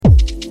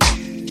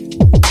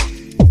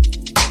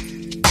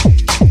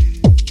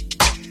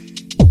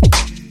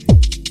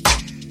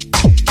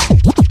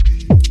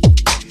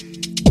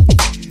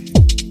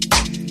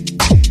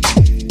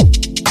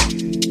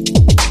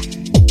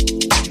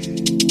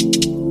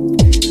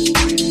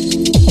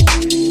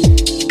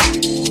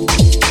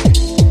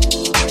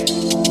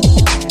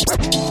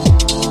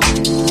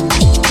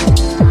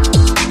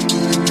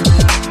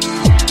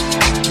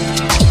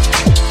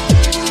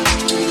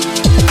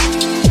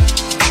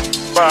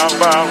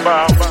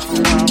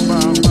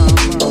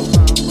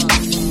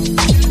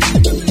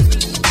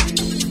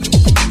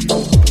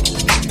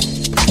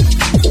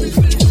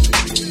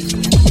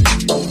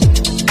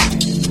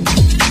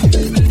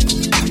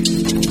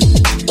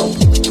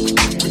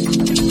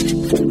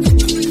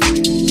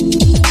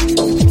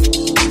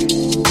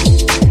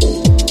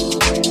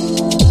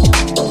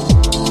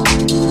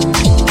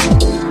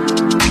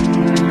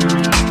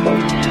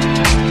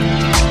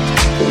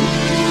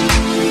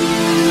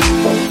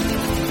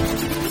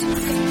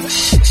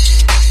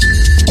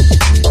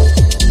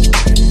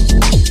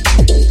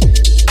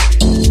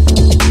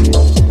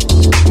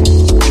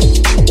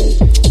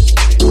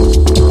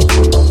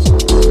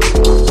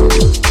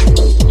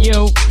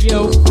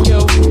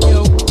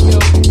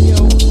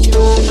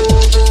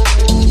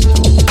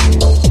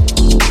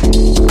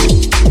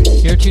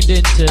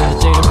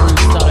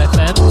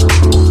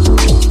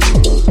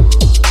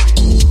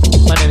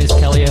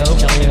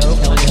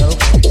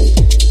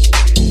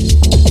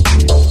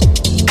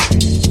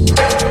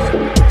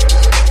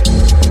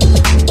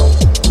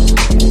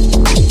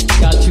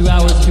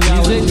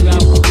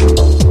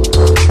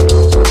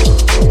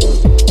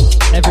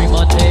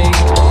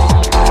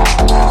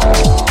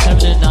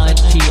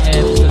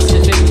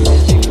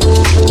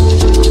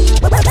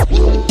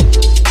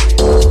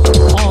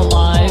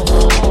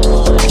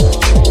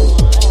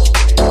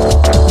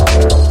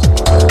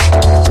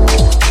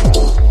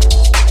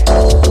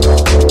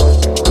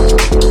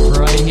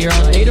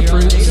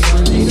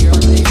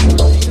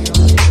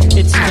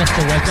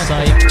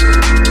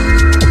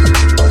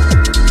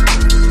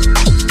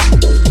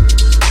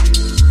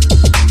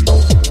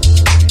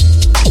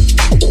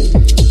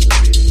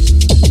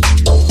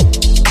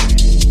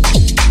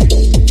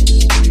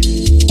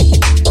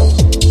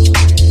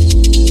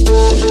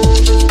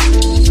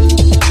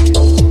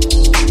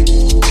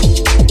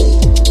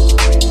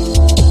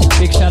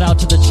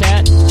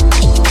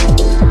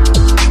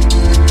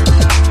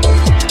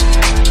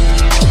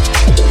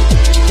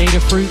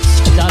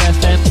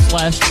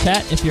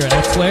Chat if you're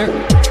elsewhere.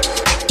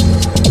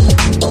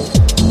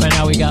 Right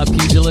now we got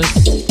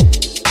Pugilist,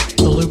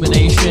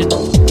 Illumination.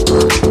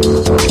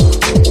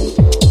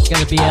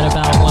 Gonna be at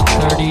about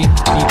 1:30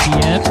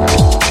 BPM,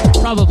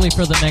 probably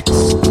for the next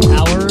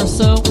hour or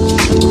so.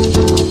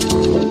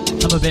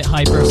 I'm a bit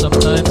hyper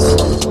sometimes.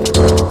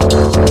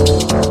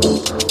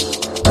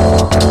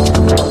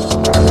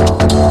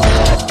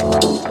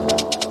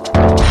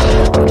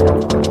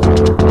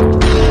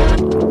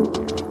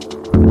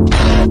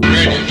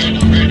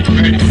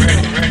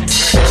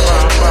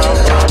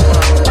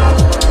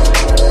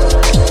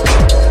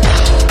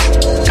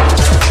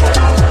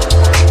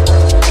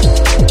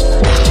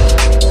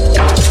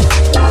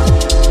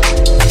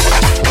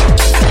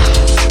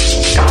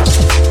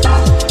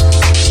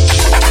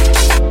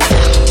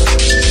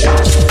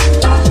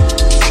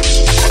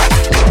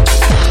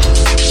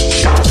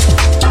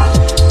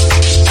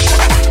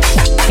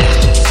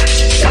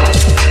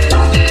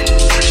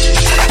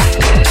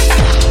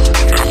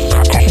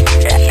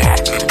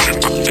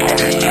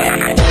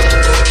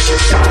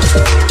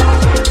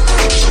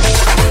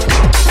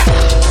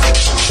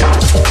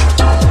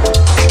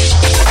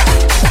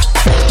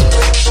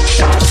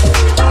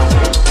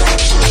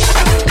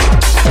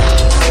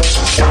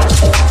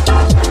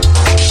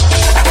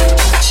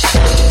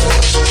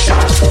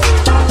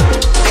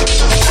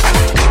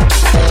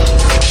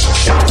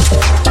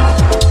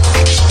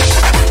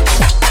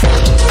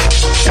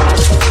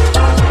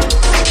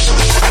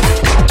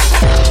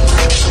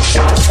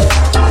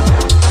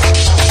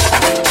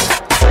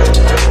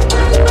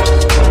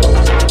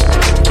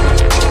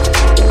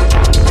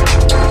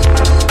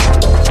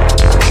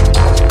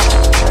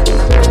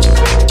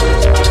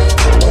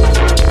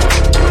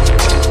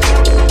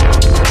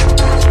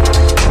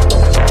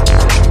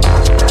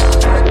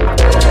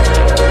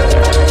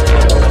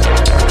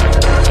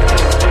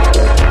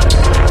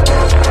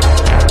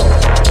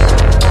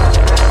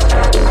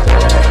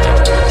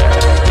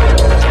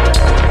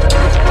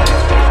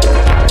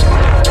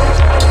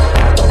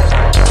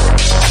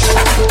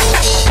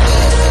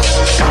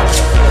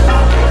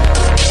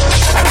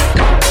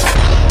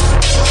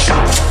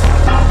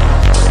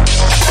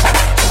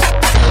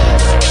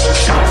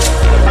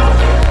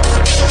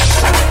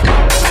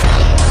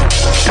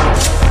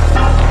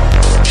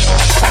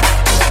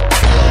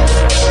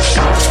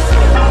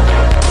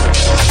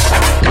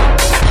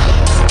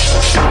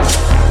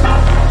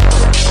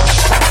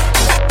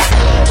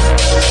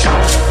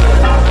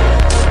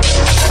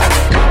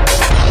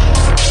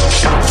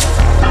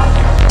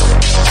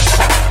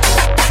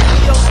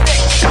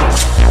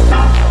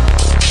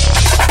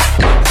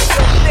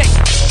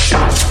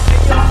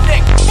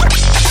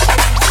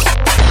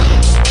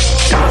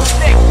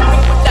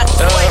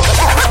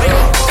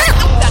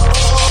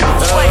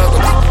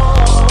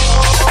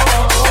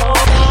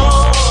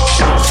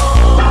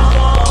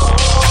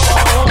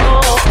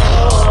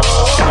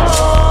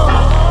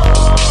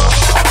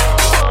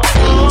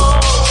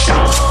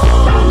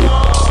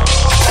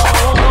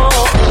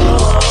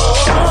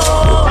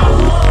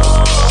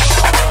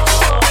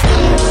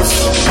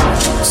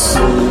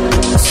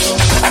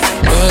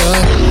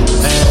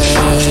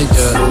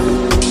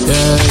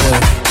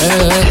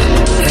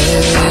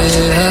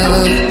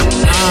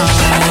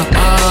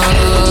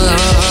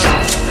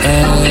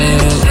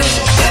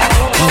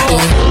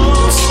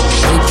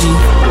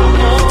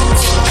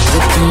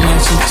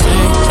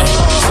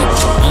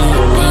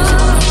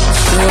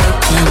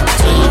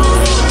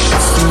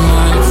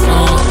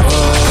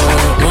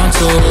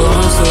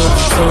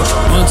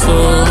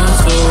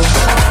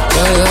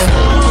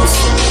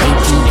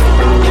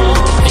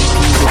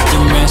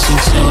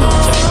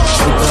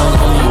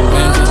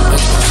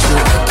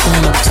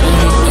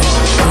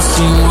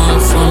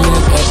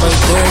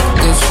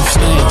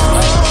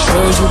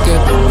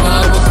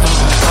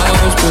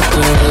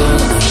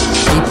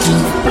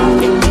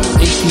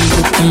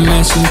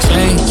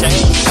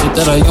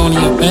 That I only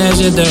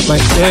imagine that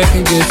right there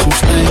can get you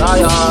stained.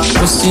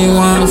 But see where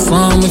I'm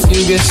from if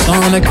you get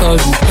some that cause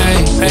you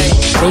pain.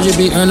 Would you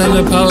be earning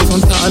the power from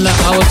counting the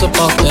hours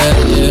about that?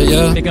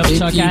 Yeah.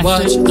 AP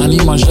watch, I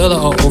need my shoulder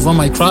all over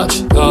my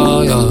crotch.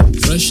 Yeah.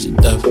 Fresh to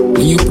death.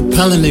 When you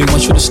propelling, they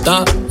want you to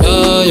stop.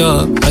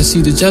 Yeah. I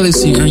see the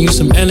jealousy, earn you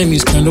some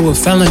enemies, turn to a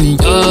felony.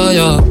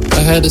 Yeah. I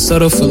had to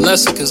settle for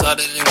less cause I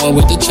didn't want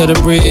with the cheddar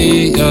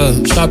breed. Yeah.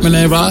 Shopping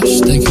at Rosh,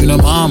 thank you to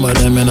mama,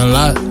 that meant a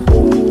lot.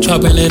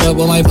 Chopping it up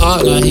with my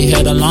partner, he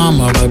had a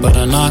llama, right, but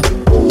I'm not.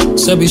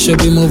 Said we should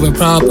be moving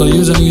proper,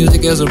 using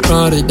music as a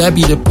product, that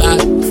be the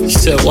plot. He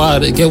said, why,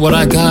 to get what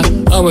I got,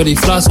 already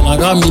flossing, I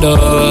got me the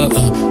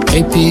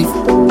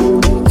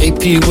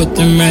AP with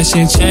the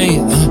matching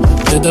chain.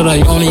 That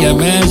I only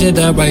imagine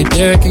that right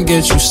there can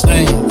get you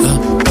stained.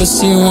 But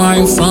see where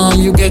I'm from,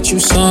 you get you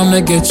some,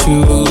 that get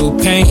you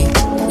pain.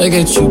 They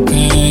get you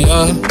pain,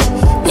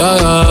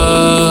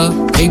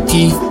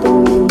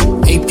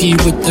 AP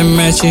with the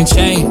matching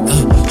chain.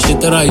 Shit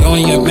that I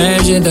only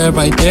imagine that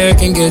right there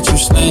can get you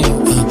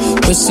stained.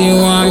 But see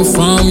where I'm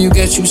from, you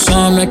get you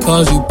some that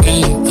cause you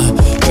pain.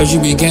 Cause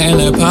you be getting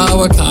that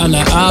power,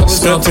 kinda hours.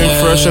 Stepped in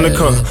fresh in the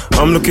car,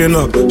 I'm looking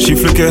up. She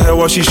flicking her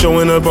while she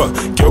showing her butt.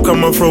 Girl,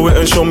 come and throw it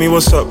and show me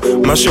what's up.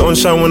 My shit on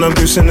shine when I'm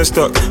boosting the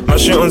stock. My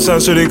shit on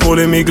sound so they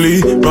calling me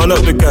Glee. Round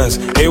up the guys,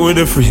 ain't with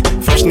the free.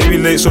 Fresh need be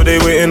late so they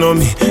waiting on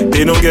me.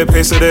 They don't get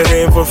paid so they're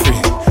hating for free.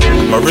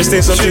 My wrist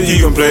ain't something you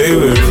can play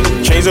with.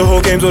 Change the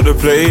whole games of the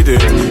play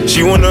did.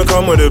 She wanna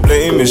come with the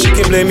blame. She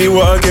can blame me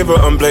what I give her,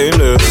 I'm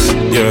blameless.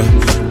 Yeah,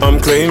 I'm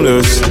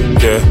claimless.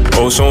 Yeah,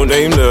 also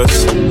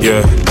nameless.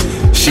 Yeah.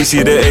 She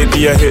see the AP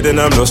I hit and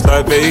I'm lost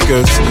like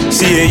Vegas.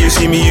 See it, you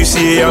see me, you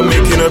see it, I'm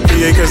making a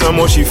PA cause I'm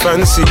what she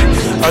fancy.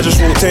 I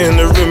just walked in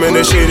the room and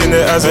they're shading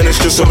their eyes and it's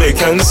just so they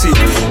can see.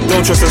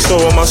 Don't trust the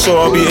soul on my soul,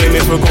 I'll be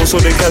aiming for gold so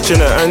they catching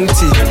the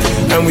ante.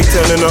 And we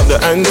turning up the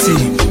ante.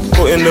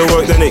 Put in the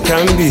work then it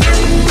can be.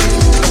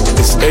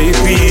 It's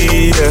AP,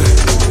 yeah.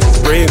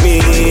 Break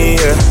me,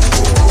 yeah.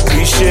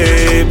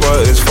 Cliche,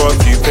 but it's fuck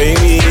you pay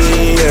me,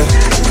 yeah.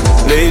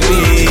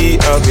 Lately,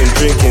 I've been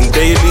drinking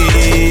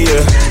daily,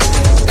 yeah.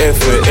 If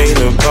it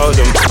ain't about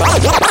them.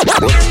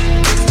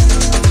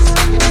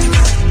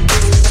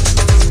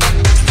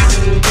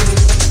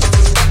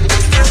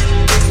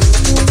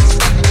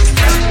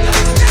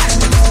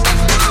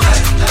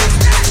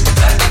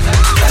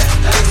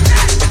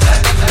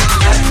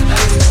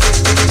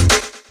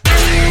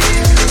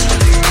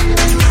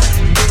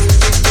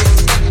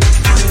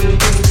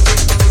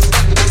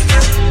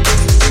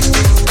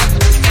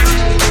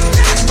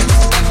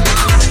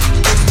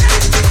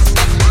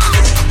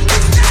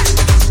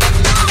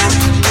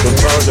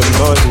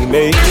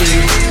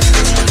 Maybe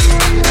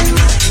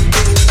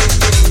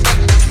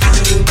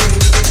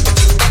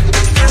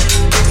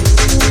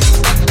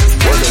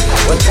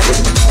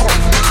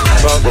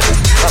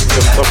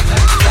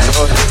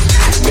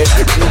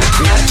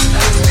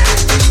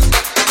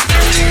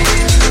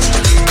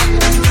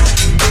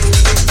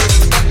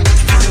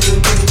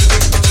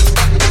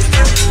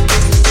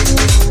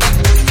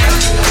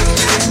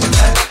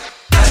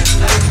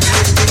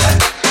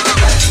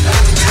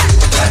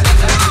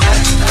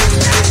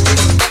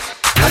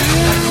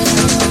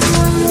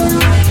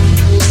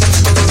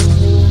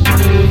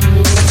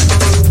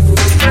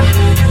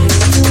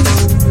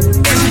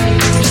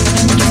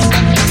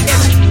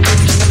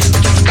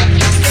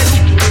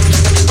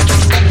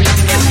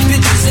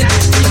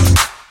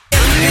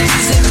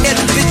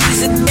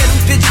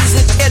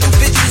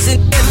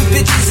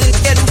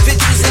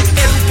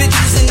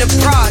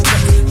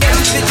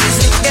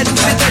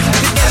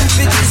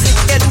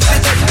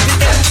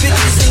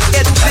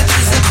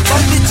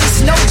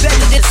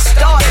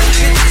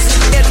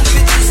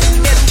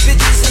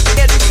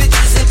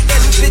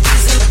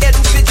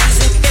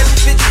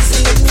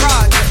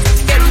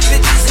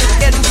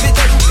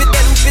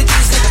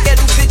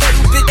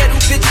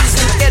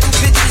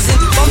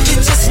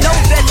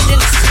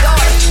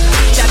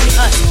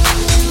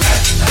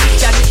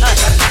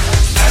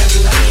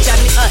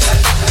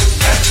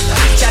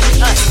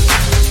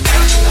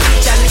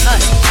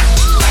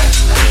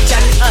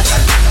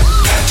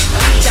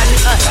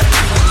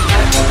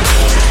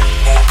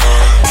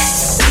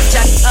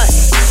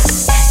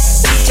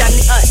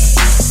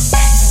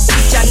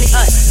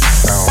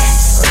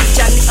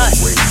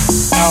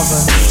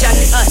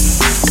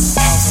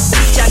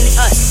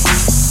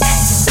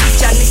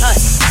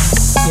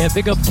Yeah,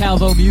 big up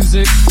Calvo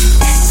Music.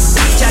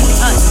 Jack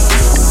us.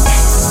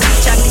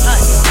 Jack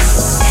us.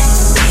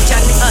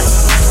 Jack us.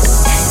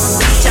 Jack us.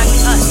 Jack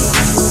us. Jack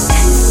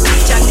us.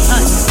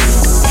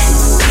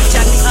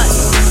 Jack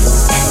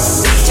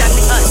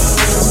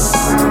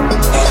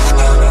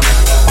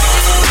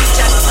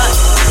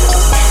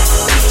us. Jack us. Jack us. Jack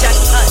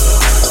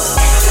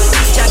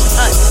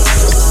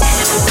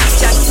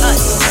us. Jack us.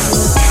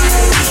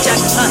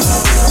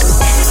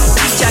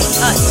 Jack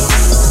us. Jack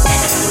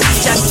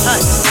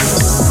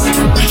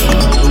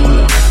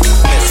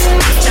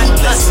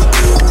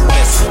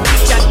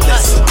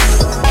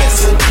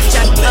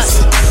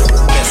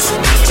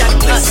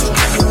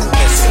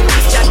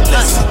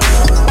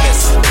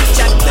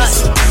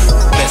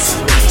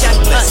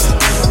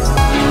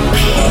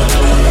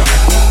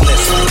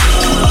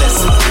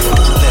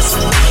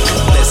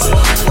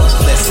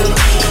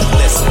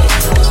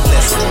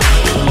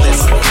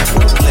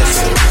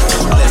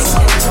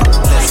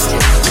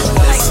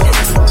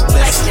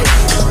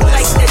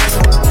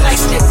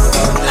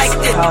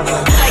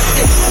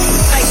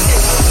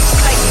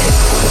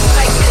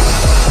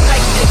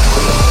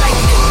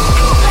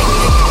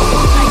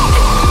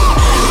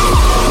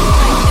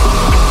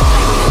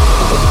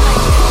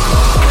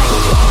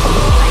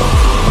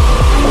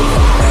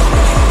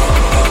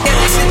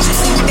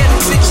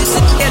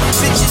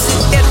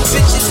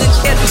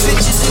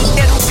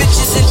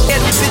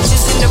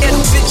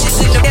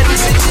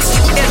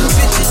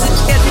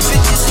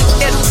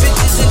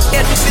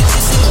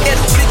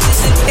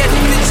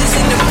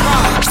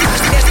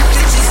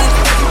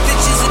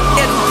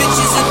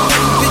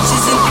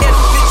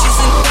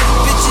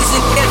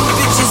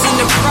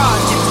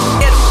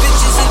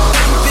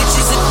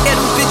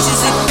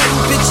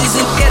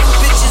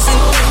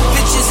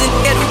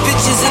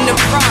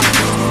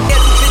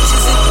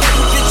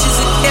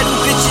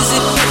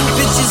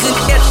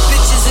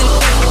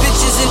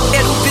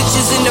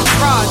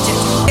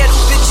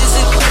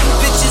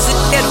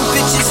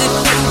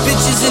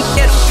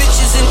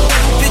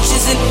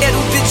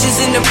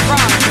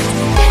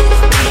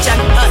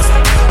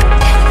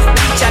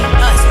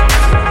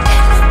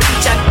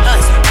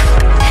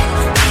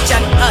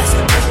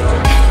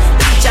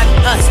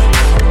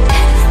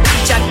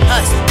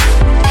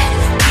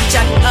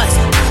Jack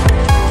us.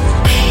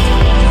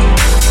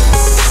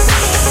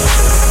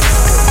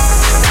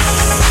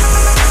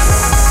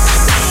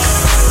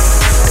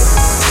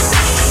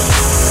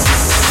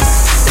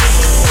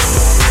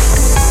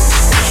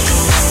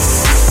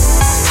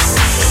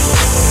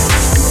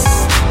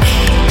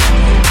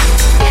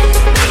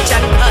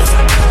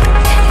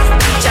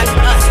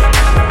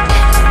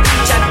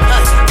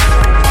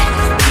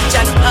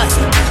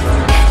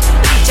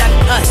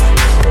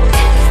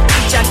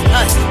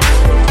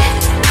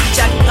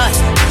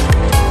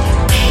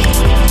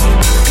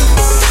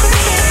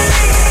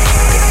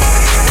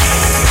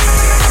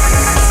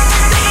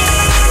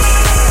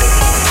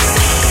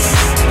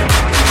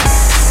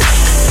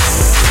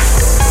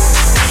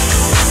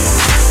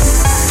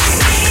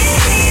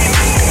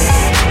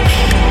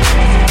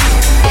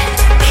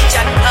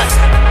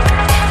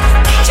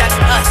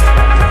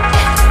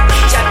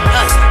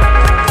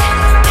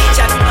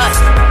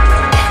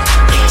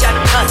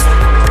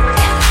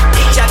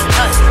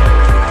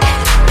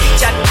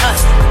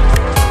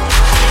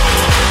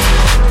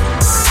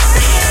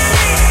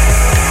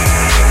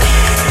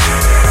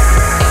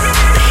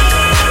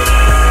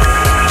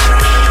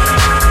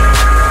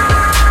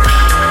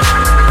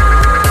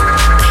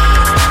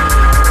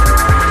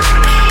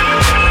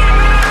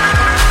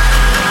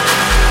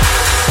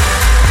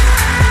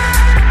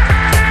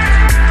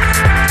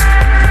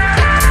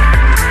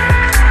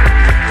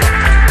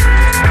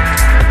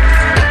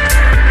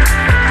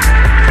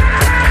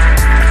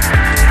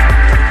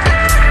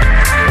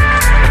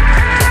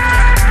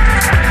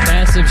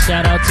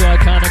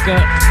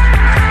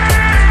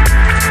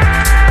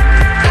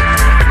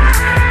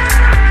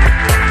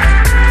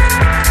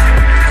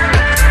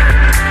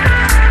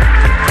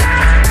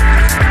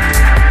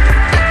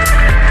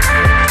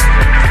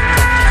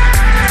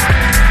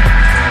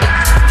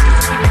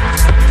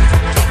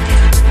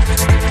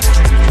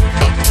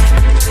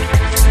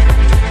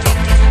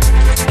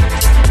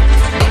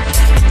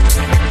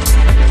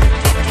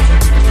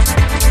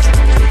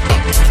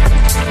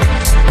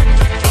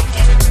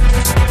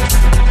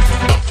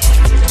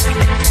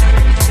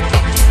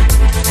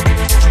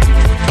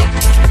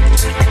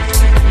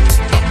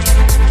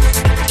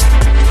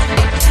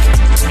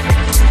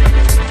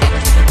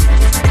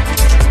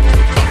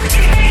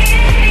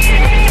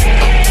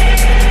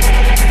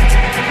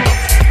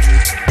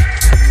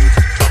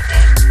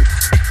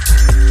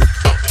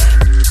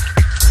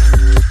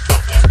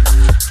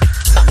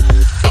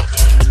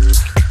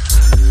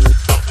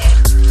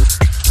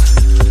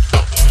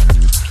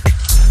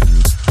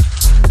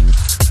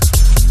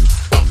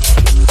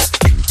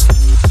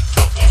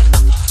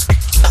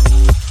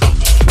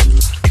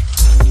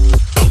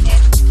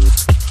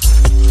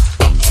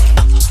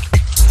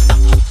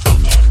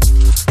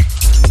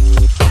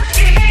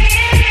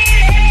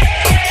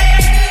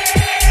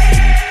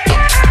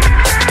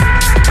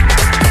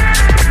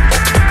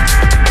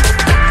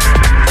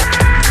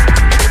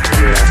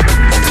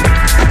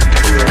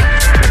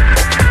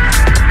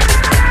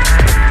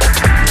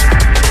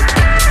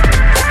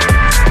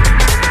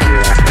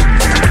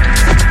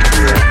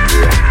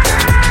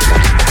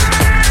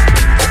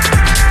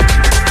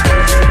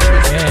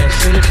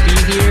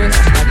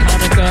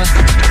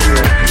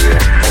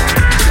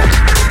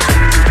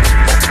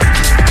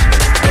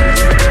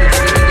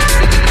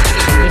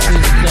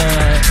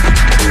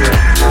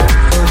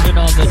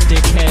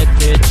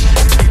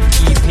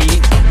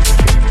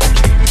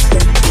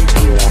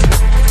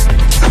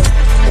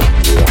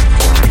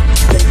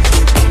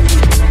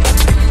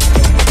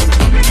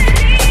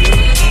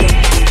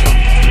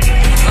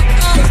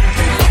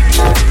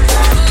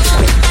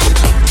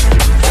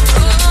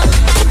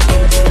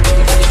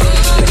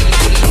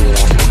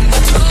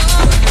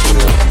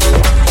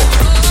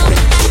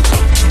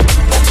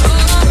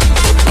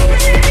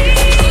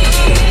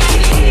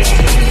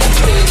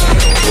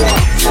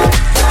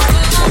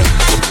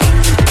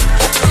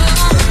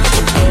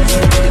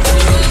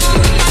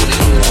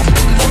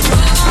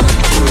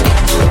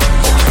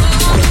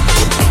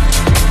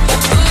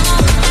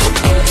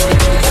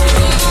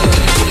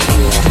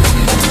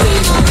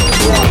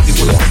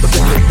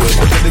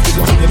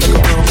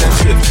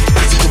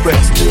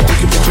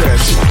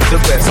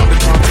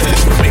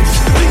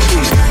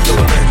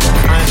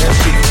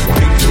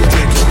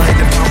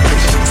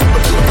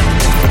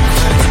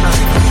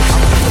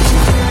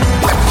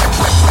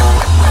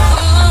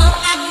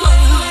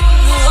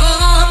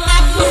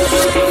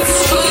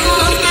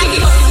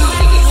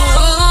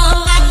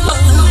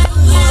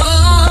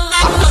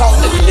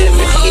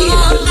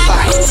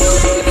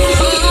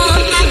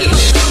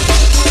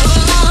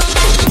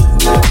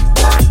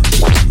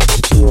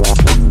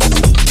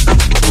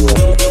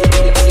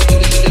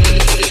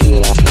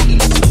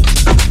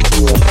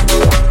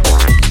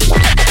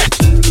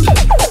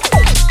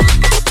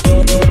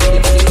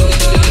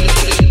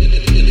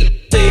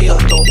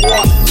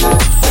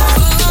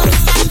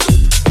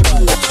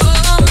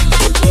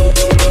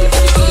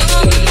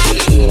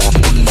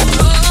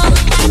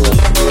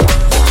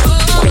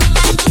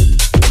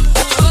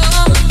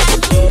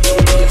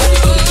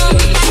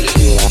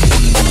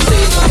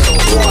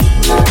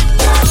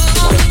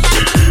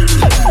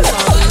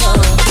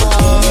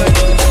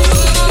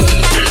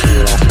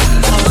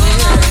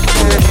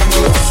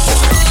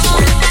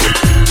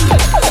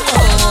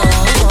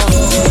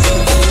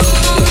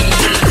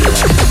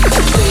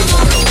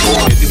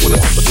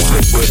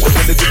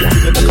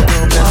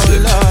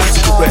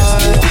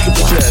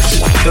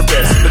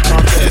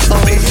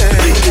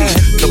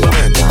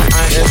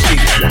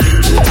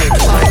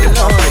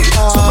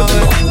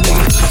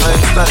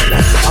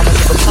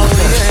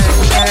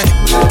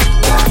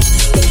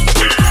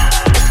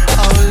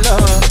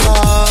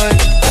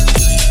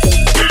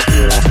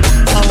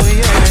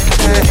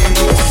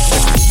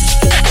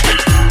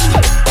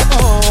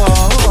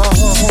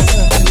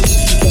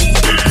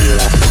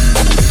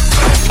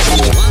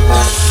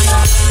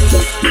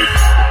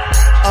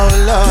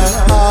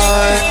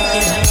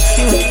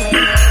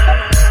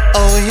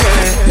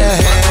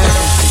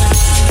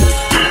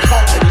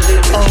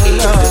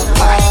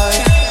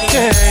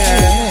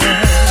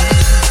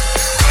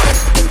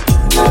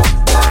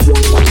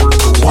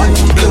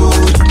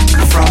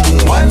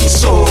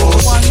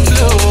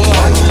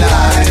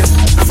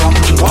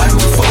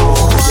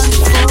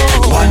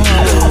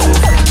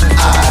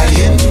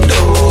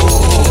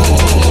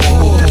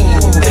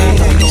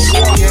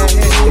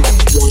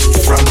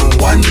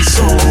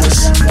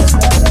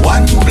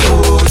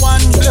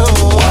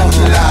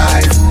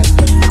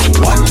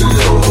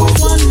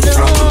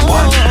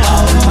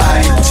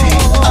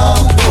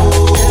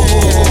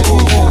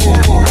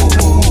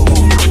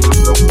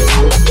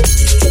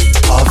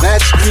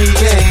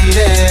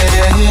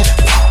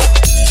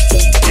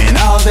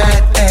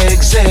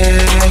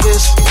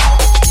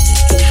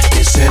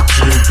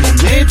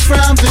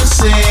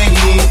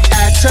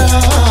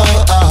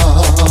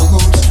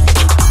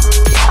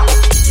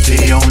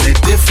 Only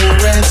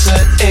difference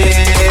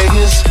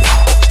is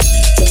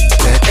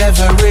that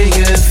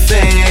everything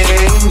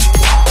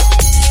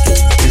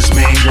is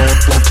made up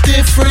of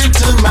different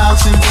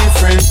amounts and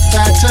different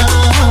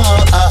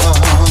patterns.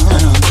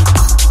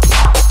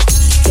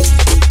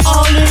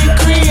 All in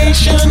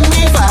creation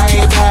we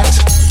vibe at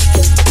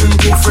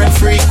different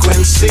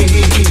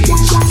frequencies.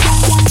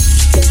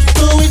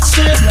 So it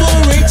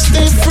separates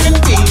different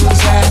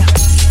beings and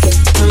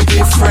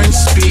different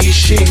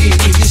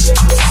species.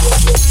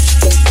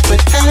 But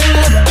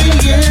at the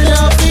end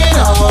of it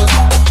all,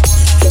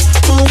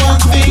 one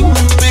thing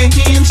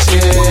remains,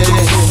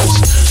 yes,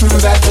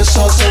 that the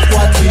source of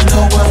what we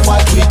know and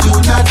what we do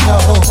not know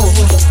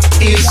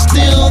is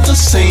still the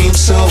same.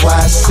 So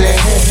I say,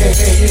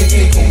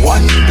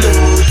 one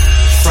blood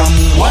from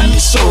one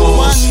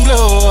soul, one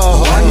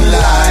blood, one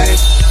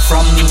life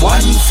from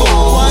one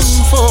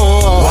force,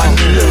 one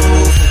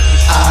love,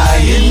 I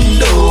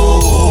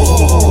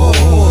know,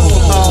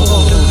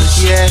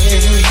 yeah,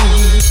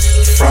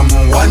 from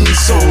one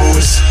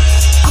source,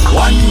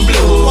 one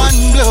blood,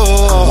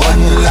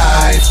 one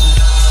life,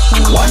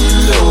 one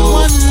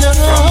love,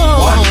 from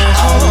one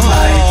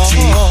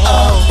almighty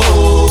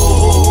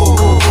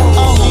above.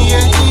 Oh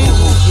yeah,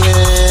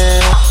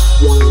 yeah.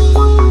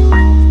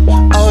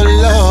 Oh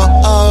Lord,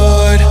 oh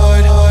Lord, yeah.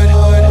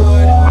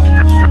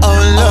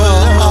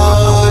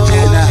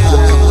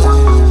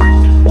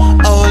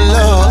 Oh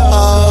Lord,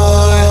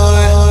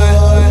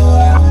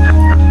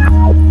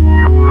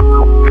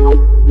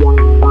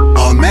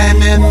 all man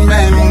and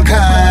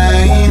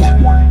mankind,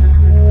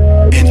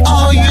 and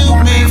all you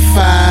may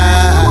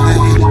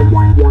find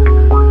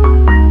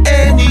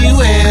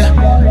anywhere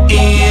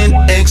in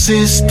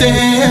existence,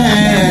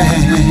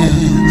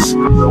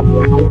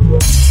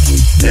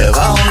 they've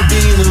all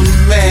been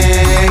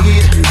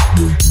made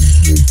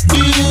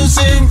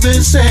using the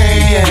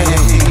same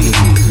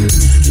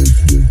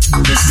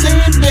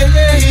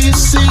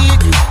basic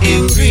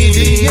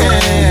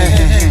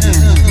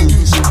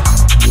ingredients.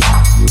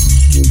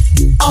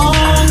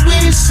 All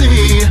we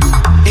see,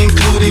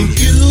 including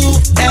you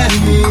and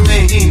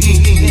me,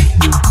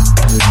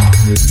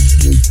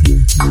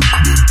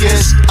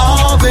 yes,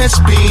 all that's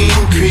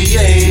being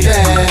created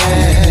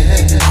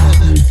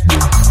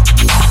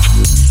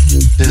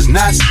does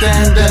not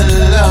stand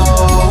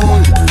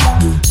alone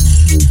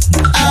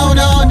out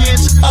on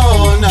its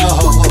own,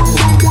 no.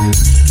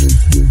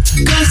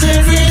 'Cause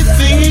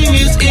everything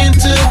is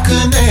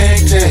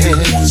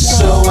interconnected.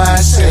 So I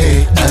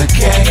say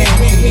again,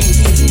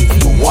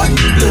 one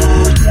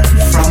blood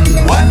from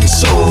one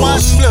soul,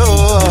 one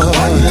blood,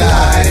 one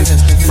life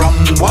from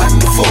one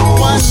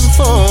force,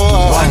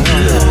 one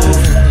love,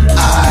 I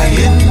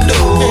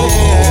know,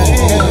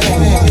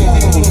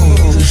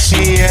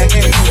 yeah.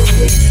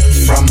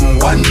 From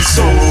one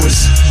source,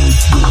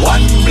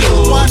 one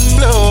blood,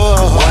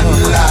 one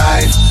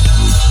life,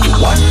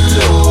 one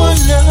love,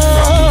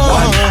 from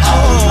one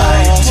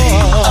almighty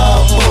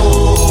above.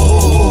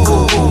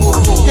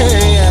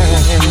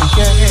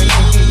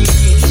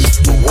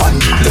 One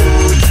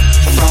blood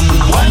from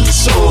one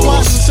soul,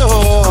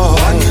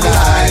 one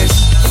life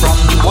from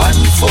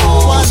one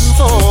force,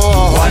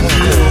 one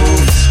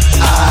love,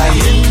 I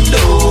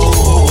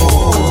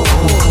know,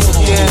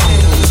 yeah.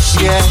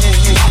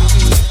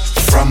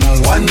 From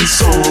one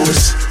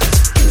source,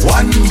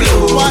 one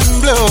blood,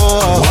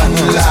 one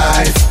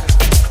life,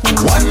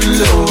 one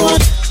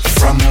love.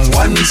 From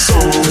one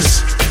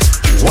source,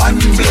 one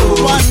blood,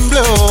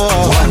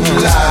 one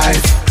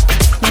life,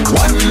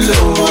 one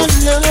love.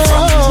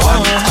 From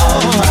one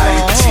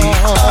almighty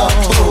above.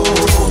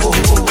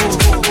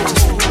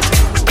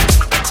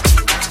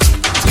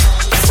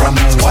 From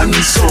one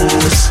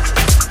source,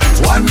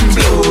 one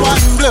blood,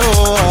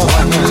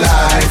 one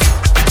life,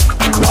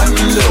 one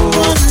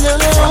love,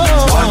 from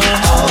one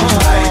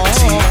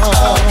almighty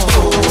above.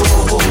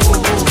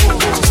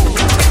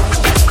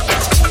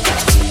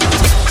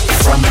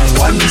 From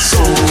one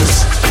source,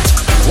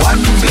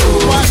 one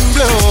blood,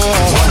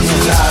 one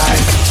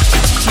life,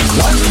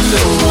 one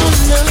love,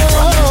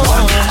 from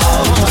one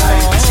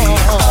almighty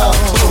above.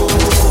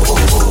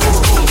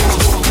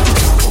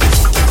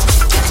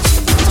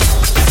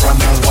 From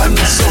one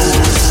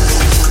source,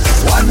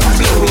 one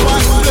blood,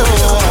 one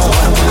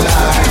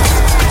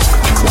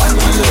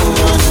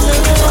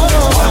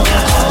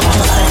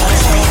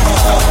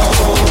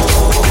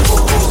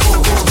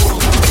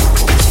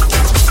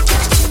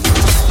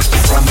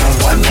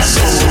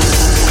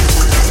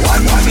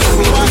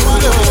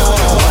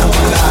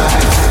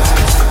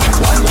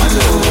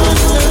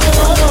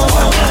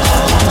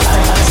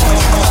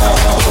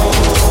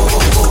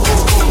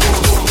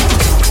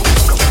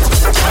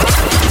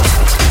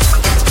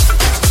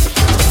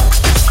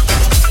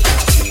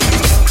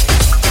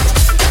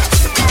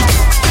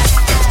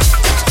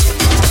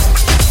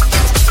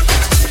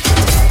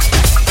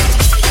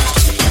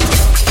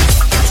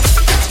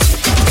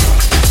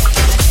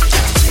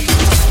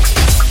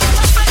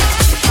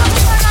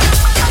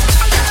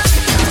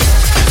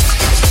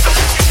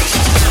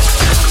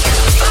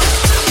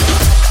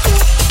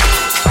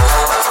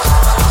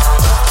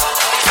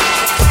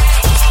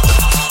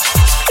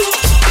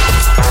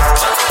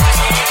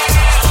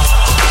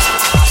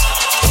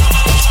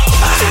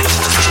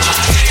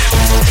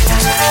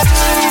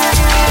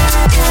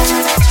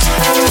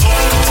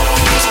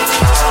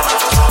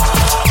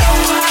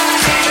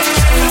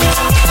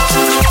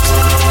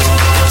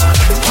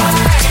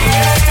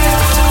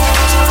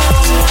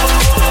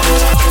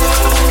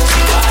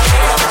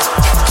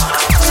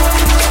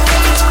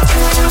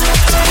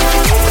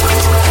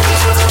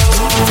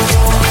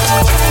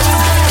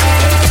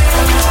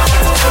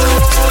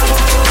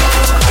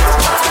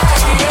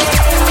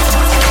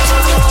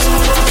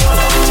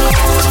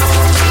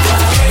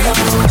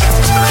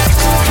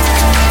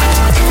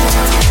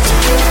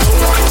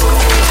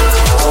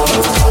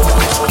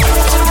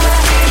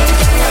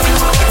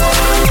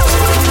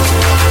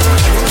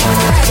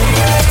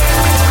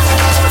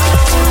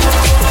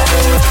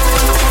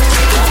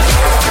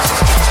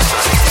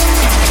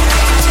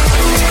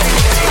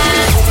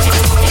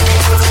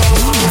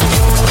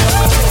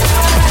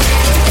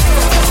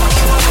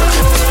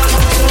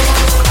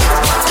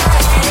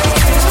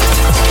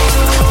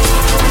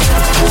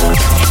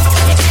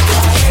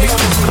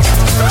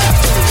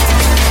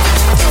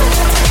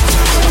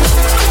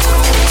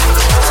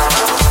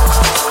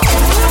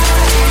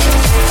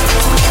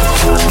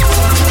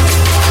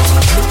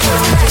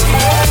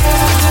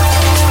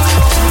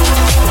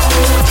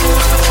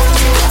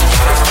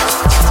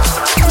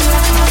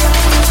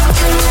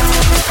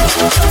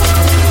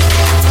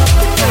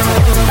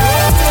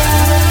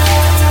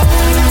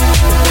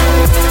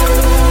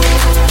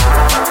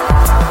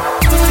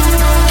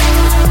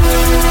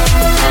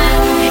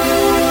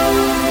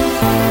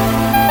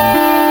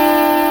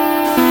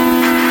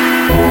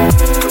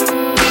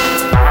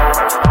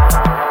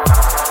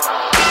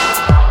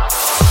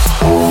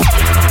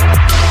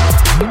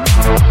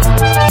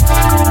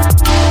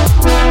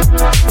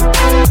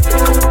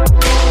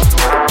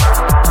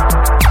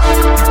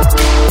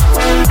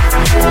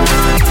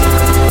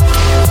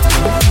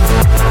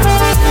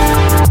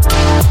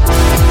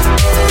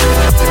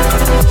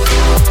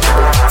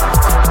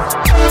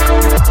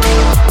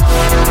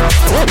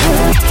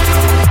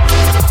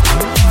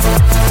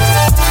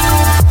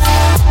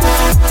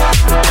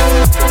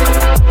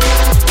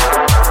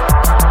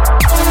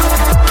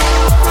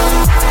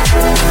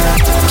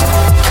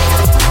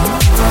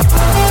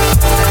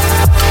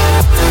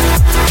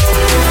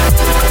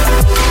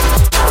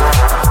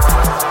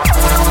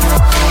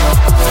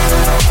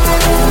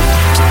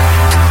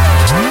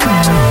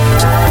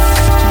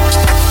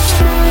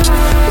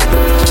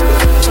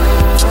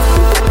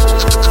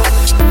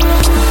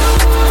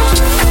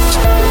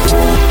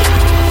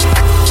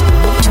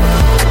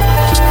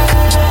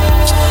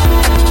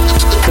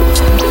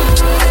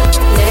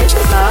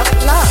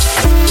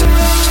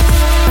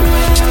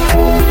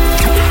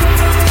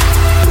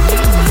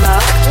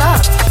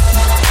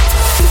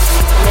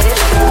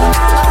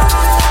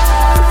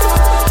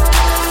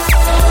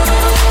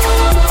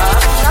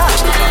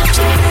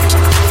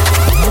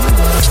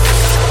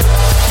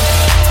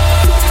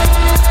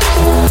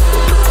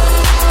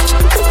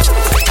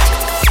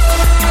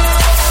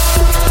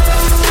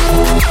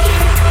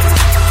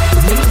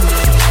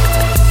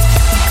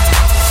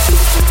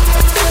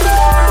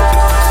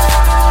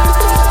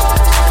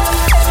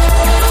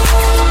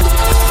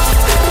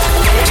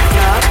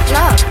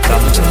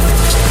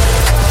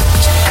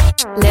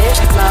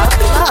Live, love,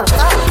 love,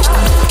 love.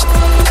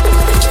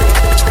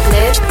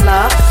 Live,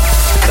 love.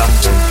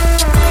 London.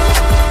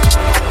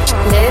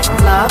 Live,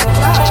 love,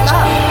 love,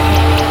 love.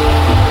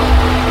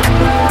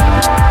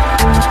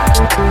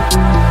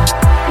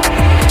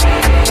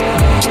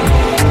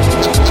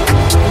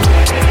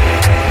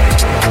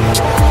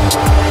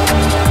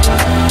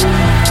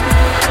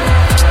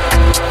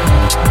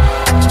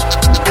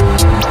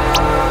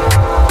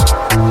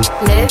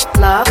 Live,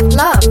 love,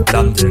 love.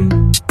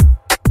 London.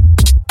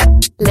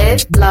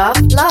 Live, love,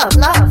 love,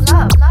 love,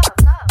 love, love, love.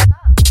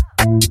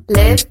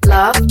 Live,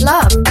 love,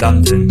 love.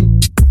 London.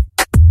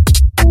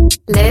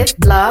 Live,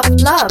 love,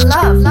 love,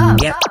 love, love.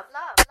 Yep.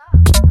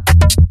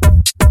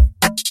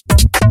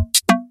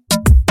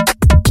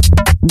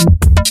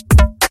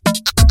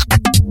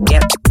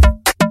 Yep.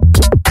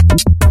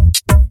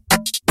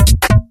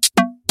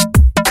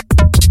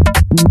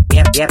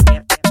 Yep, yep,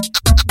 yep.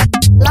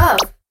 Love,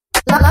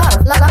 love,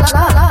 love, love,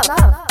 love, love,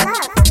 love.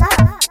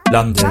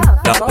 London.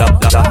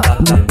 London.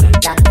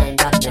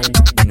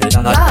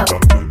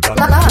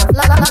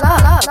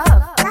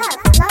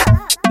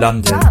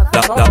 London.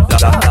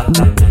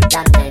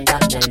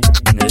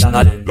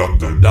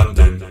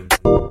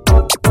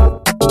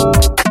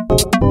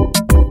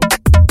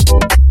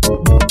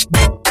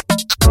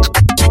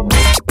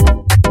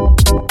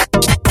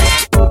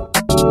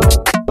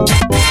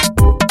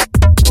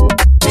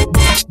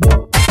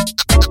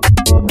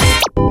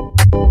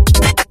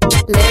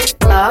 Live,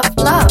 love,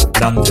 love.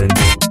 London.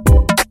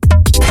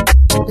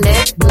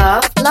 Live,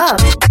 love, love.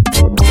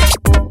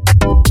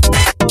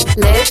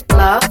 Live,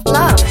 love,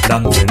 love.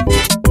 London.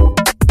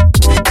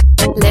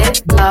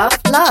 Live, love,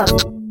 love.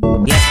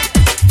 Yep.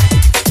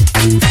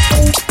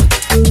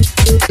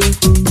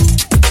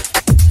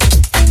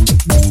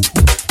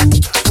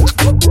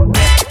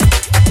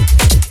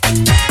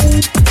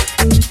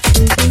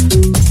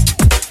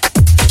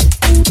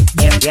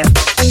 Yep, yep.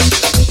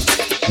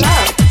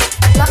 Love,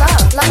 love,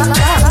 love, love,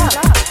 love, love,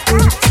 love.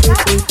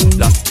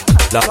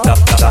 Love,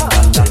 love, love, love,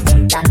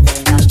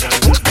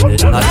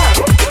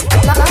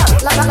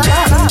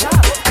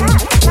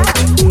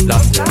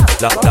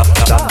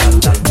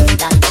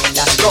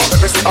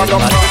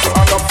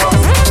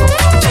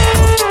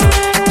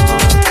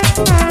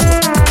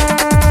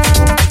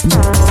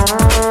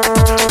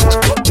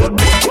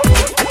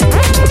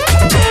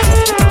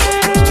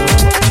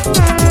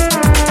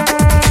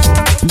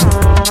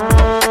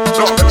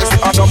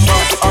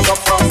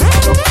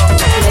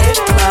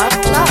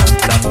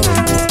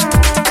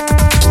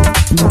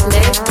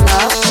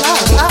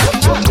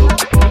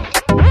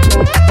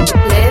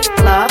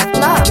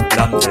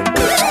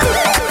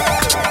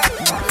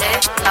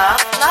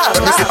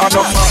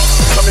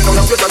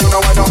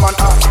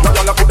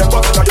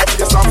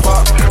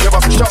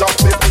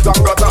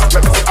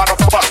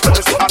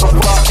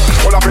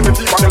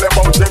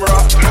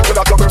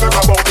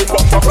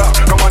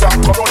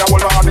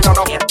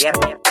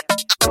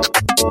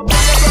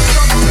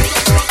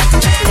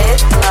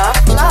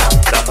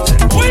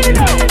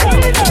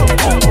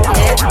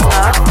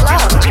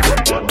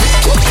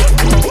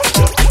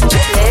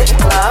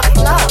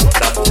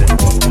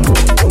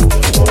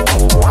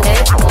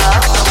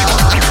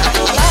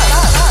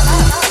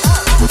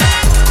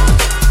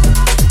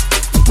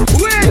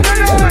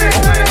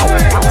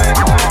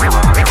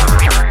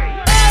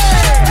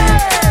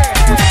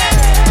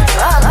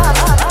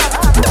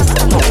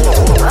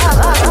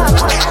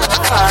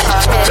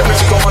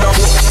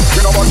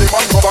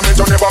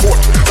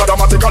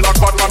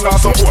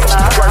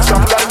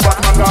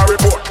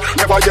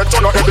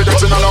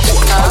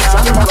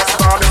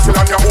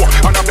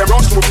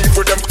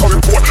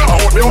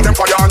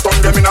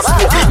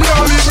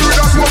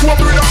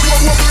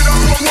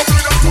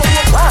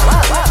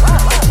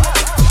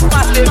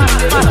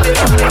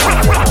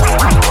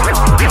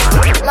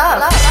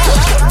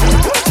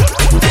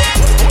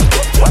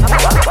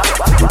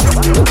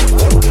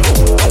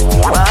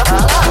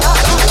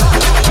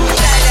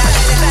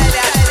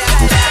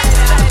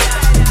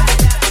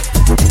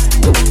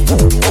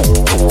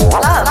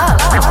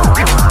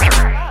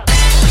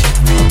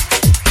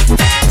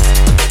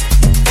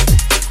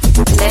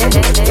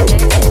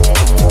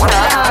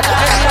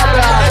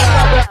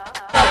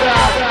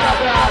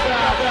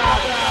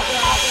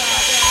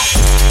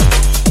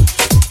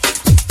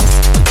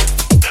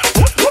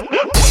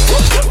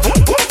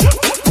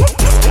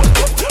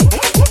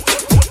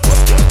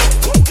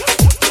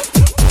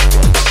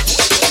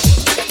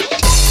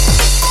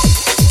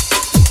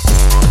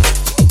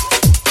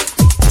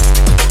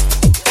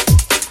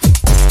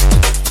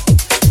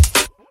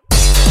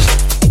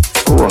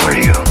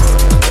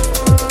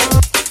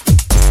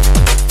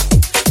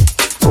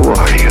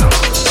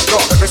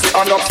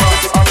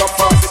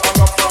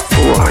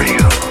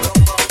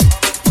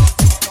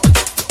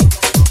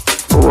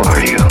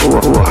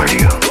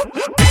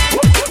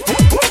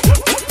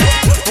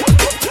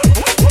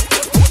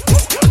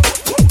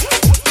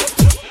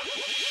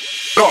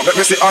 Let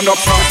me see on the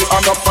front,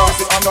 on the front,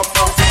 on the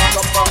front, on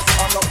the front,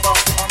 on the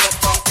front.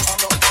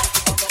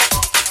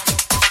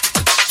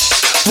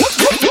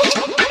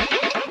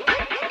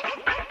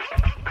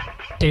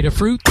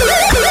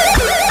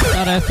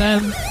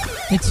 Datafruit.fm.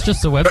 It's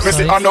just a Let me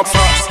see website. hand up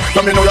fast.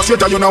 Let me know you're straight,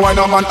 you know why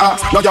no man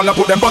ask. Now y'all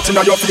put them butts in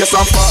your face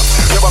and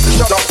fast. Never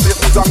be shut up,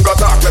 Satan's and got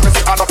dark. Let me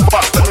see hand up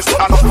fast, let me see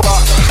hand up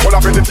fast. All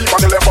up in the deep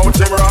and the left out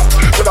him rock.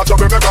 Tell that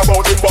trouble make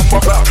about him bumper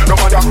clap. No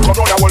man ya come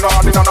down, I will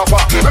not in and up.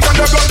 And then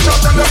the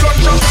gunshot, and the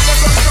gunshot, and the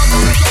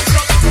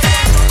gunshot.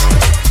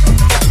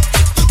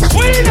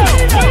 We know.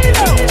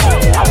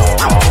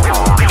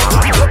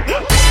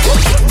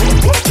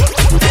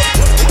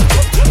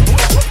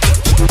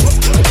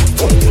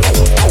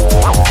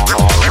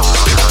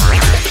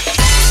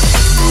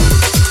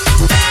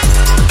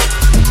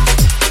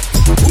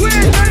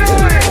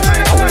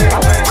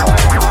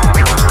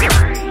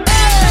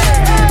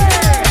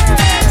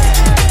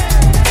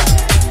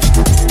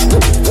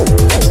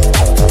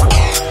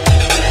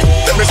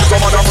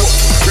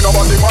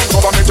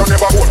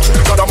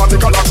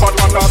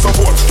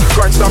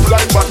 Crime stop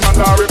line, but man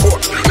not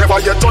report. Never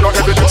yet done on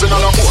evidence in a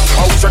report.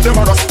 I will send them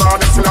a rasta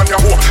and still on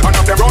your home. And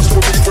have them rush to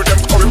people them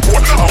to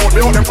report. I hold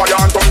me on them fire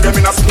and turn them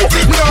in a smoke.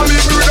 Me not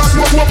leave me with a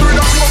smoke, with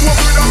a smoke,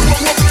 with a smoke, with a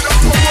smoke, with a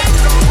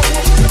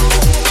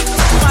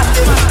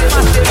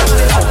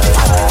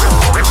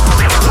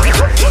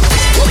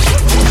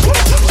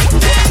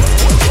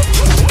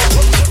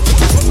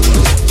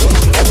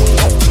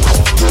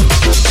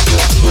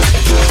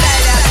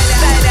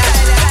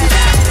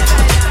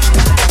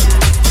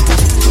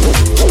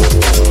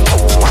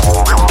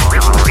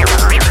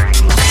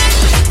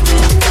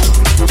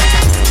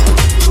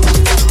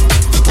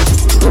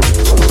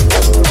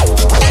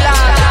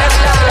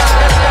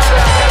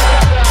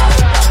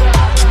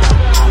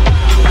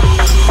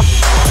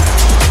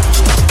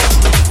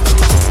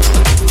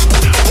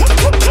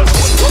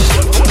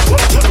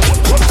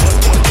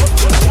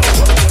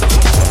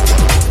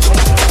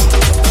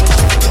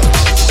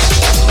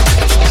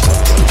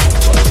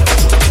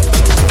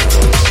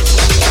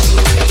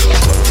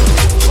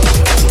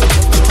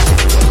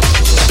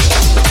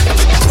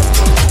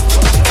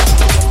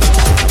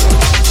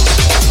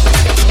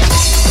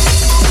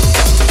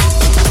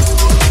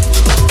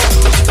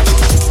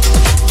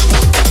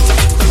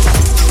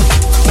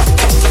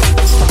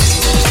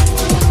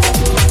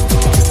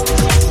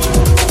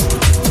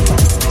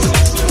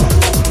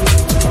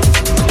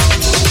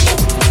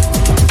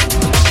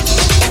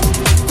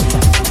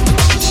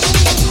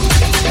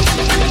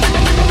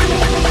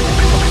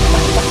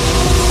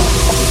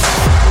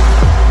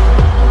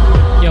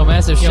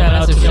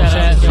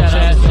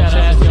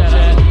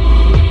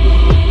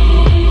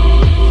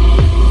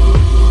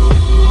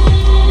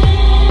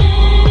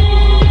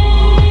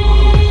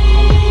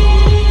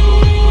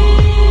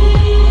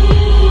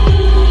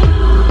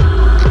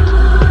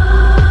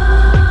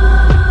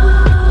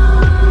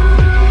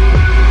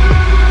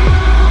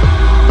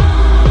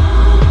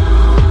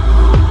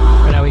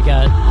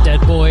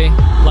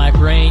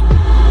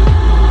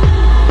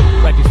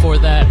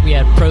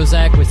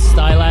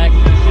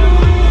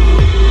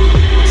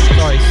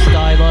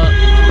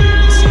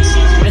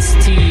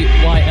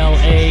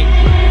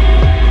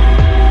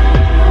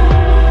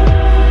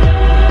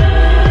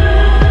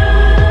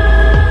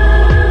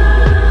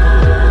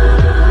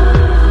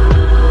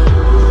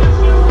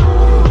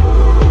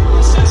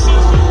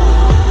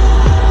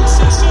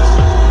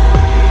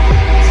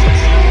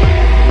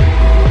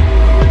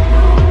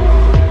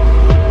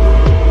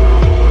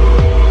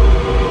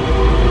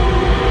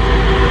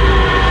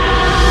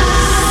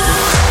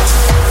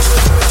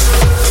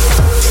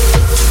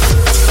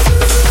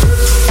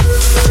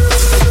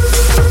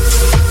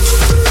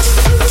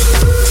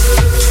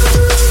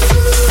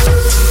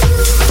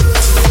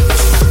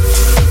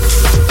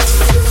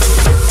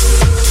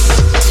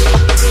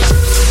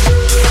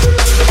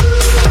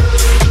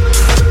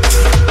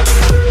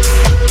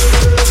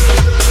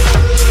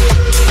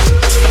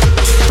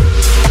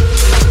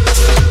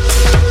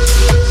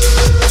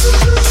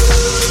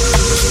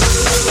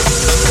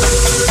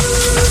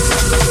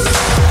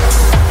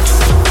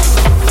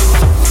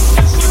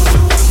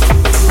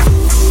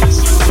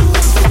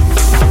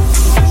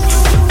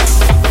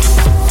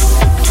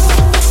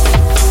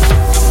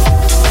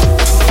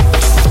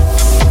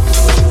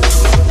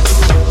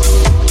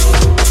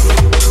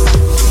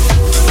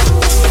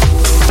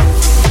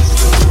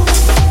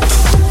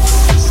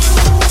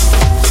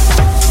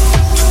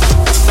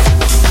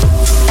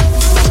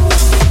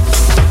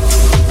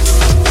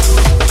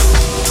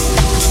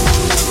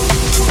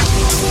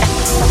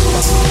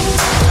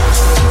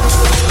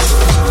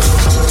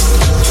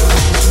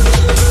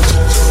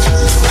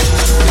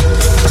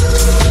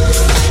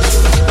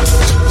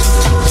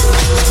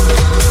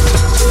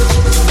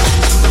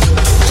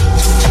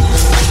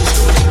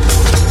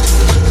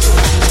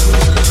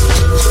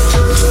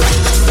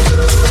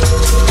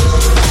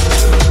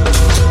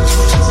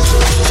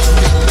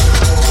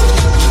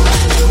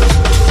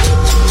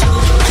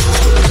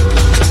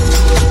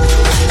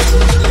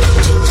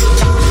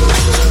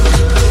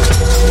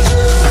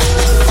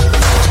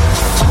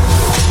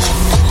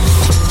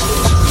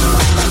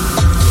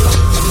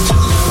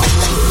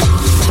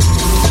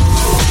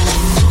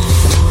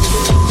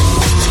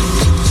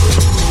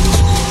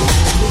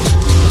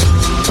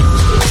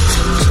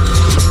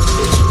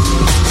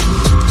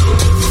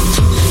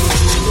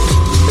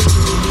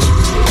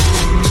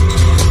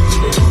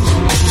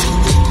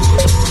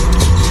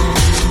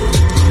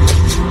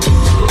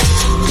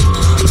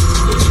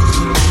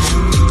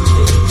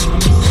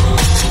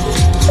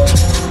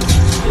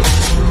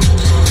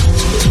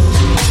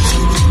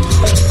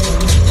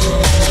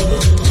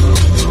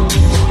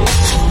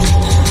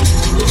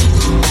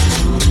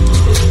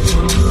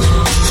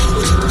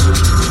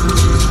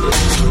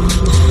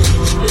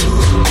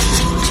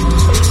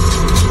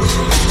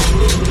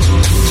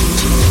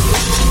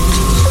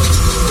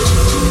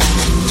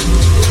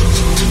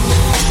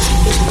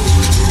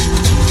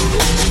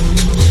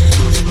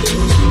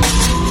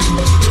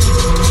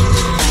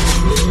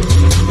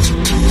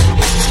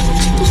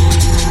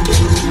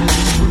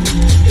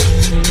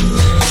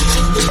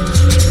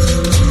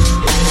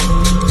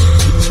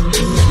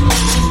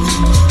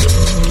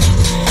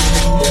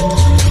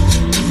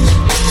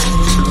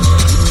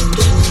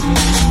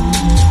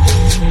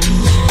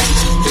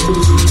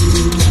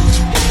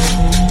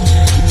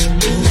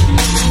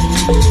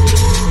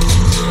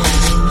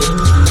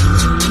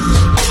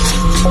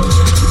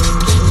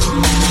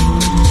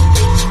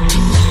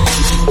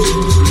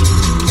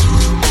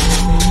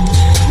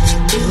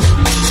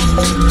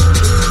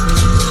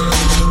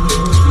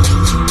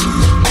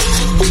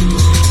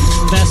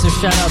Massive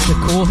shout out to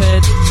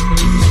Coolhead.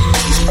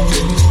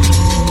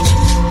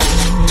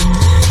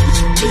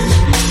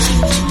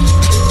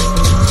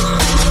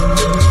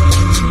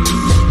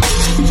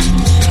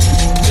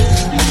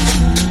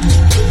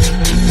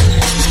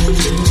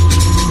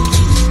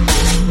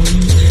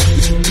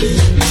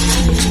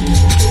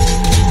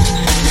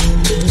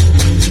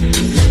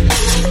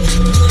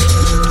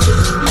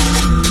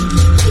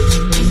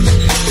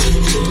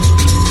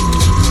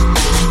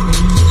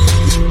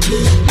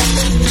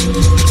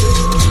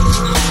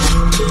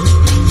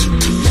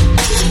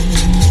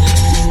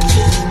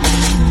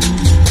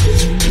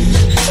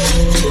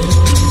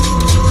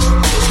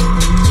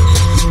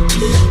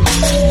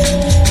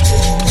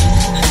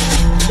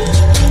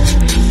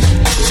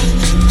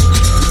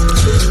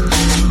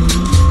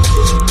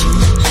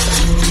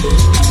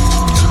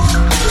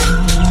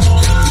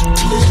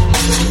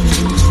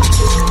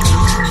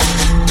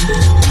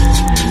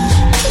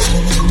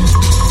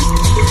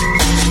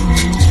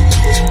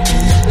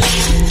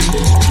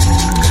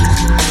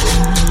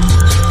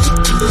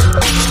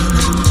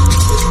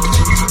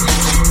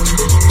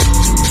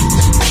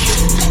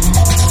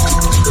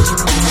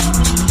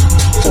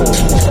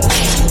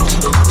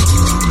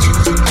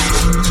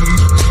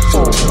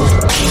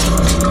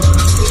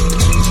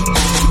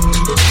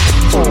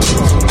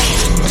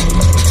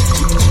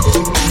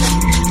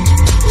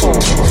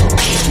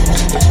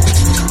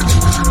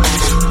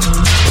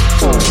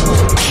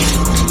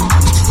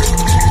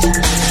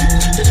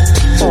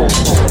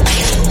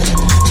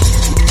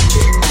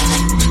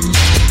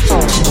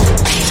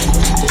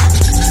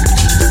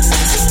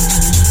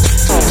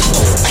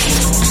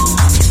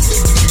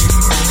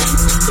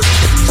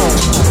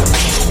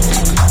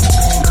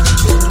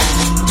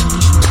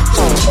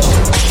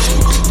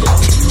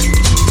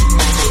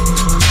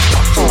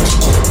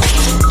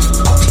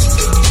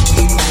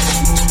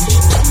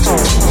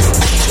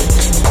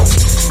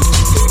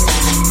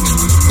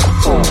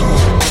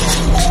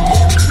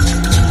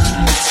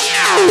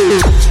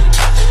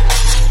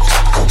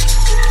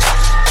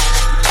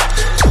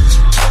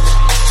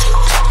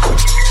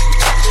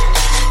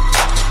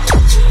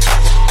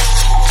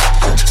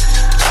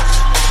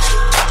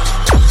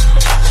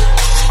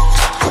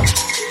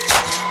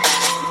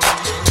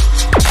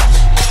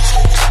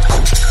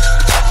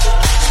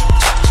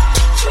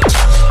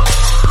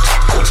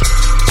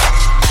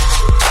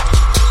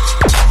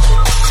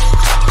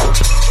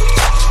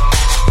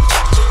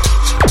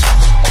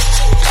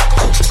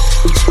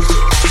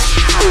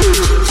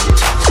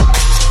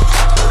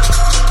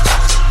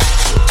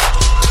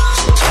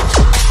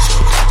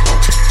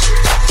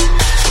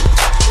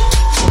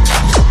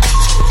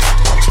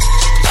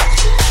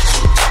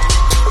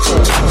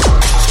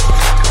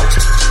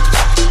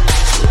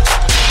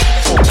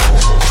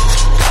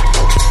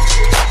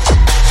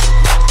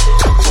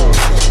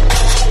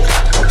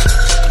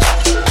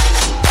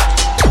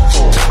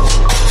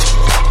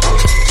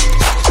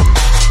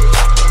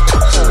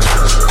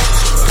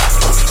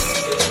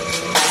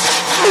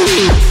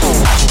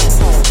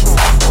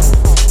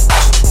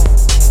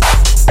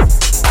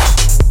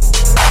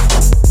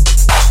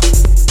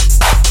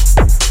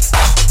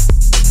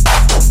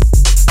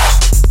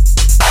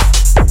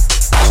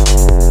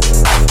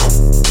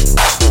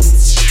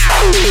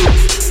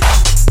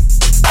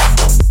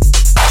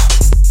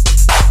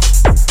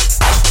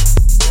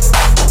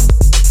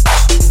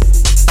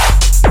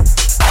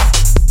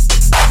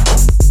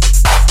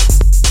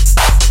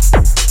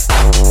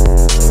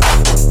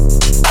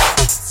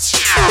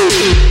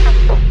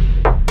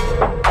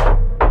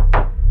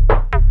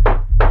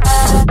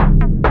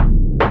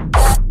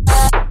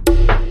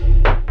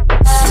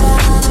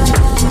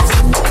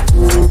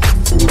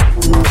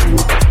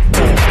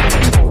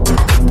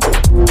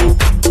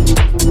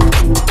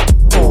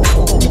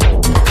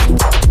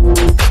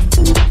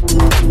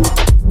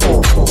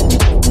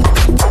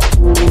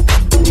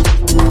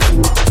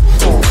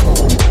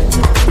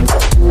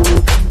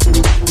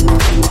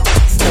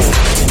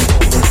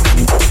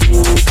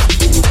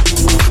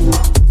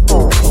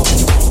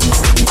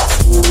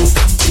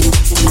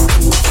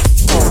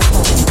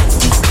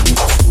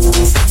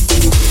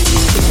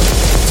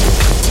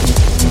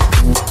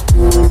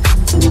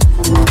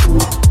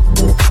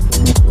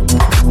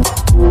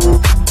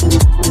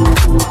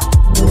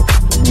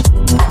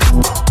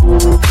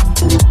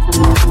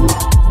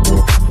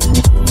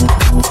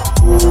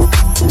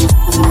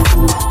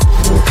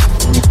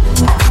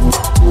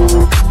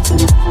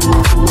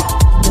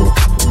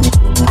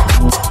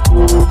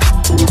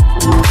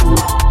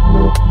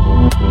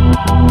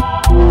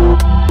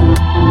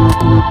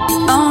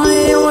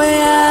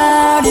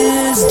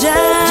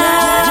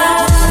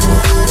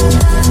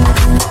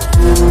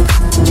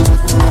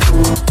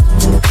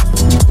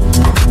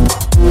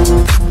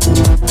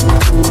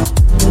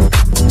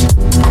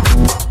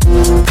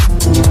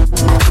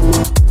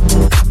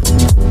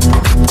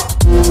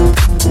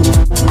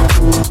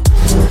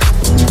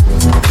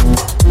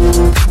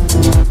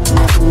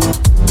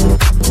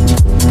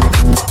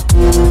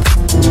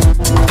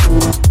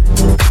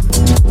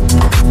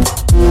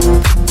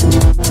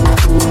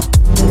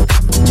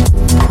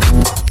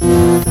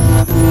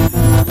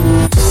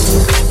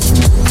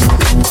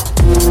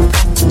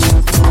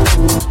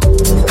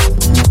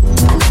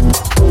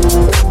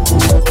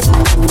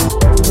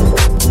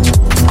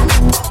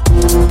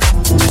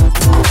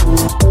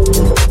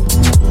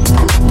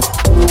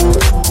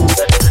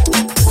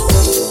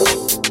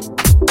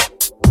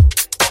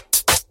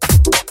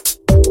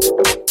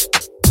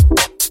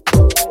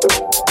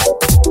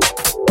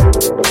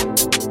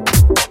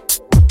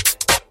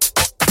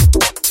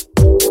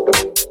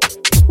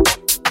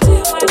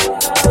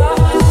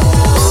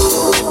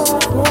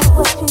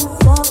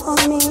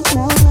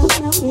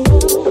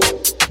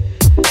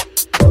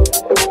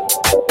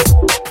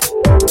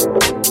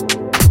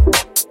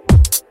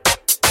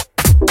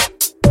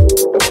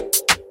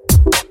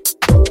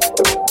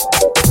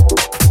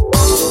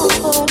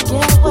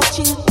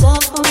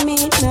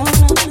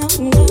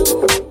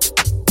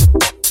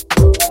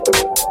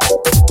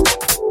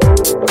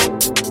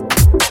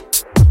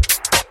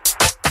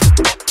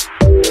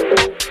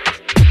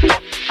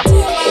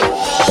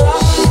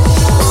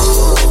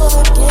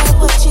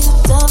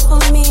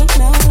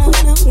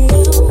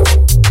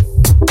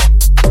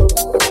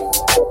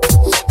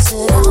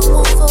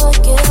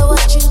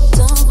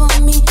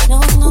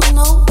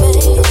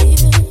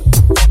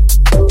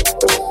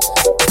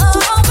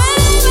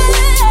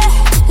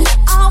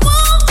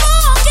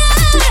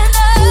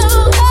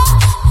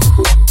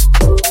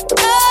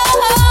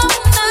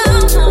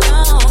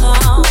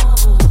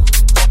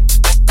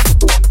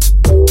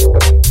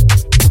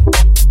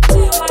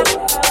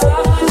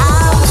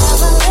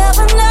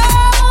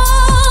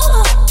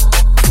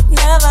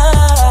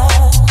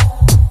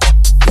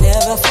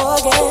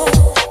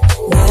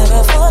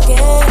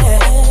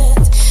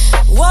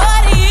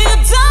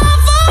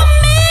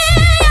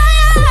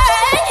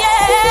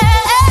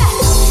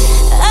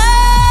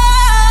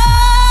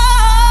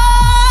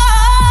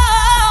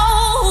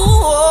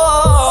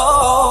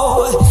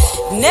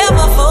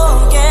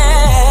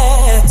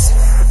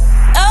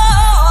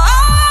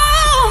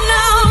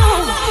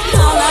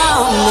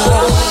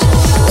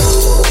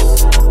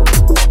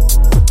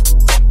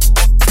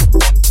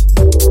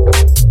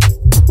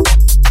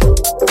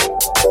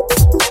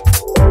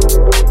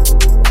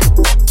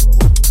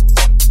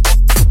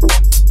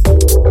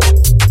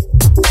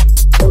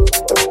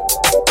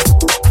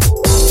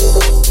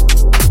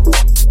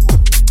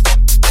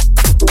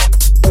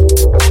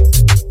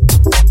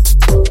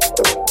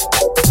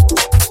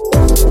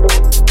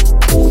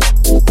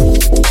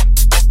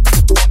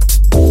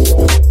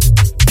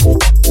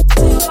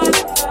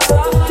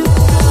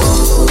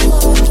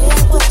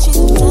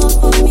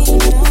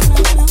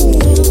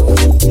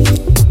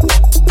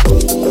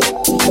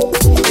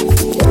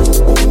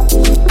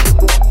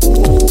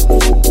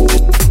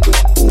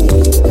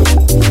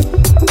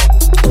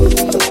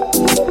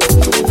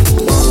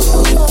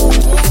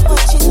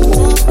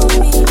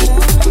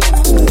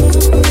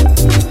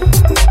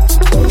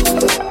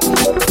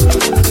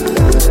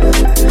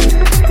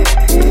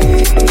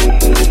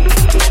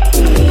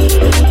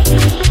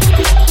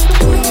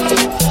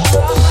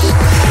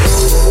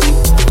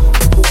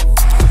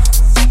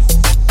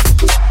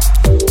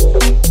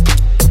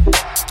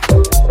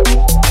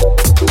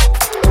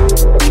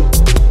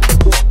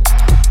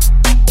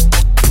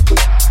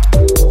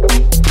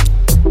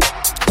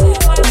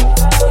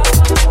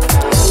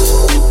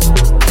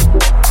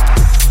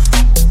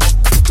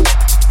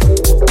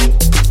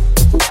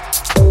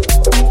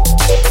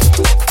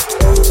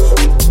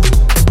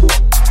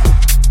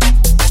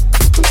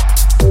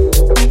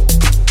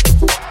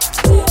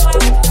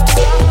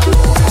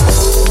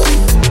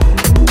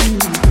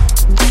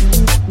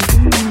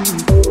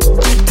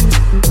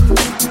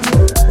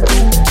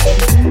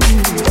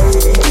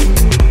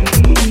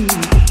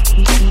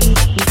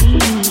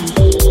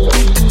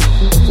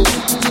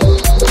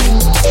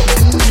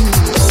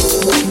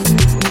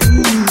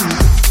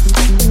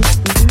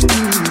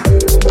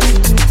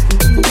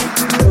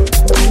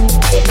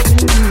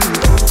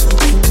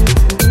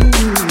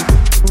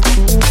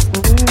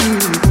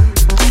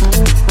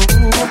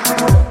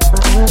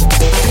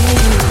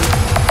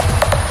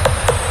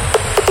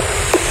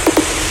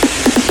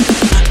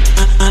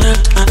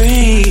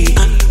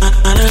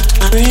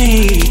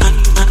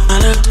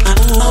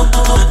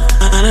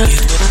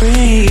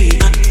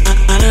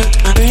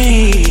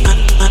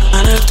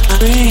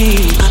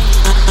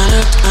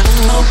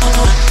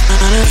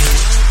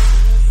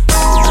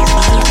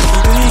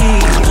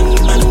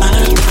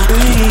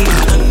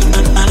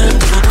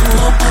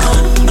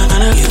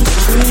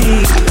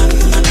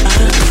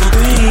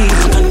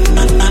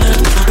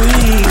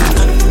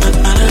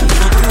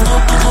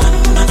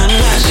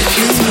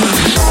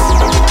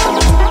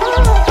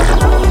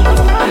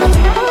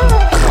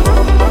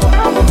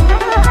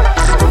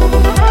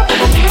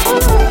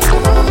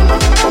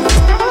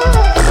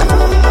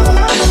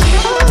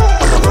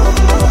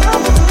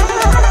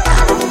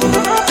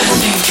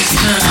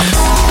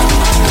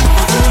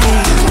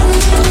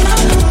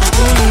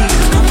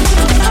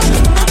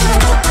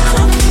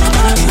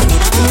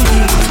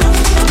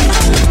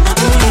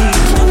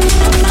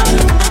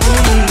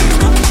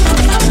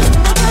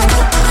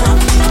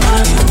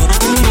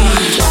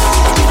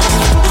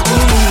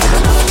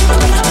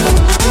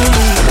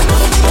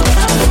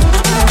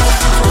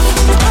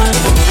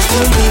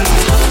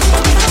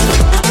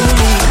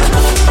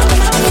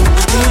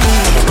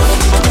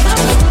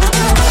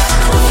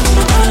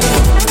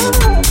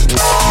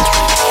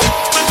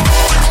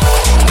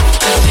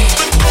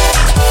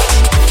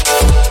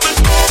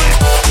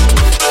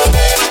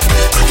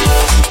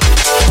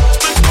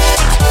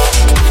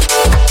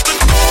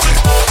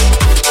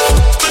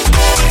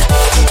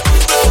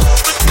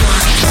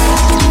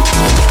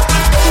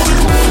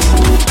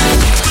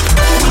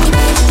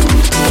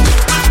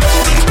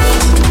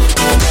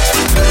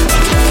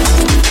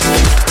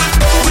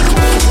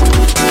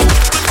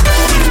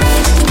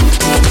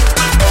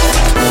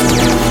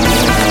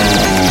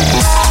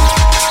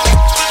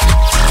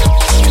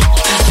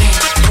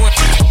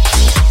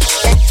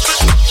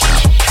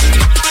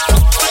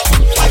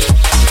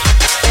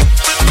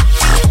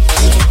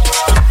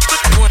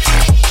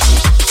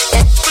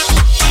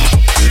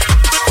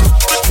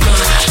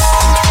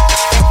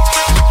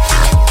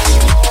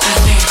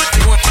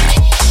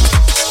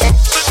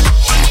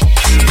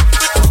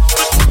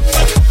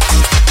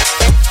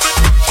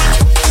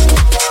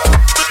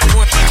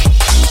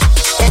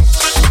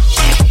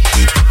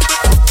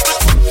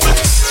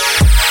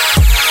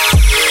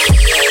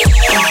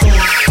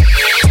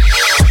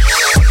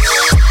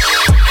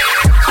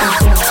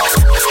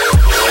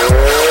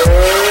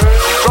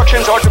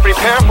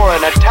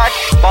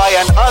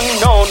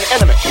 unknown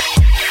enemy.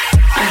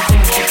 I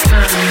think it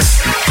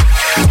comes.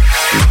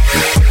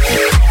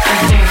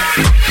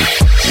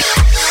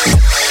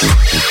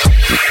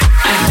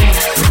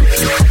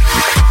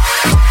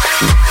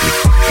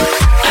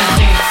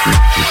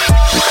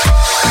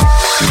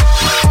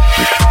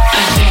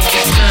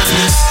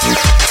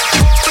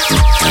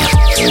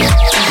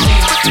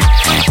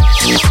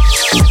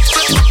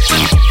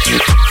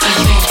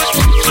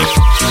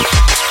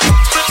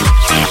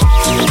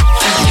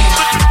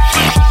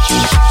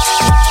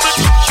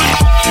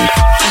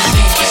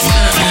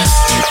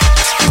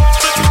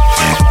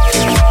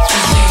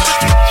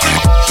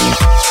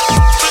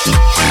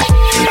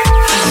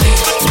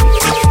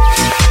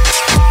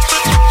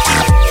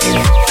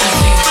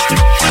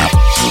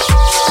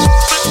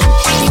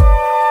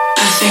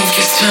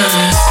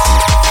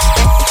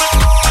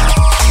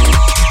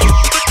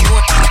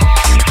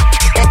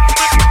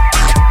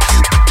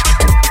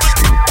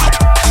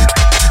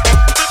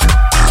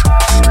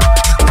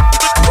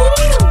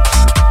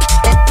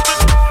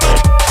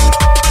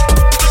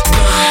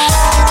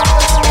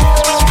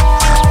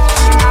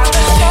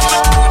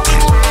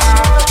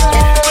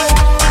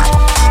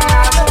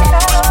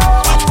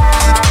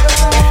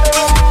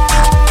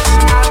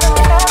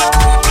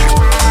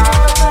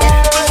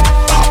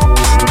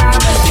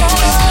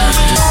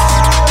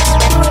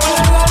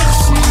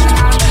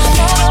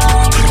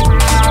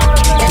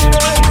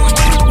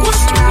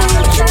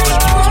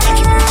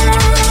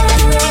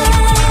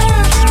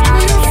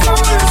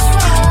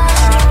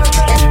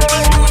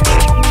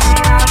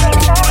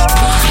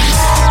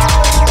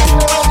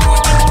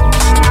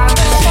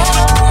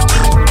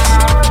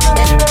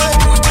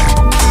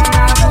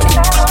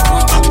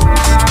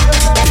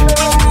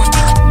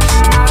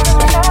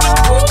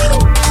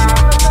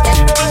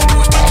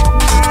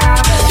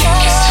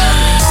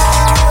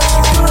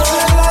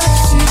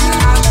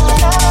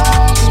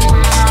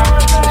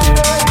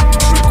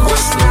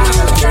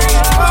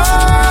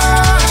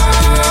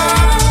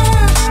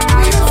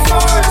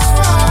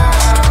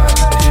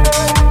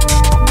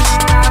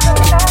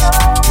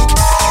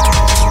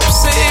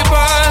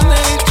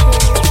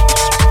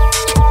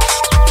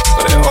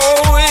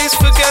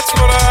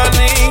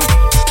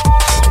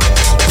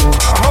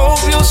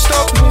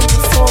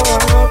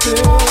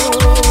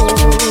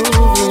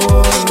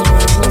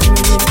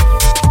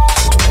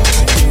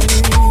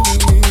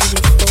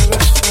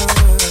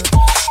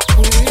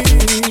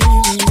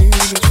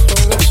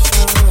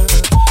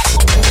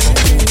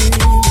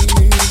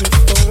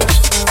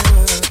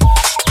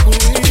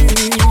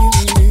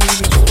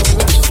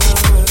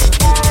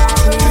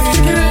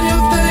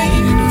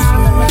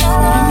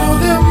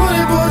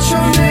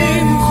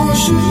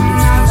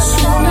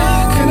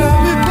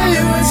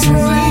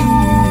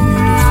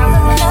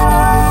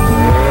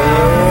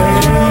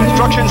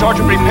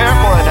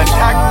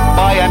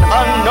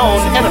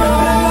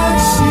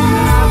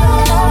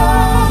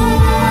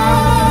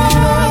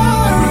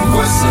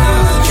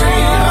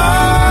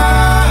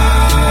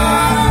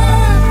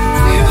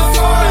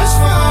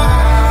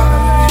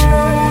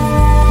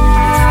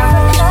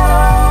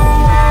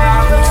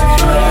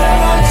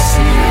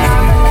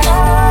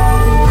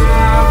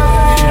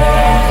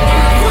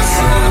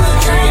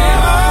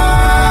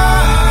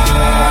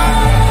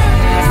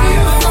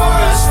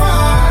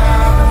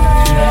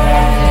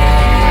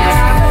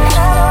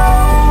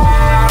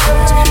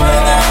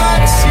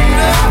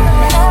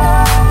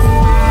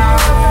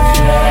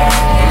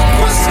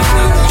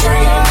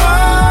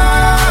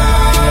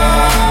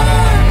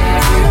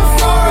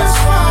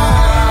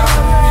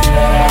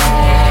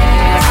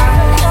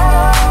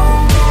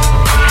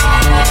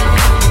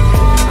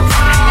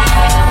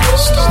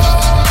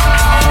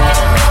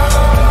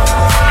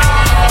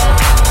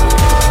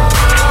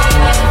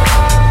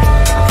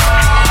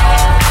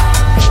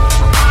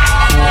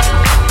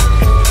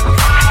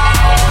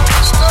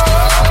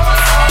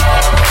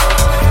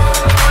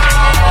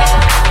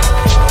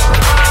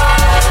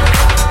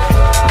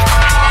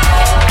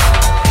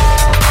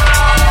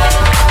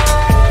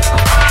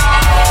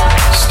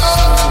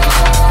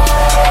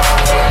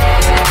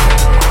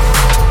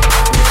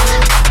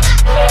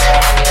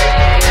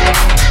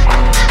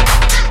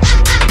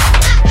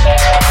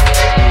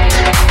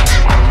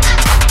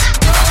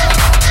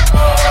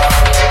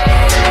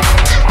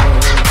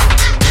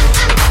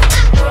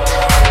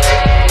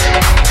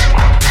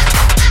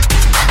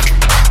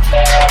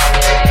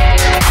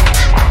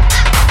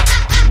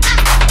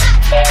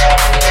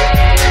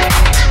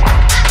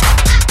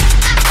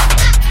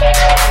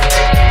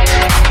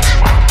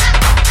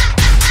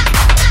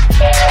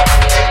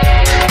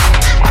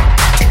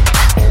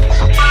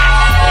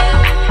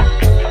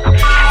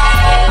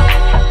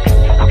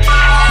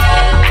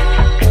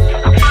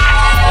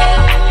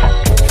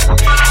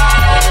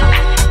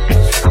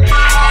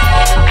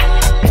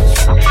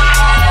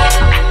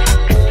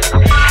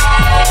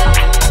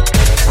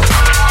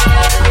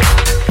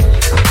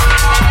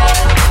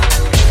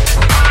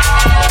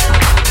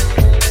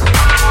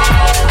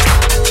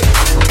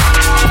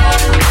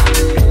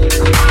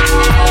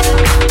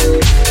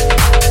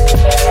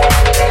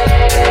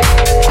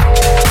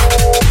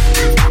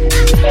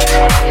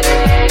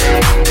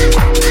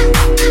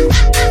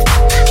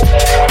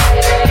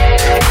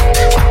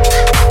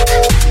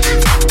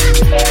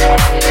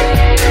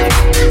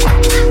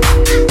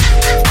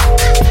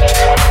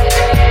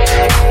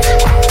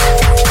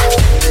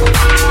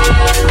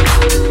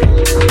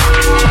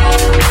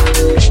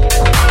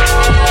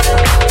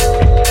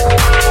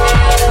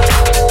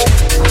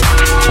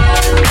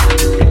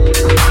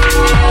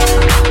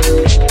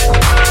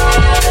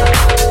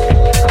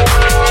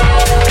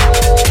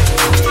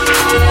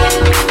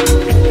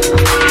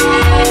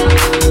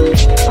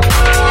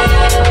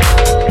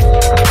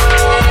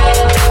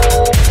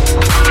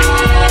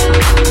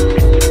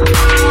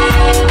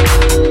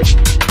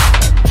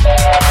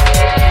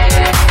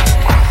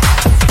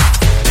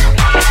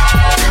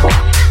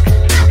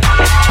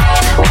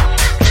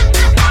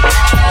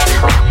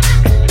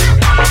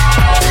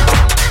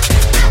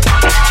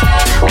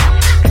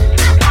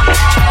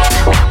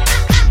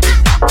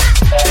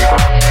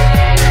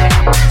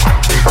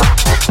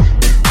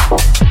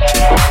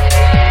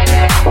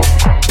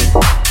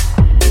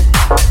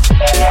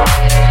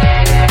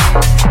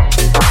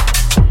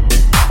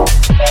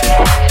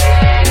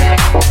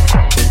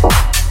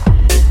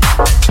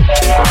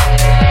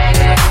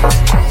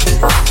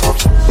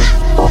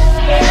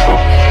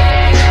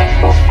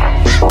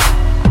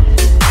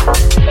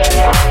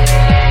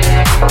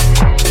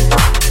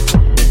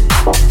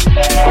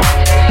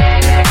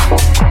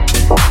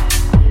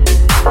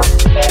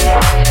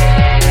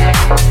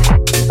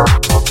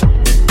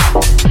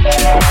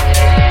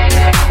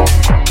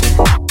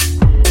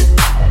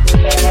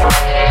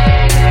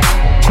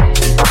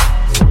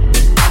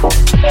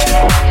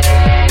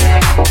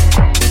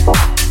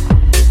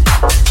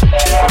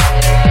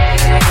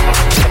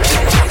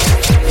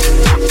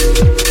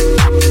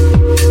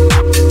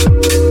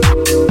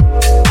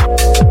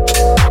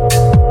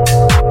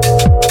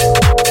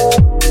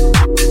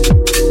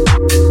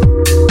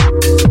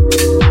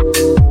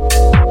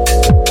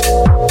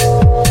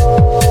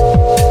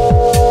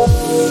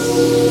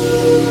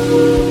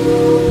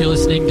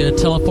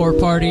 Hardcore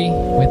Party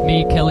with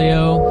me,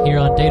 Kelio, here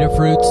on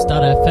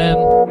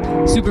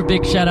datafruits.fm. Super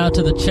big shout out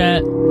to the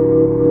chat.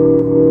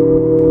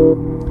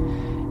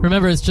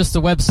 Remember, it's just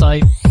a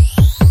website.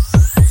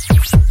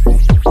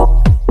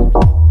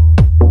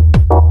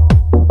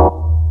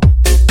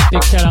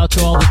 Big shout out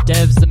to all the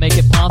devs that make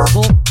it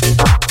possible.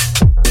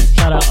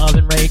 Shout out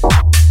Oven Rake.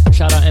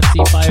 Shout out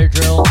MC Fire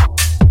Drill.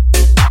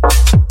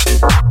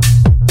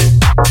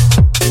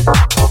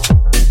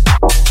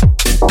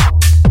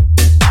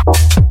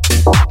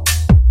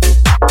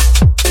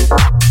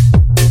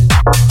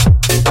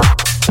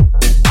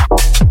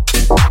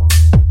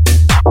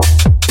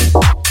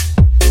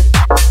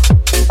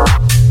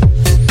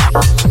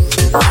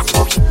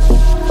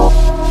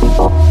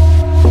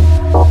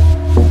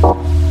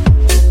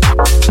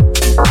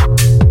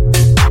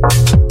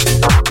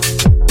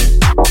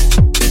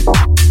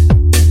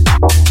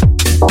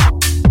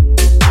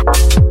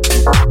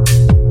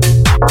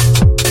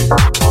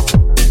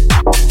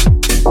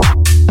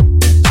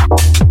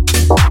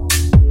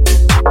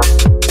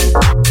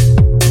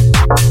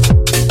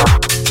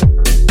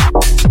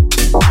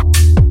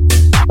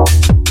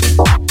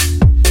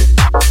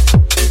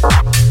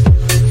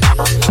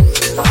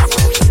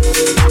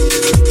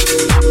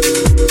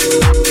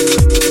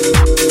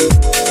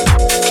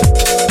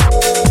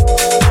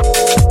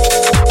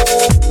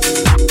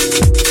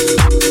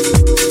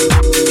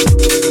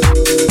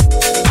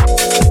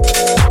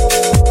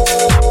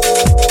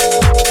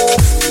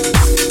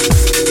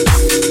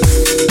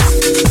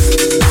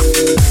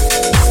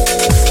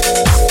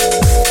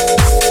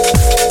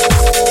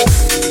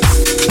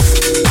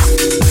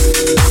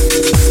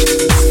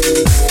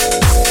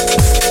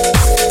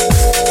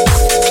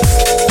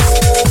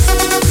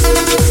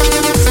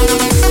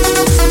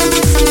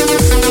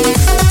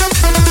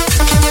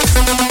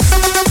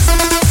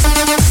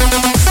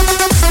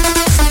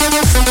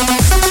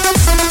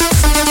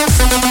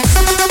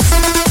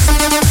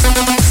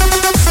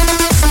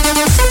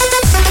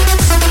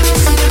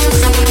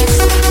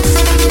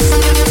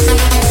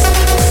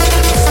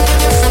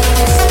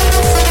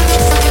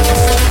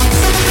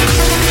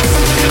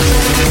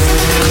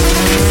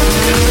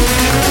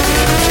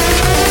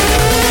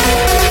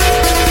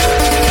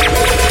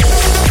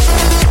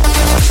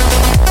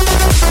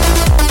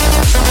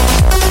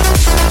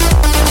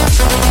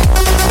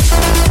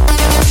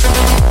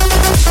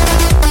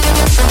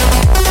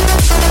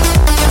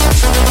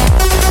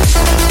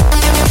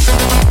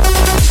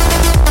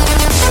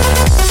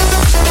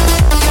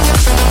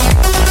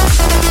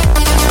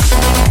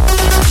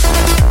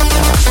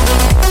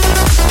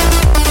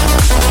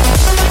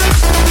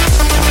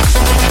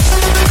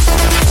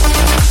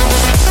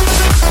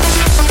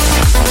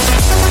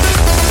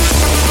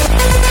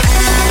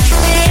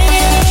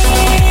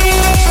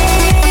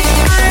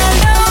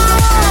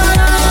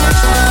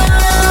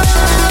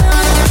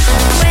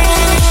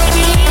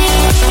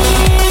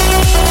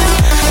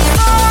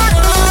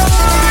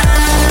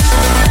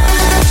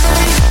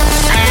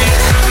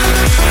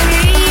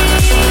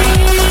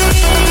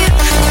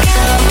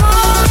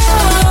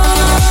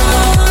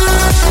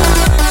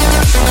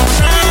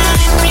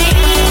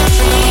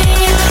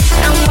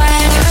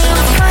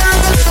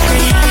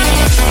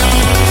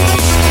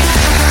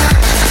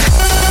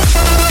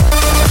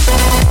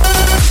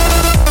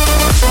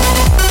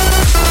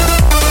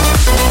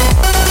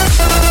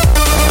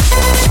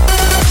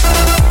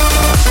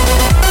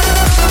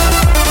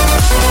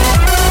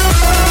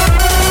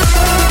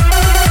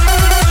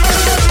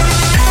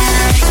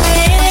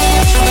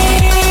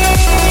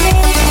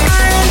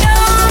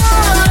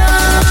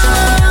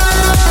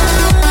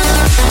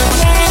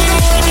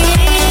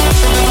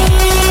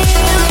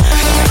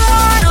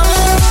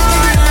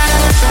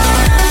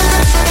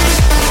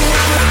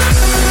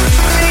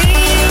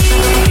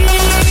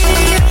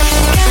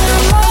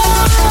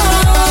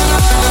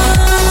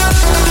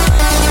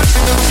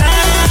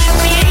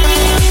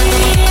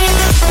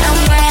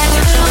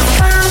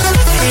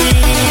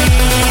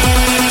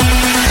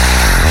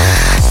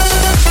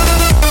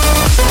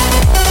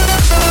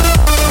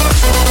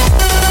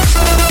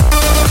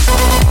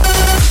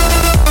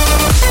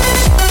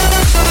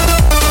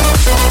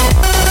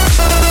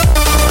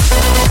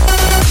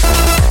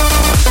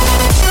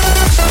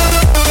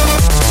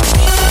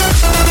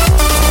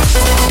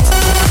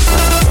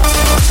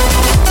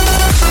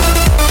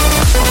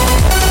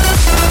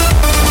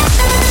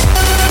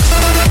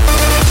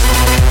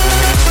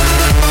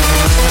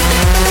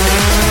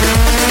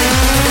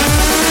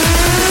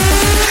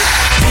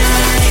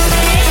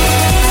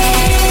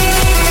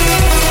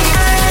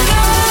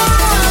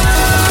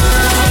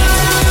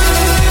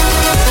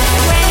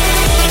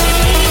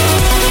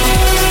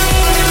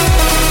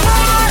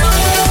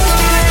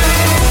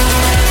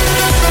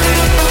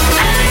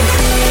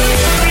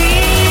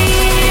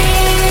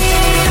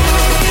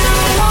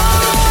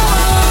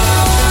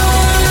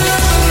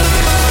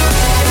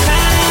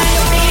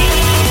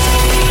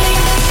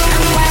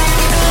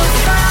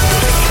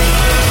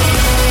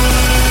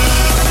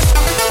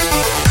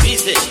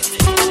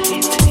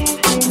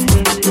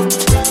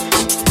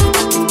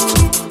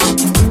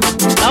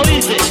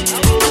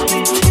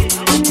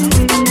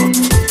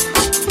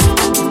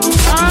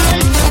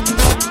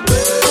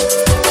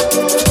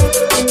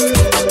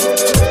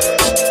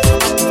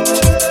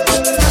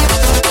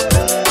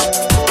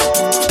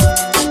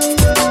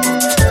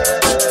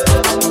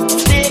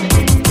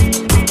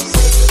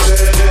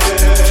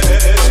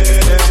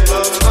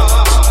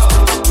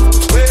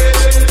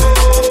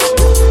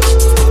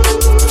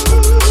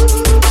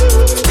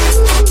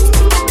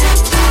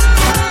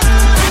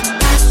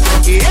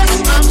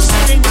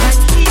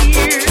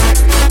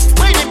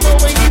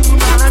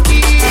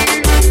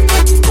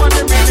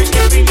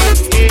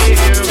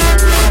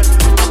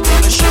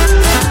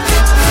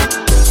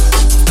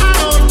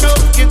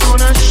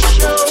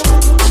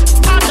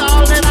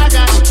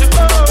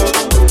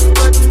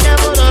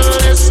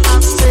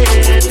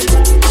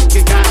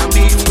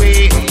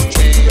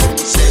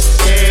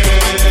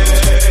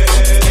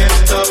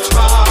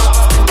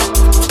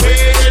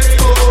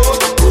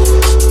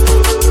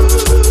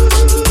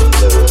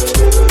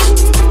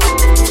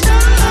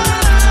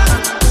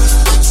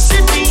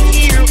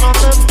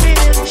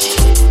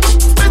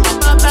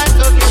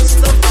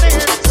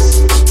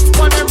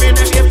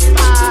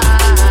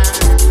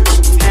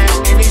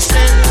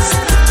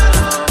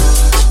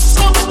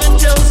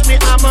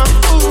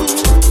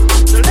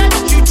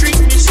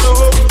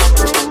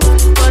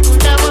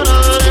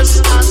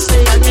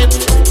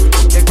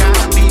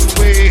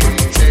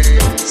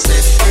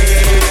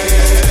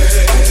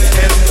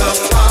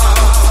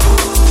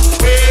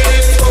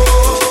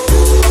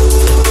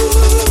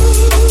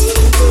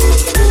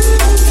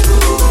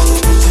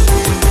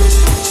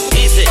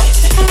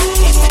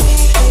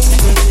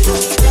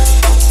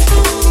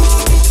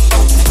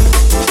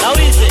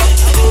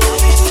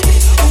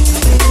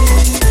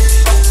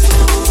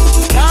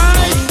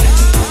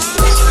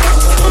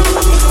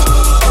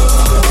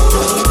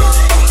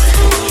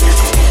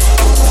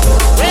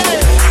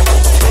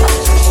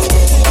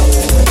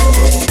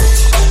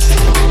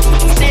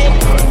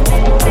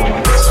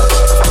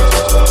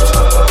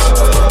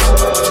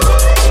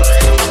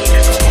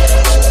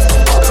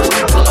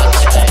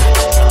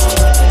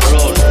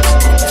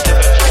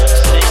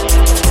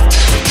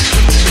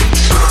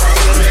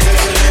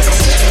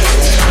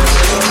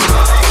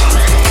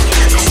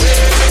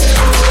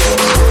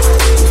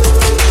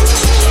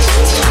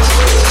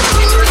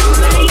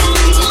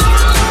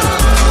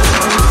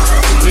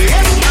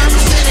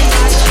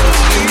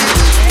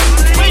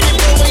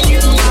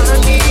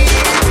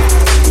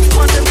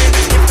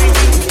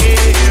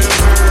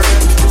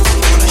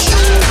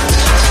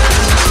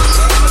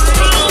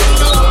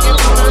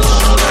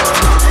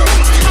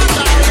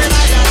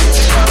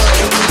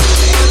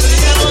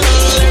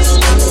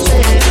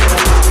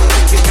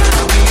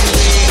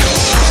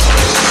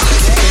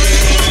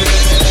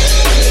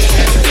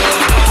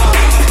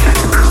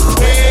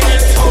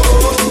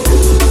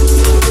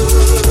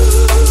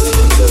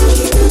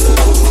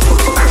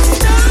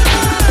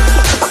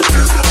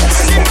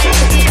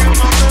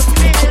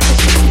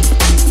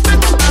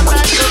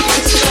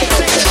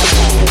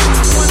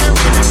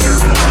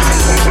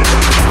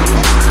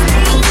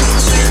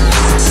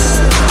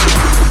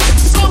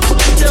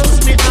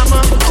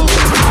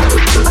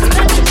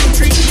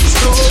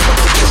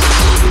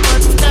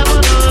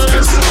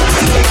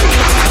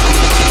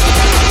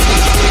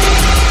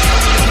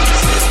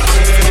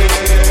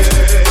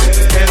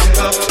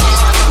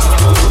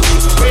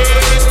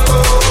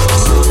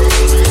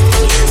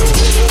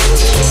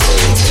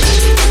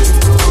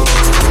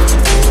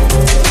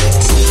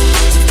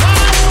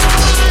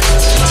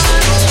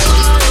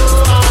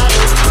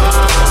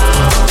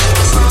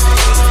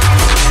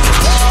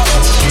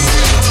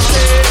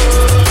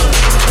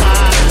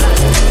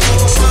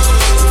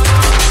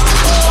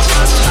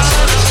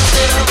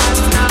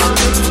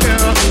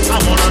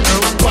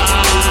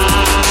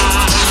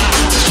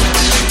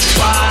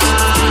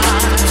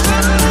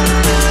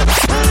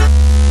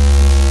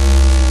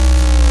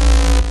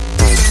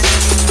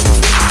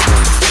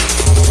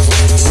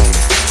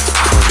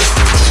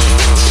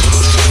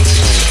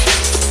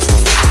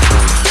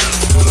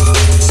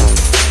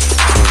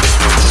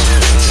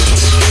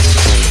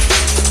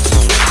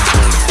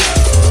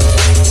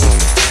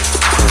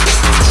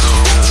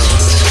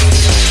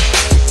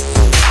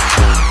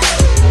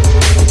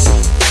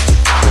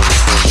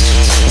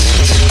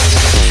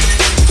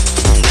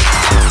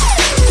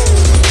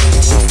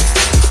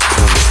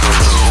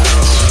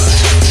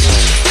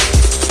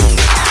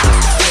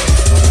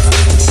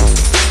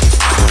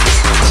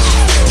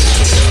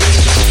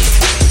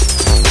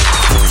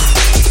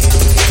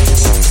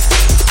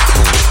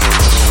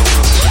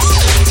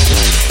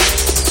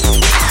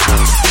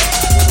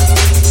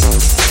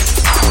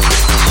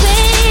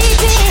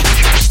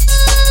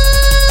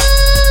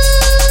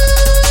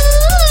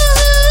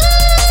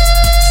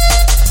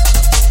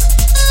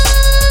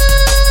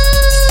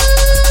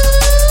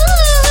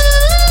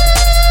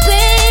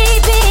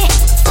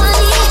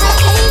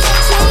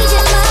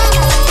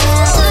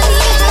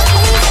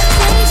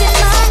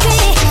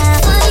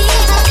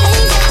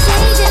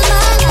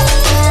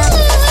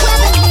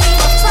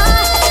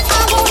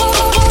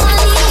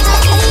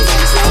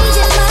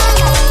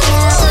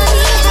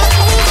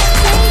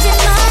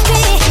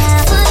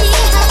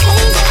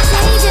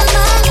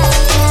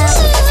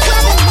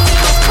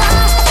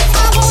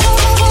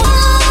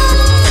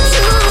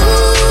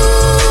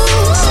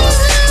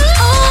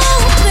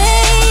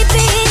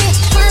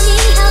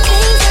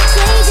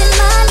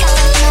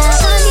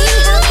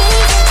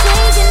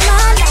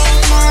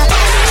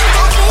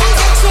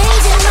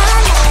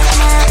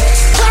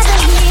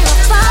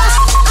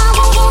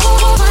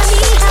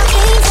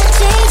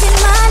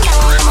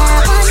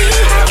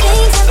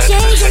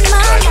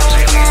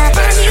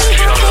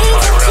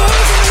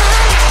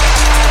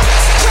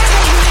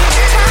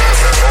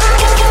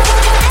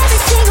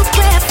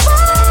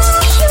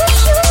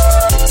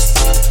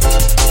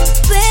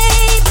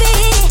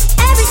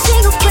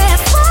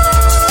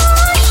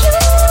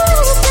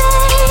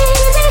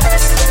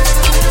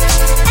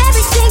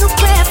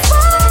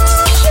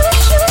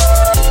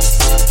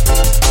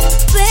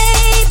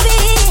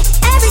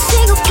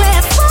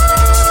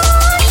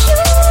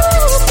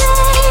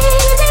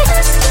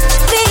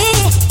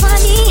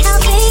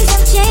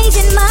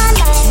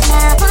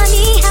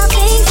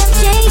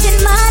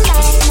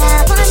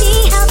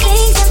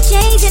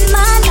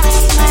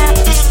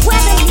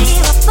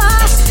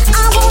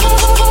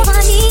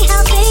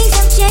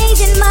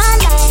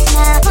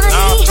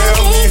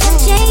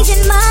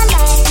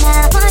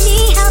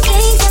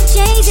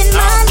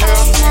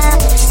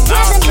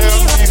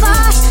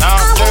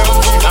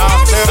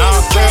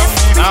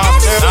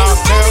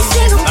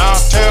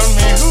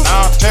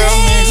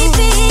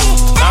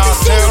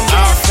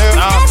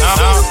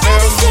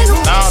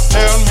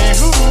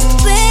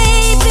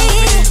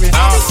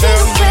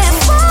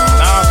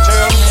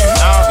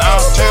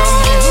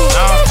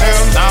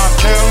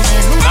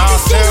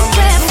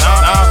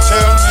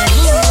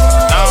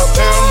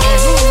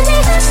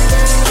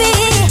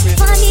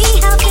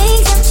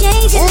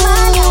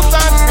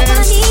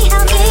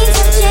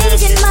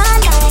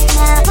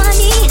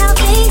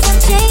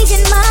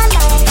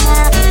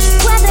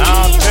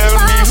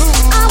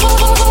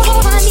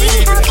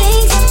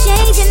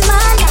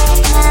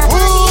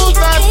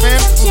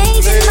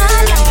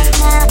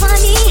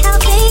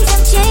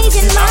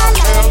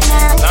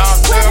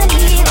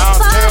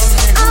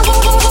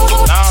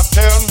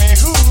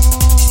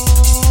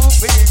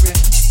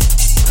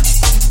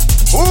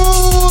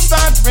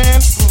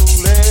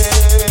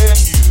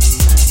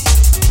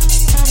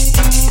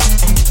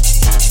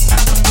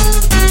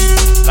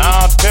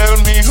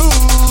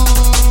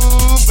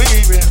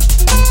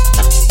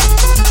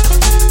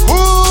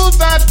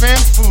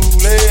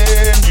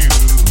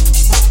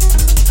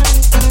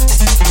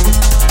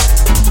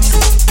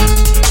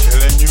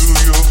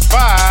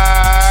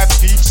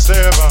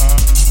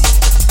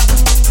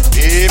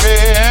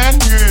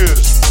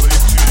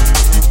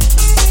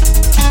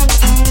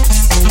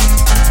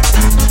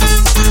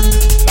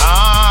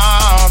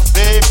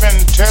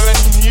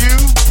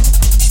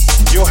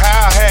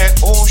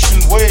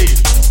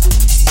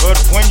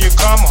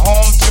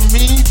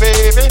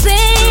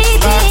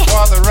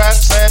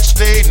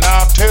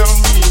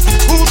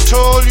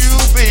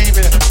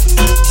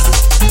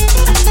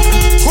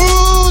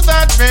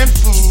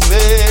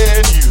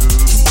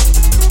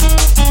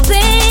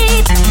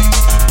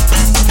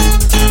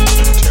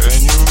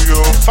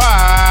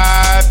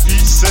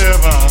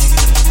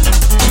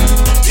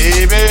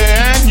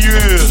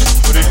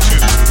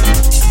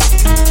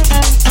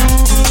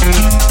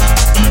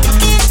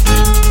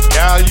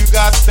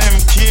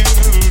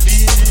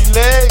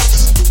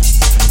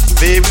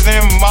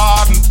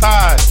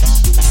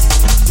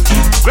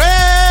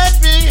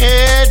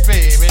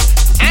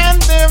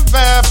 and them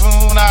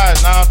baboon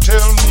eyes. Now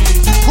tell me,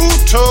 who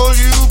told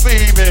you,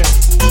 baby?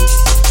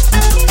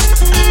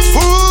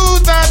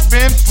 Who's that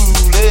been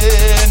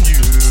fooling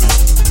you?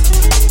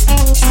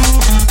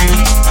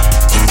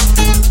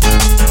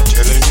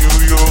 Telling you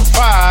you're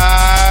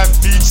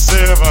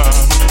 5'7",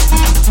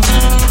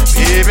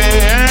 baby,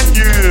 and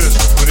you're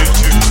 22.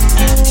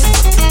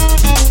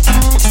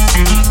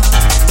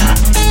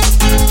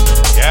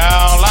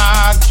 Gal,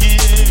 I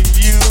give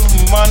you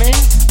money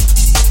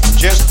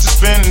just to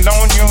spend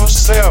on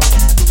yourself.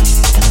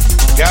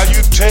 Gal,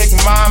 you take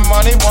my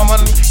money,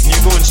 woman, and you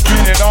go and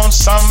spend it on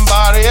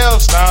somebody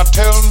else. Now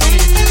tell me,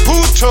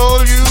 who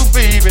told you,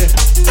 baby?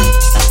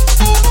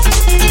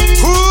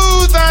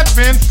 Who's that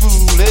been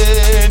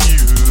fooling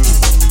you?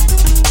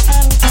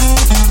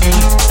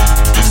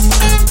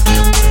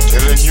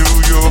 Telling you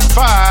you're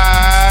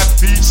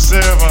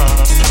 5'7",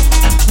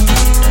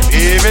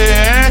 baby,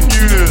 and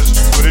you're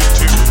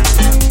 22.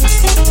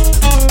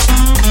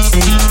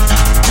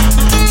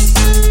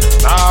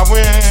 Now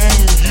when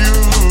you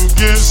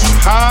get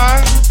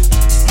high,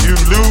 you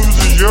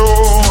lose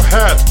your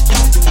hat.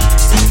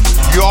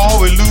 You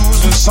always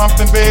losing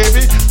something,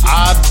 baby.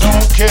 I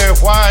don't care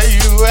where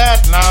you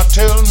at. Now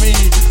tell me,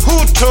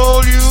 who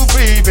told you,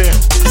 baby?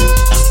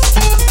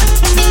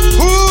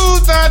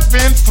 Who's that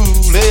been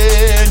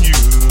fooling you?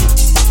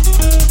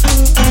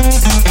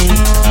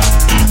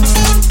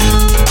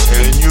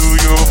 Telling you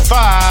you're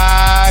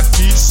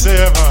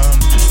 5'7",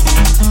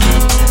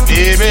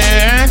 baby,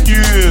 and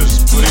you're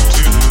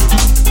 22.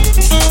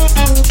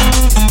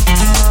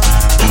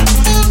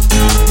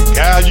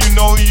 Gal, you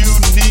know you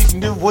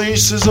need the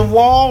wastes of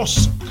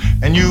walls,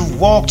 and you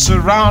walks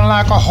around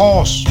like a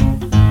horse.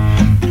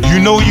 You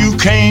know you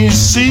can't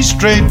see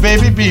straight,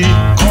 baby,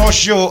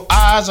 because your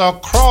eyes are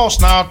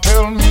crossed. Now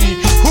tell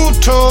me, who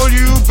told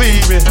you,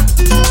 baby?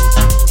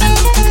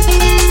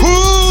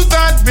 Who's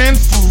that been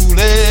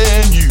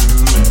fooling you?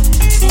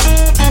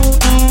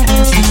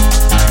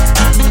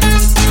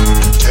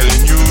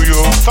 Telling you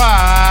you're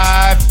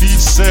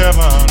 5'7",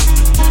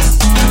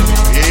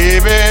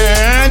 baby,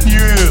 and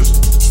you're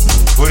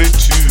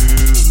 22.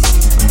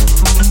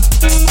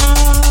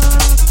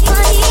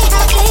 Funny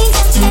how things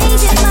have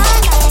changed in my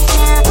life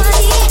now.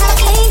 Funny how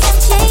things have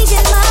changed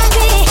in my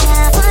life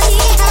now.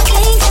 Funny how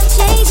things have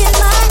changed in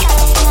my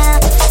life now.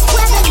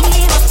 Whether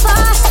near or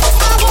far,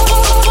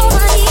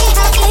 funny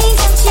how things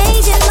have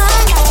changed in my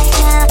life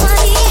now.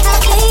 Funny how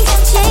things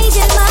have changed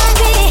in my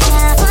life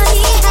now.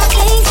 Funny how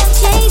things have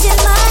changed in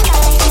my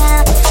life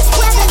now.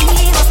 Whether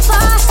near or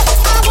far,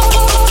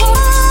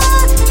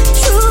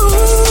 true.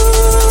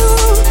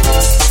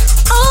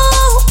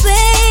 Oh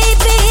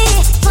baby,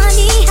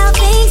 funny how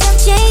things have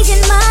changed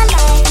in my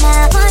life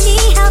now. Funny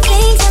how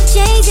things have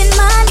changed in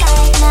my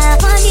life now.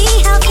 Funny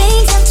how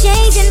things have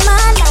changed in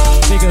my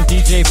life. Big up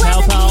DJ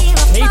PayPal.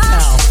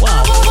 PayPal.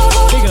 Wow.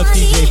 Big up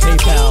DJ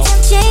PayPal.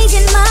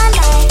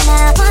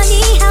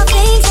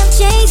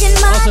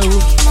 Also,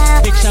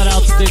 big shout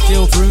out to Big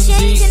Bill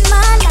Broomsy.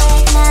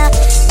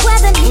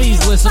 Please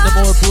listen to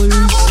more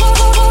blues.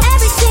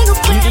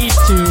 You need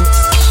to.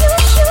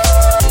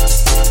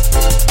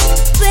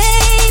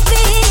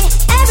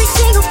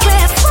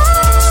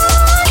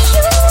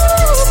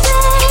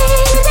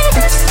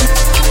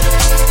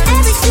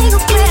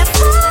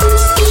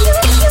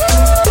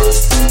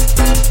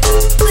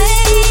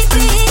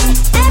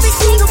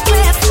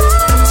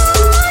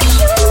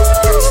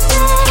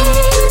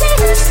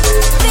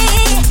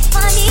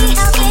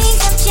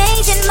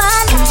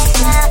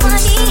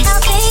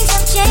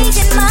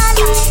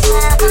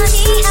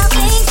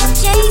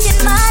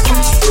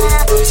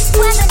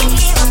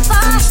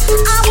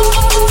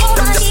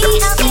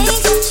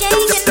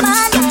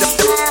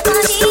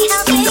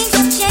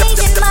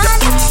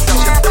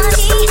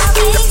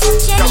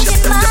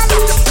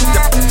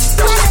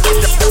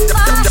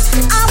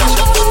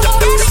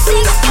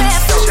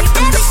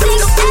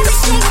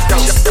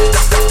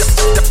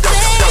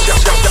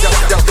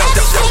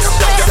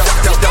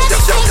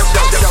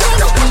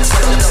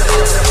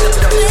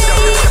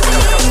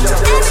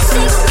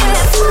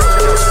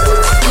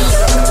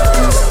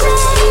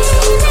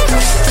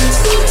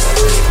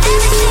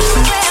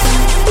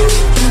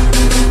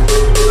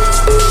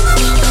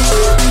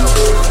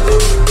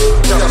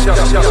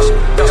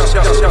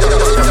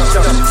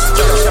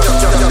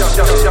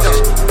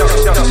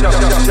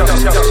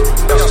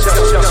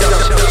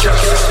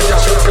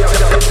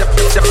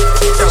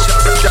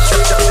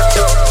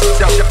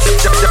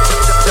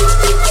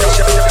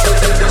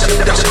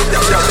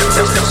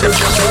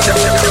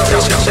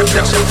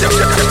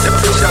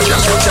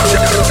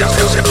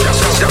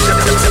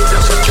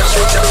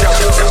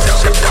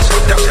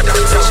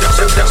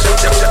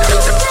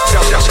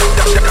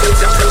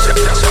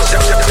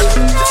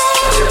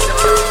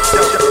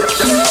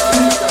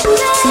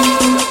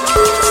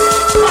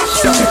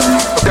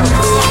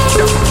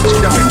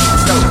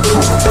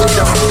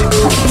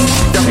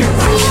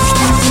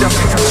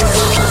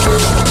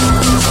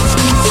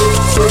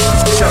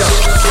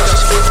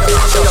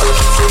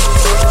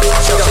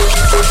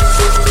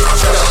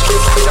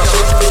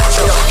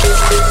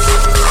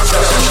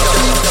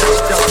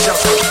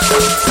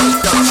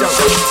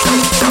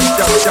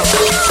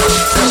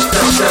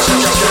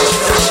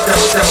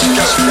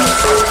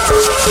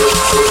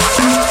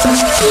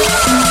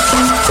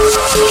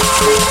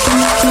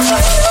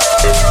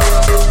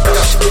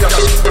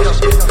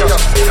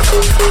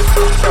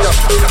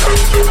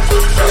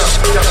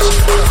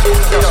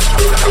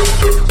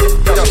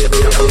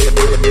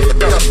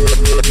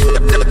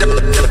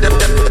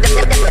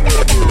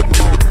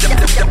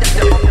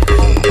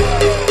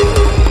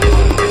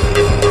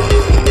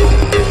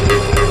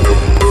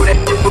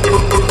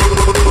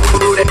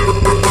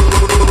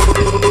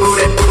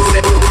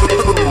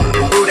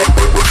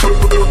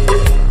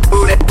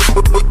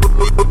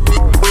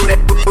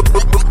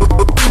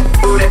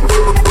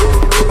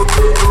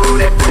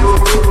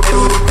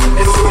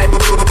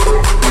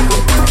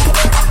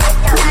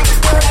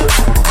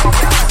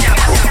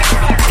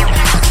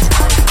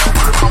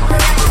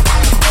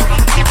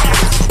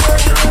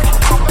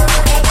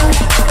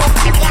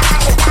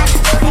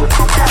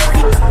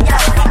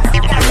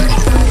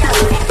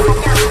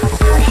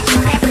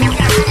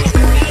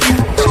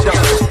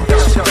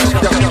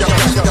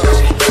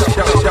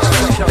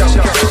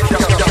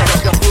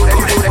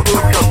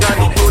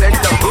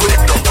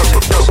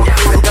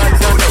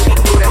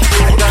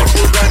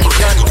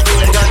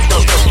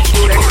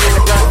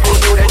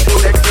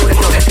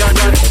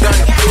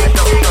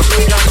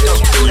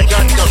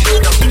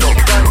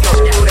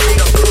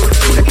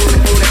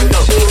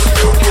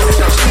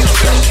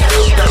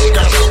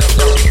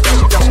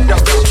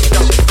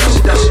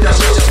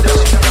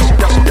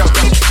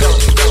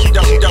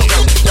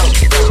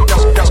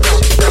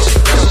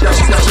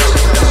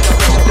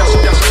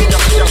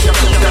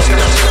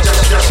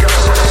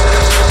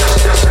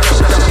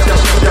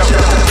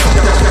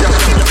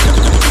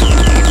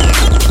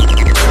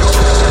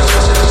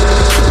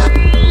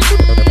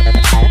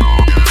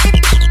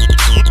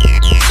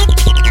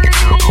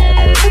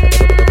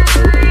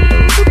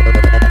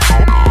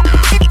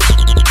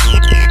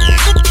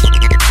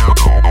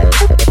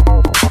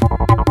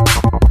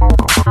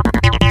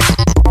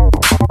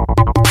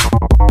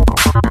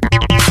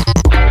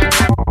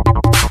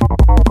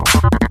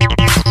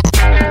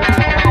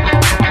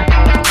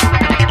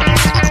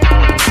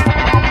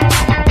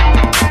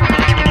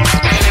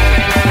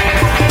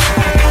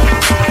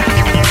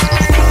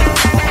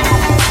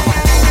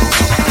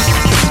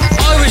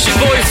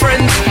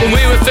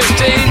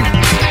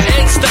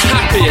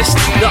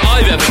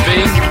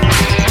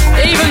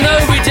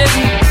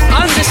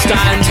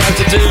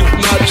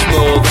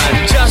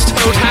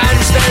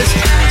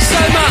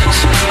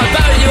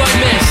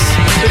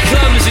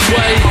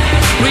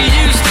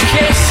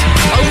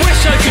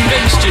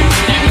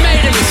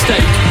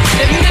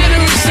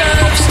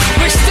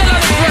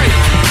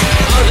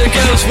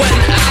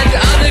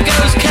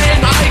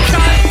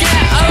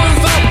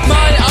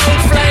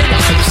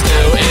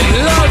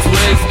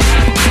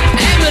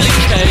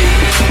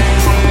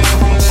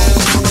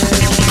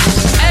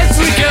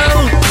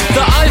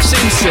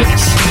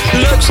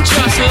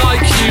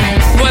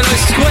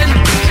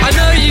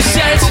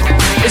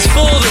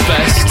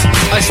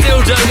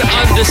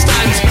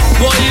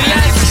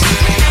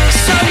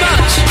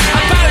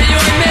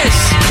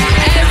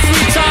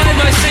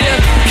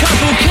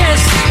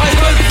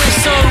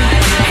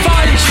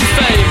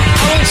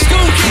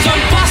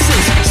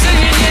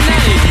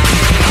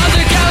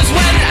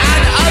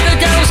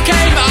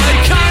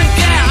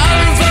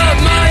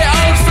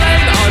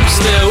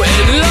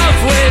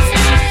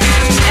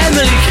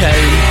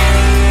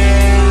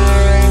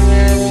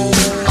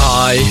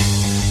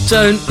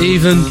 Don't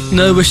even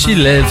know where she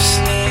lives.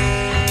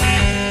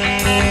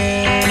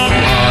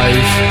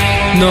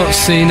 I've not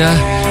seen her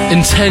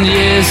in 10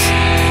 years.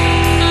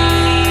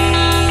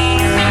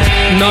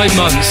 9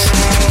 months,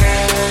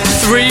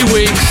 3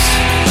 weeks,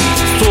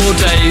 4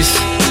 days,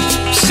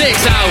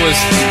 6 hours,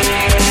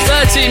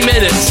 13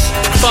 minutes,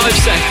 5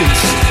 seconds.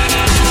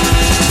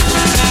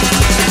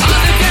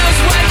 Other girls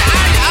went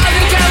and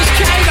other girls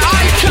came.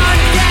 I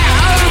can't get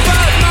over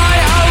my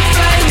old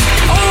flame.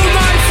 All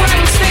my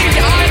friends think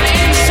I'm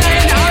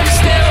insane. I'm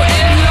still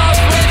in love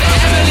with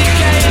Emily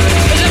Kane.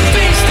 There's a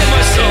beast in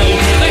my soul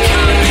that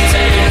can't be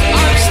tamed.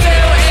 I'm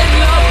still in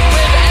love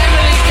with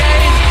Emily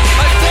Kane.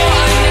 I thought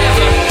I'd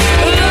never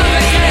love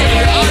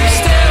again. I'm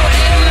still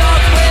in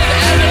love with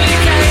Emily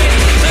Kane.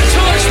 The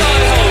torch that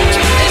I hold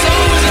is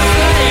always a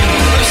flame.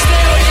 I'm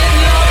still in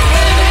love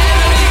with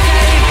Emily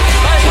Kane.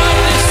 I hope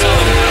this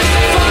song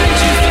finds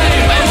you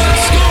fame. I want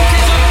school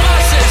kids on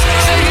buses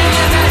singing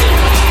your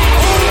name.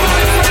 All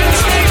my friends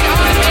think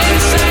I'm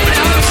insane.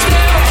 I'm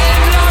still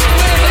in love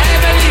with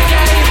Emily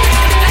Kane.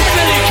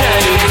 Emily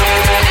Kane.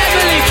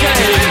 Emily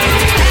Kane.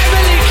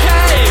 Emily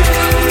Kane.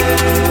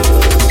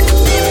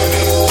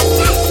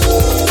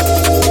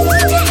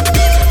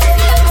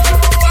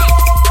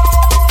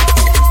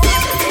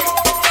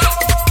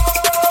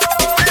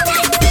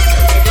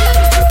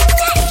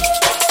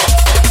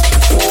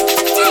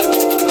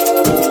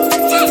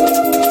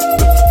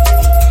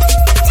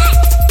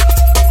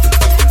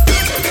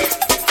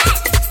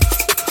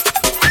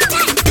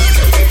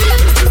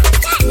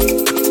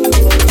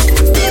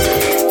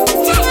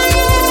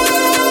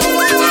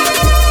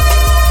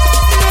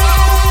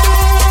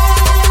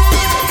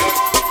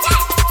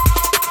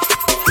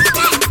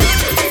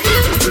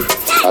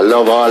 I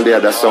love all the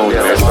other songs.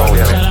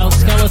 Shout out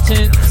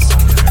Skeletons,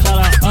 shout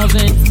out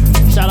Oven,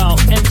 shout out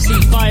MC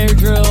Fire Bear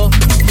Drill.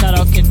 Shout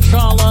out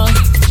Controlla.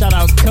 Shout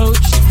out Coach.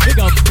 Big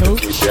up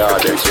Coach. Shout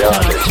out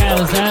Cat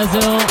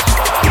Azazil.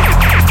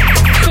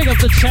 Big up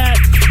the chat.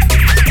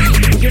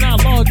 If you're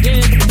not logged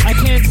in, I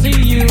can't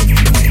see you,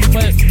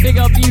 but big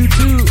up you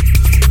too.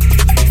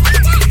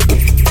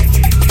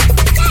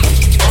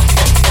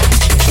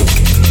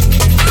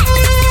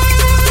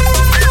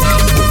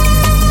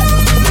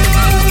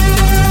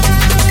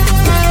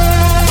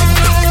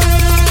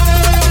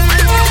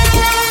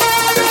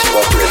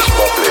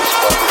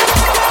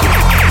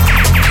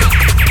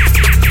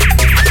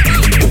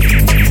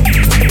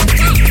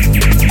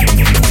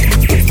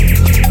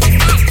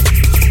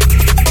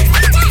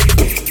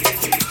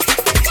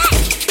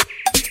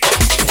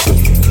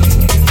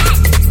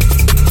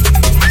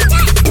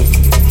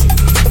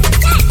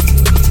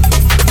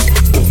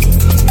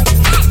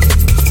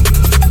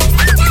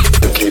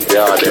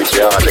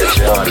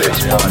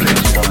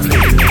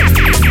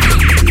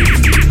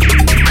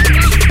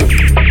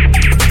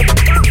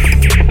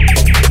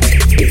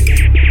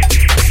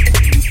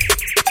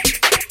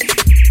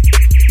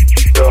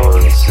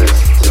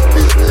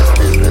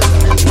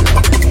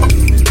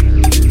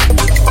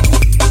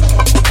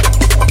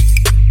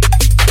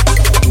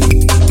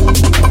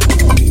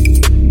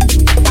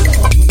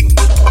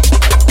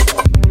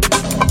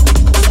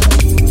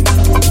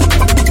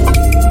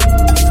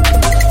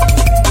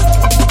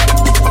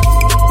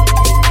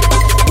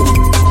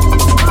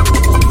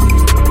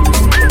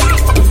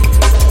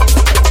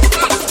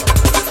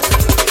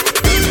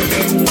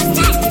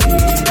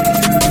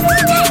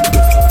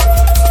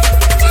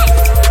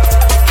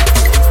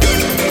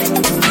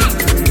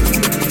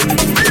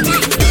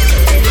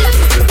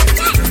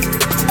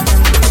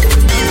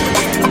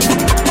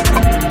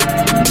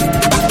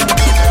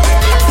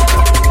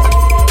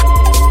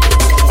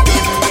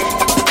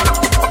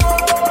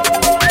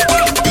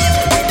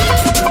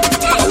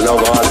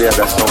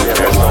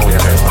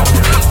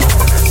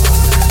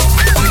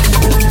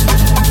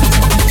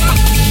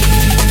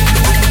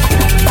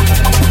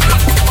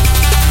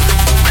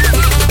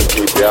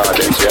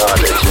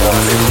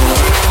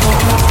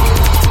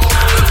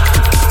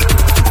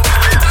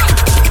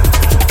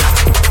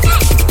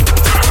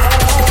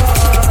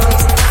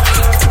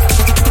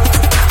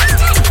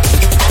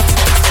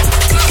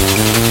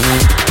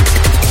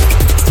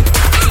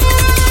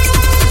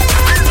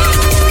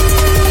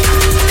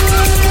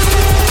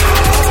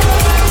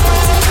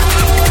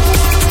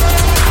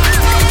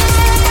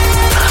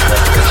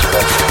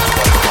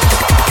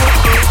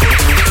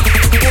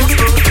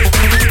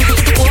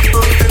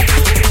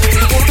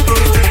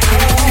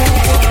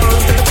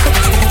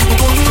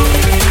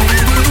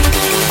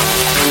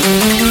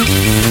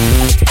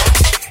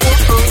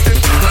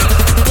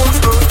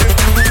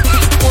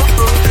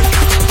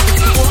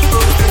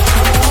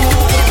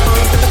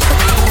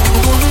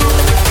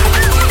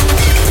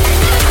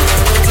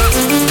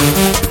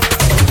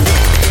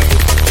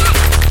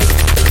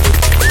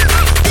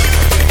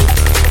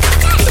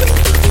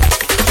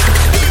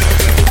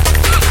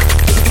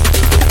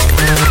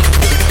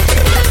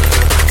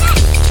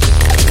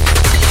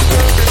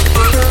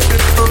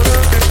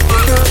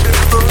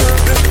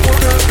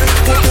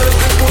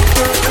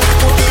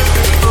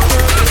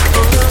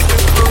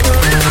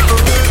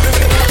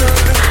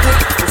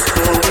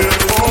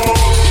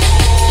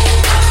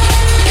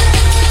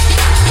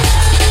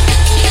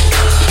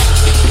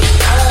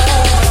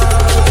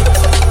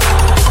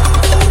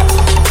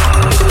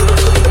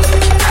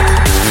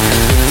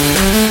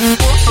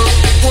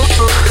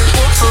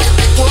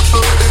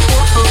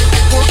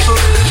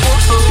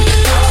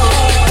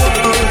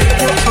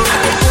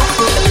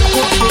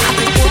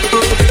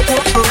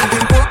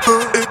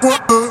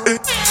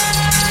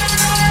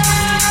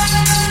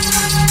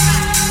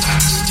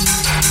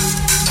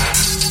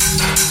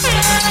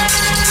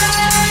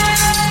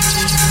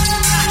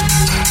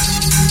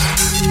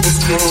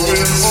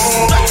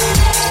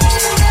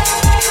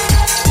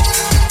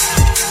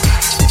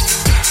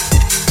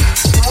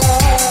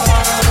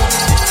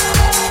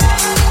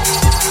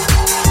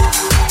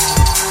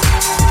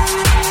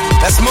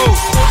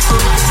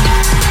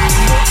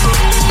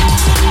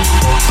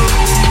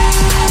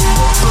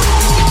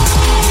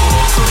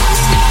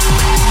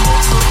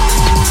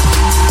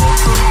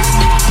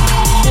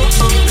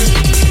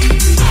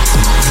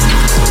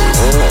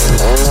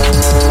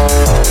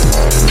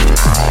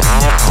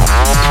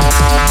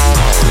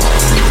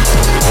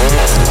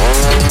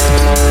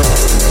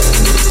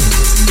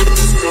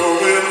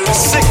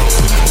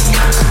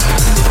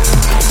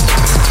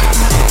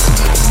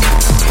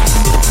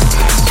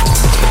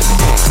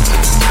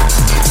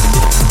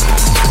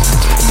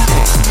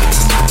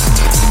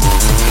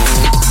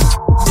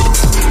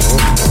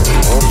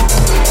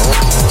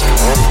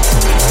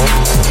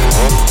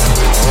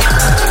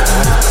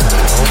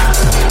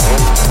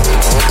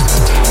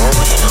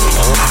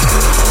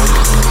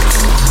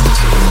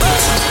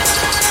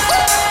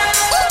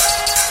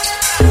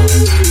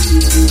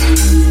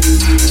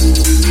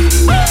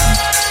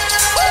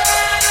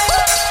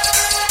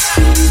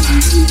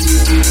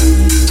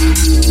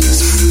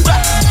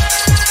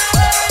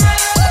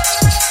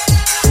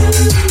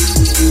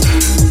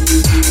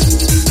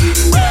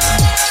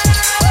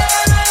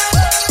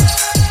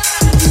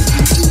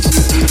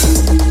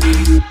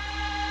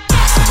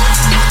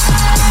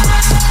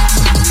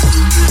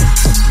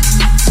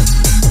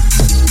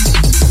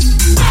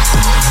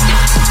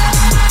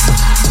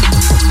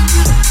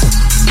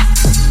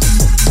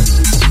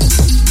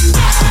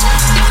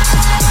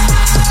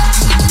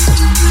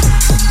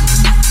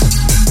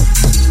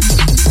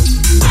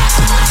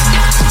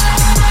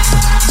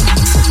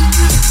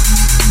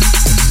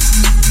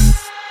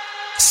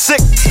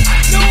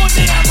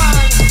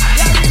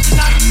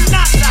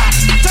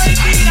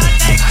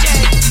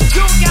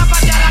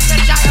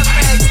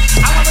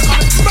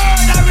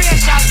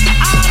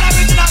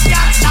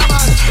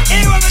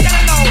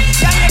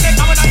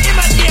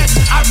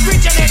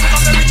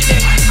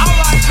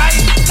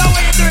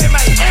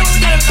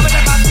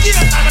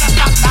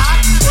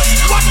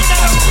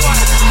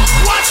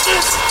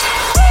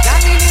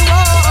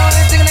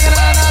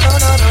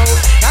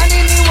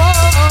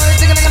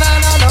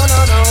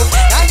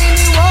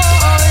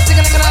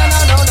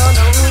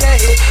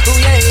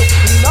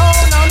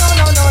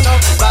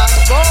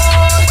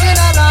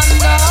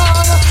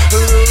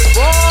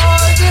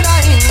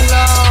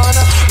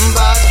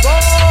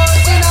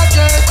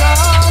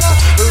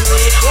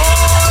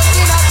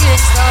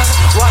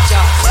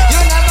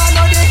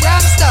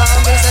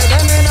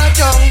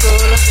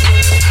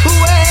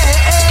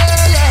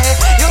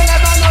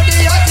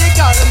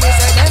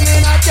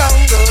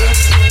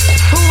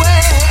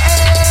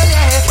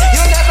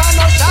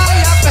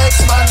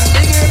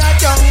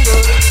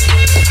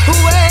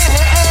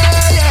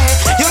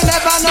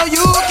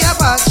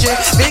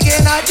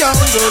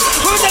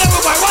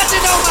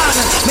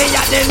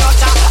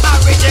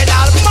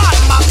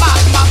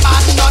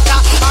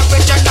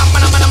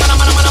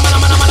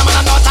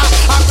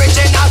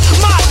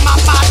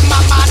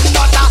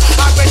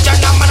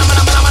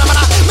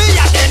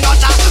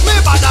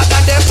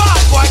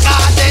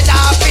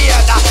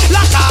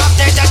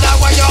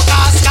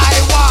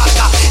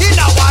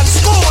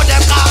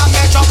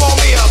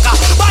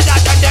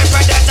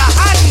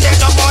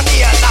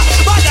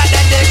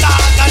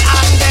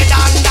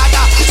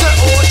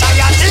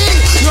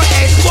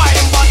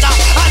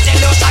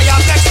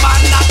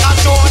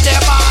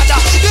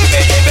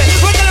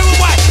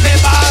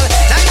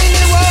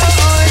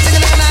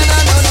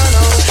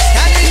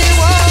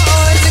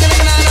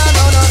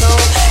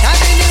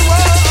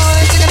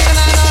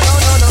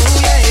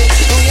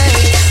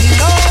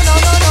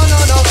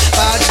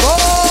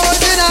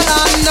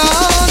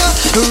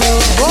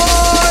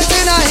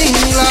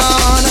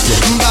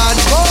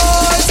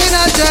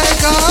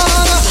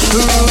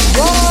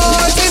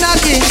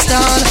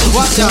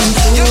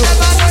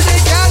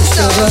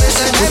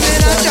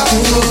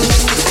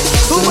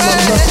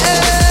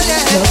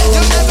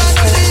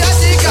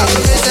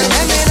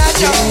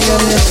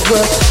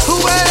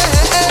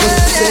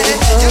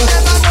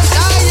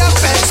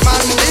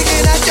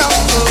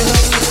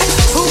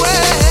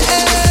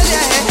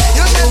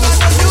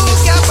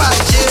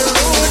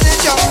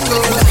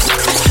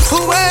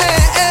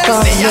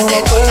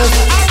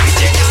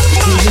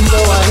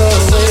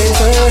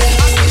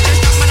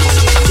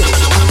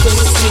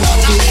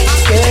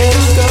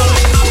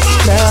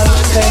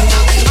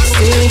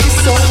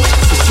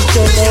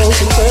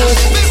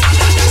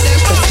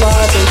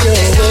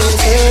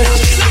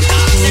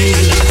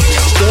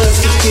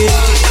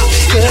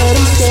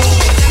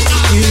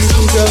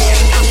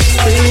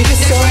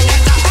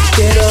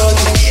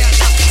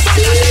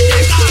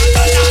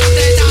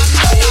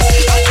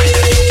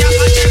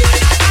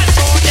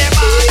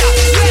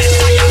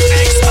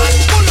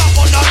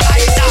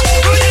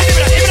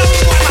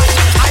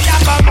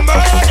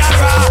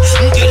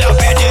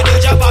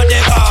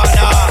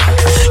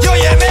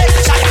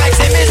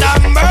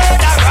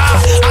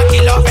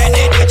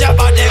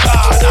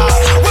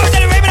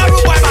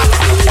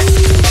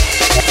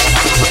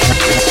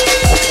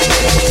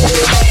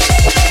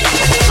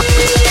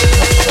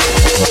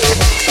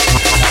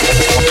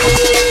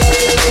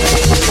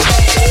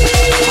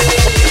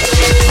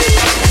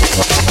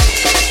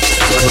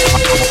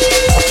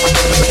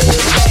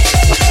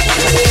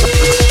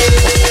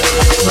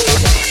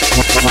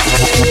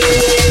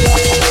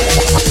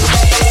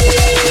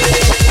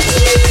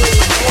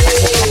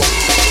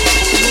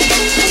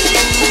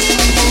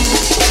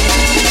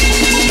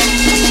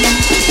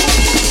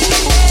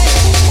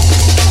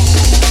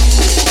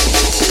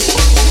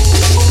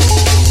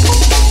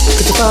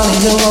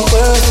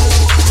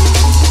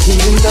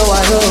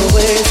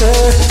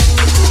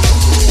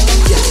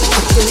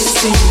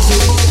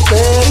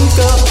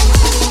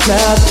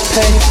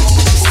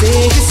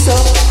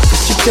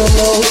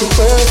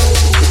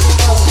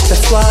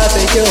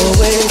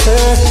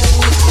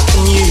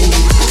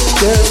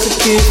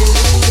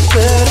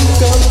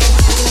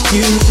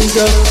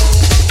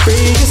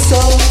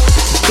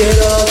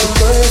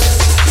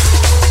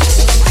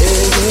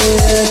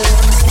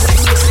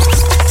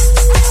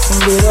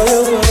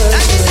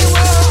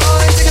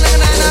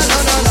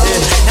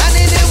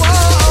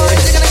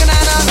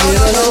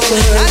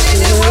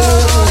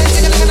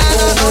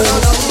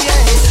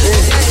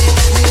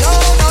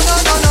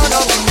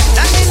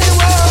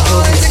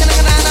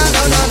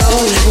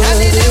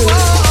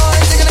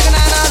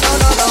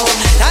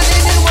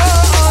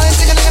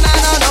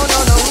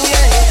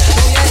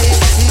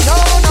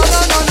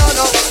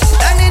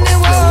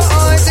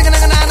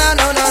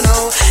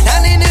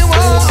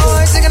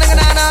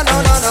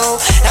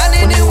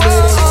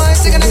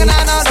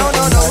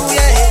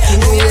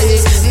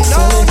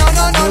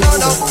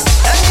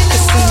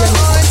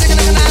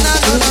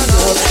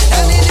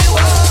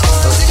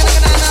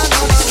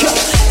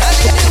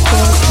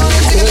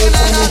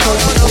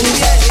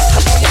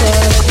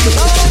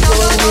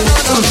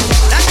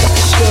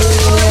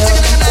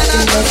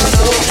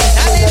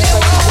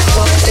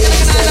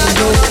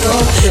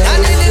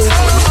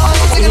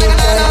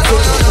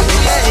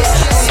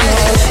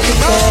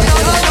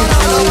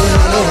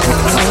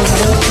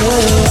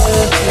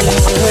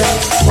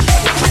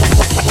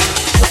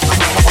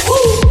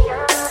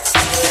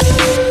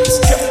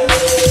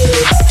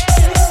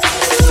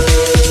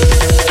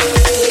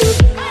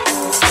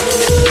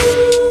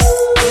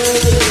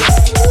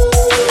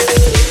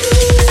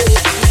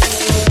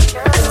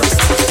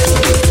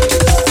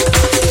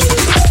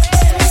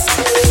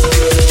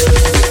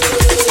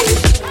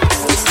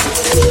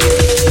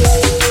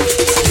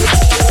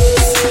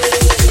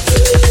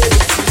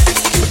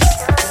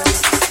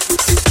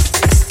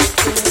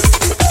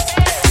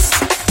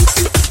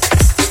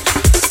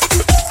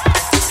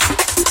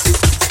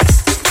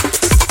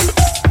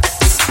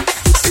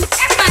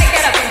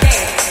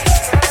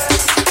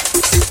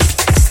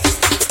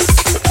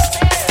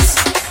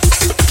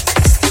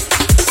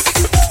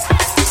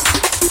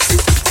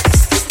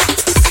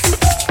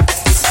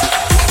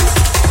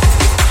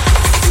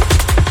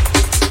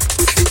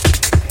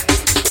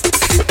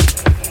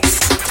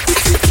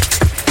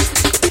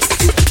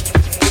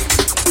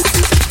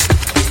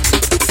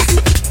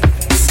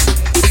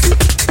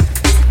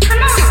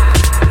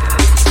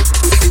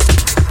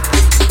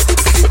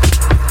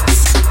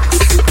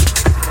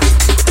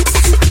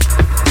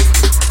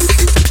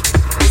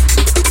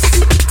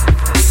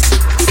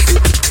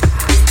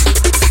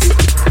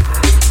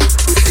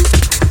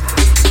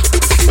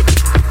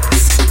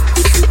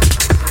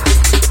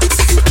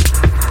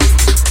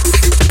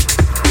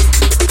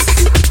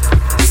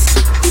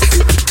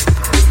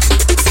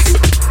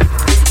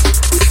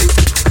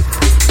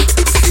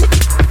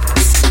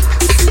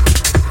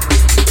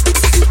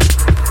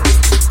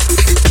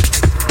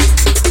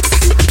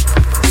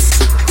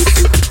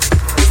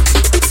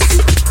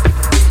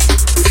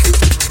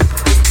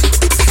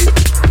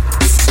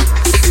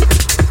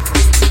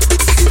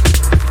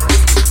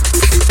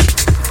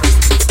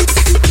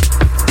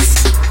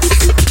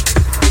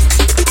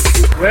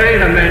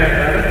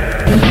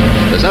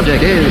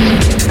 subject is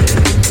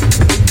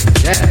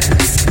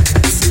death.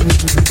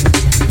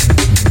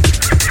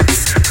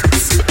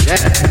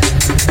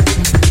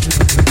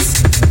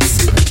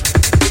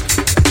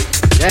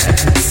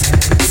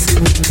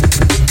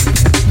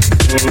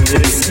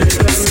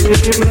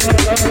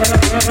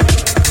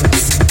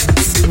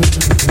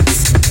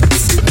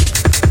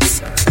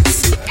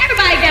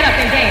 Everybody get up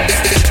and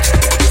dance.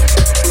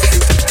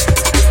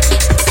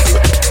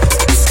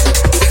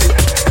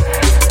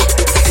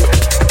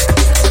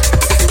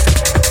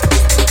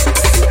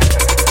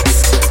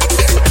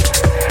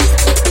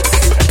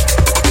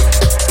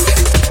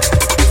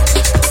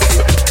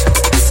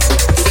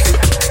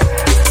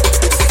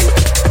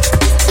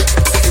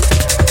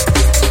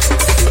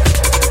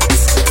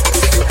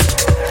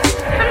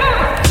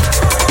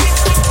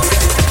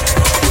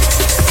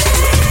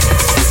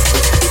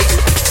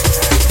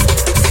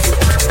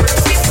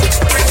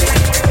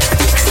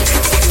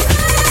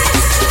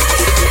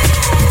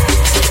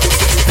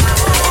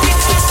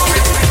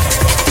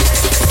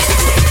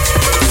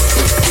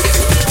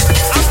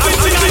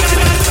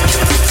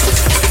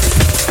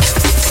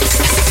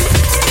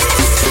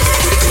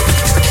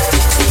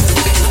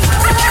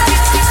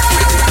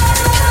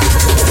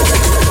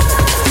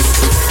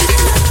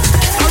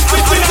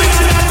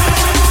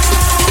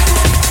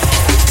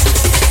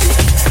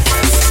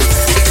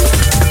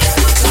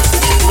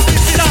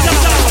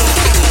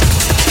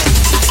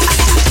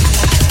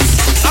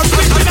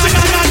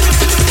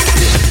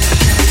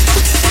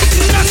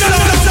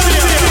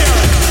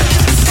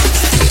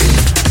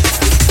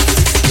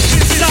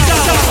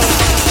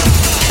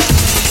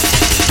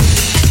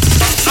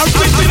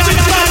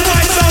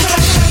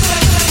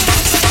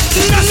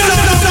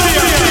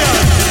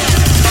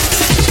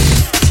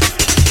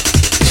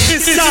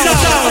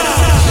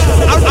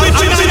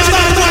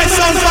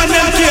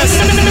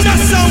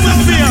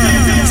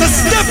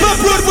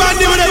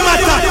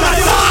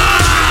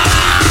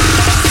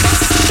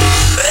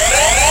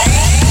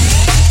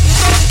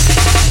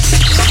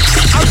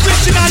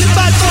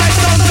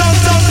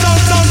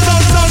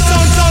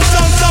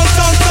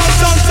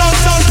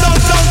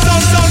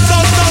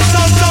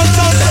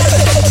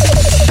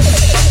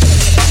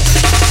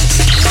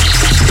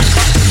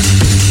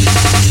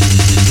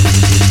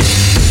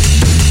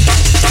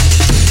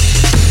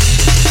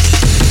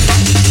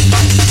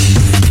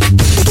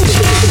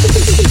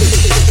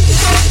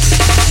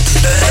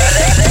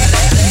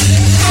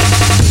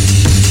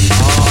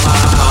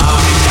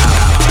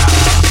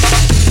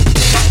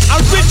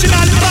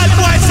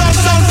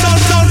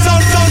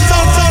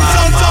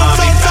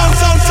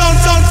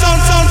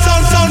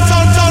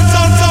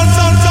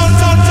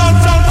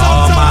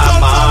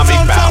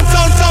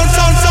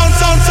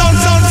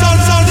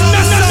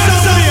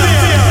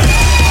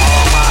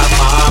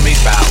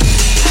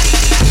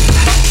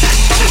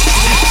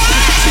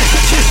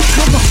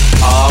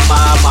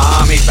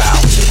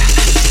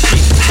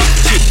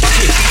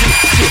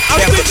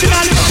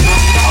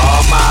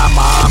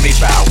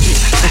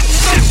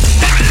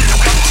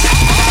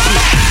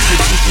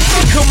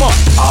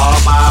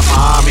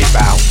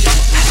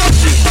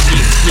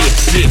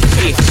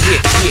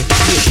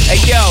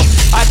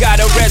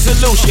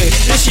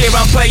 This year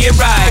I'm playing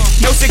right.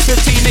 No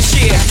 615 this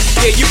year.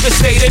 Yeah, you can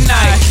stay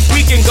tonight.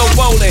 We can go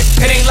bowling.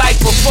 It ain't like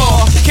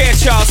before. Can't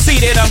y'all see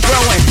that I'm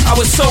growing? I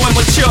was so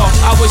immature.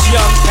 I was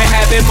young and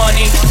having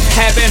money.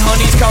 Having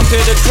honeys come to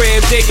the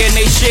crib digging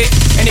they shit.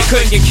 And they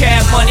couldn't get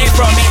cab money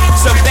from me.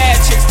 Some bad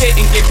chicks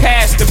didn't get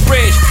past the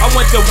bridge. I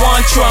went to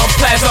One Trump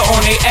Plaza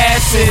on they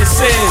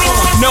asses.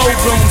 No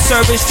room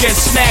service,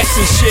 just snacks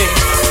and shit.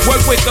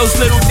 Work with those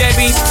little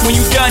Debbies. When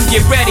you done,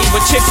 get ready.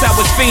 But chicks I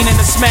was fiending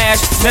to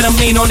smash. Let them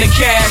lean on the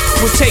cash.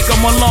 We'll take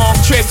them on long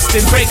trips,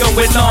 then break them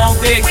with long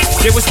dick.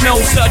 There was no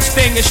such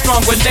thing as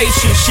strong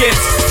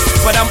relationships.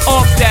 But I'm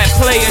off that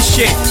player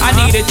shit. I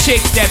need a chick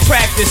that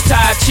practice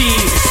Tai Chi.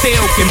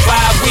 Still can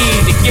buy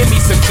weed to give me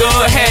some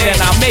good head. And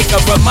I'll make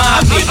her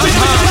remind me.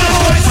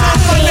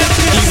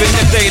 Even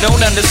if they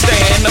don't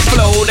understand the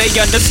flow, they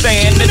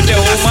understand the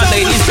dough. My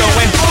lady's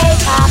going.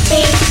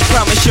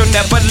 Promise you'll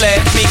never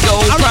let me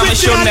go.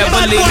 Promise you'll never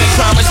leave me.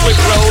 Promise we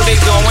grow, they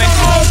going.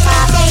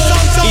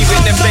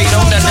 Even if they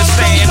don't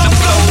understand the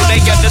flow,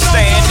 they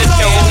understand the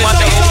dough. My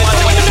dough.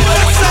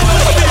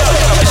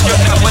 Promise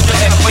you'll never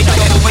let me go.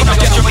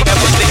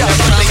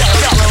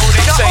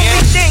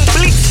 Only thing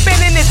bleak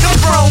spinning is the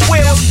chrome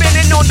wheel.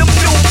 Spinning on the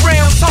blue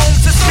rims. Home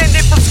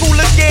suspended from school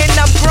again,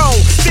 I'm grown.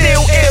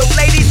 Still ill,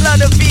 ladies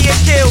love to be a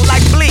kill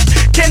like bleak.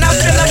 Can I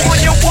fill up on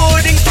your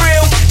wood and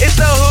grill? It's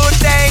a hood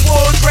thing,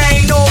 wood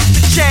grain off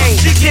the chain.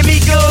 Give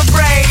me good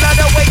brain, love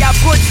the way I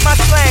push my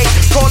slang.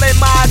 Calling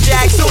my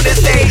jack, soon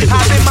as they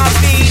hop in my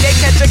feed. They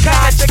catch a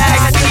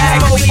contract, we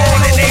go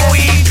all in they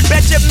weed.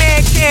 Bet your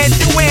man can't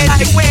do it,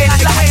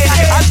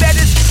 I bet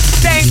it's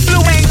thing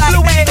fluid,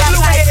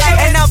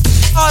 and I'm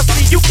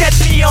costly. You catch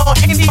me on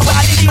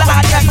anybody,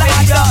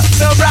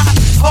 the rock,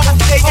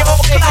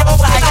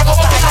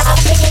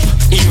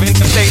 even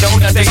if they don't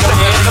understand,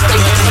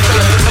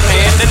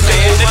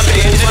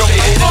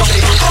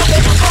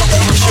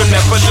 you'll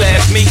never never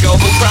let me go.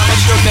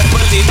 Promise you'll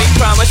never leave me.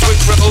 Promise we're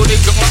road to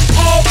go.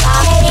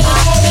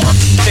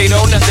 They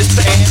don't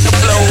understand the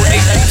flow. They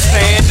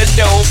understand the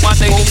dough. My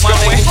lady's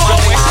going.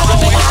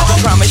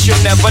 Promise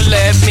you'll never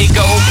let me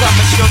go.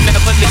 Promise you'll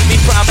never leave me.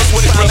 Promise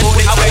we're road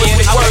to go. I was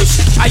the worst.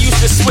 I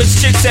used to switch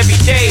chicks every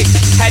day.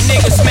 Had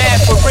niggas mad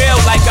for real,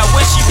 like I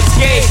wish he was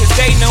gay. Cause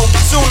they knew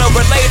sooner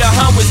or later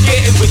Hun was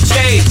getting with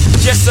Jay.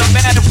 Just a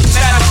matter of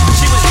time,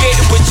 she was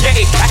getting with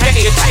Jay. I hate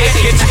a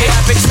chick,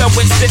 fix up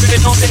with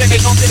sitting on sitting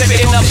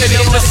up in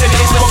the city.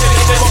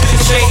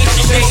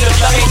 She's a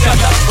love,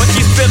 but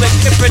she's feeling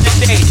different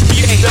today.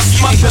 The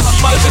smug,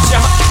 but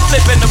you're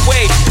flipping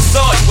away.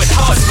 Starting with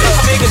hustlers,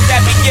 niggas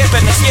that be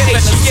giving us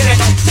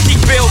she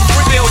build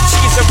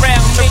cheese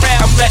around me.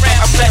 I'm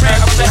letting her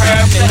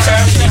and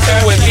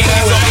turn with me.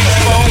 On the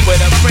phone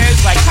with her friends,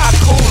 like how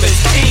cool is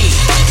he?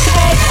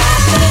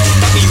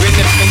 Even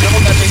if they know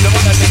nothing.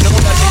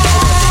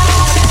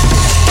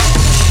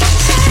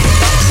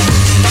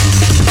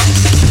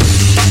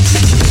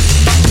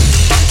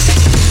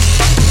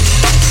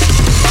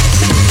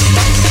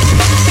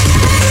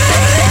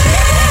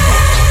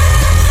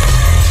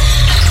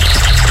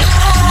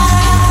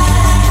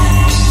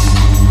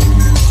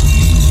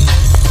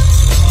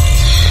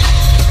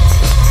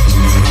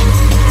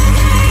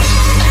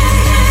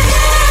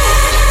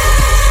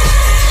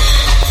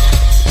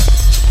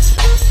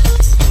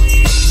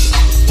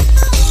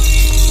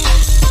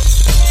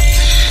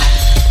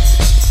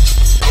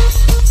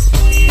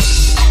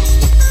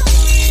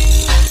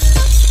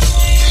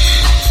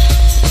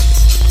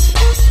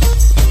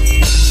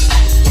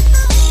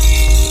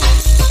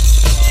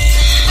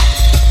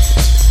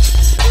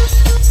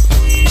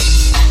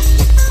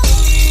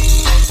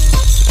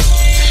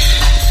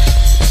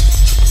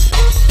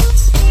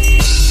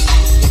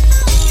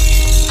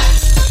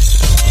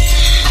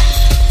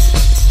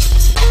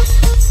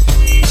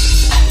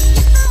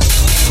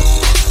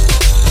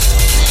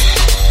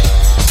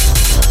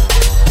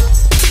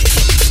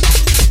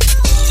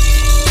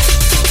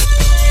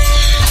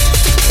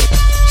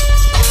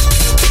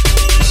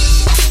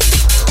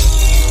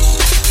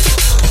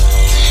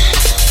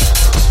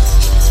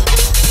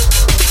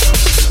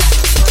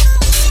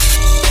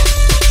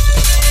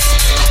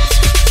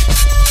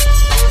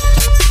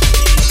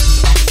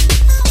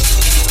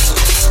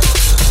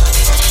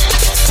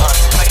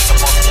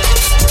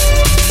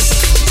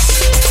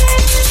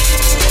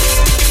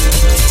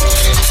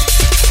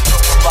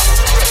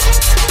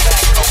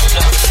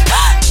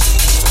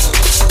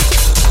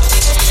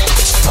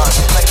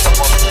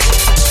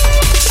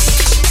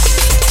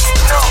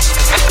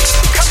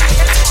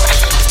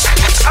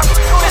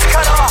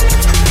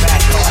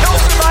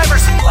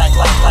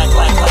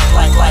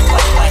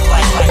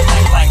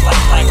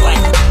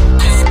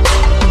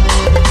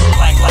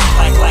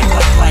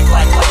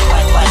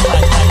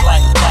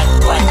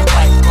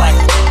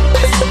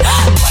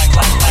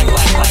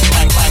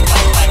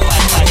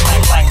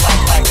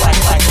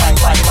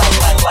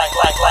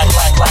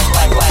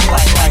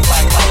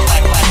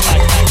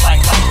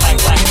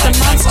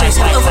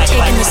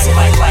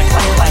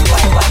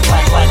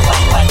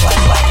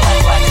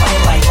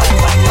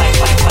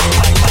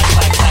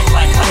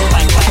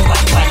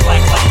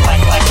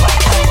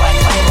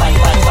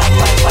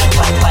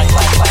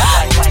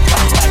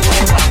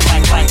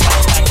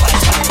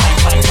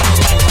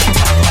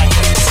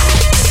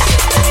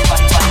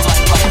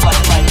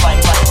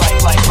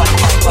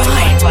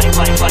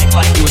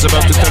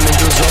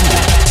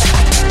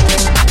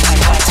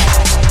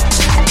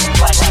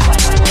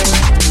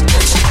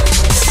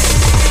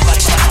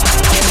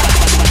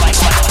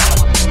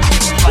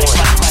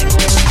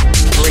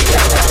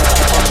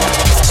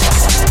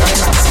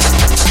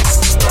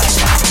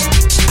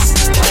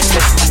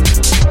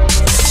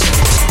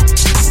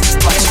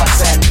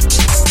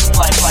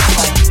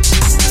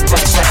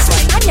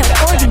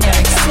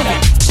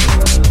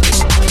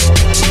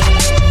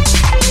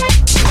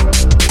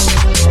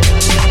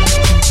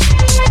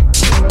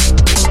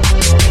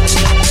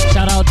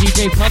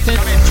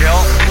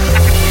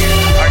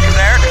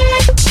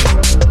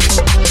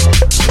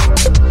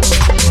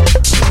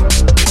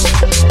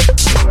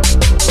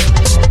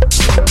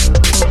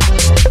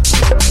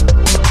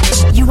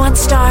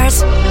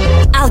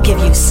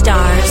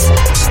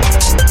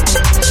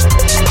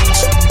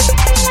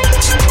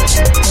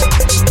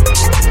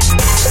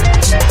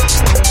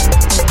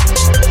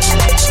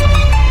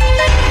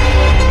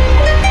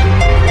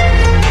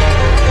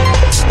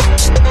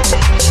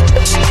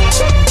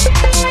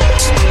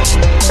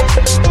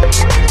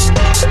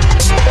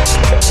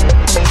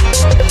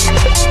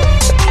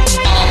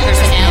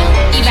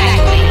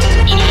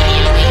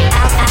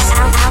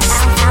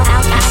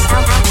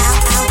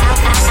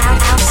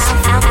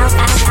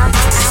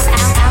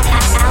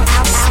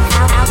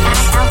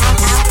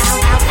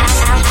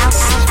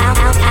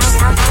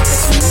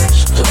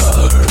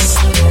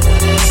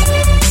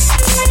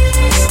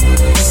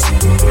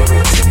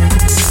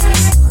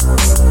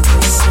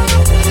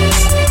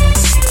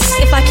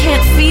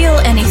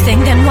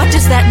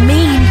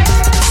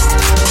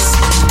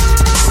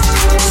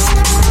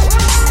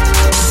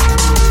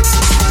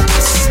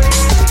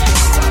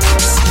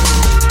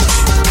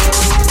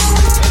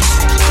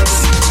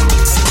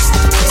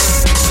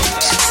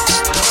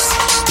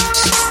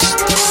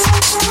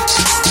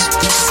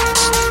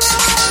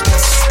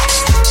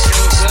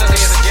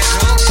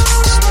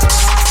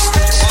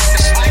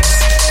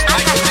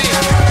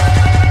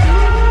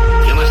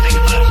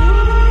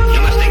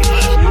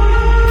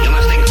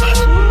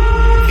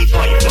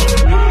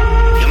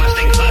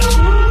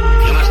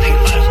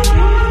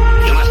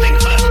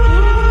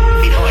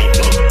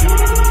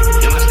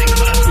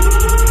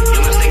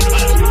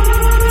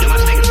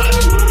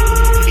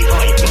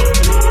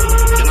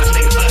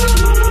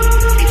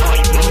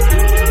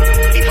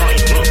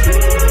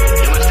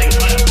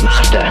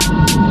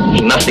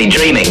 he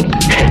dreaming?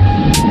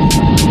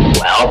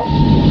 Well,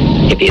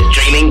 if he is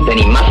dreaming, then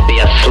he must be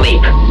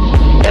asleep.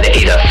 And if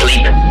he's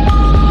asleep,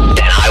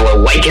 then I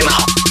will wake him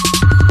up.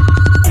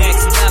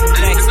 Next level.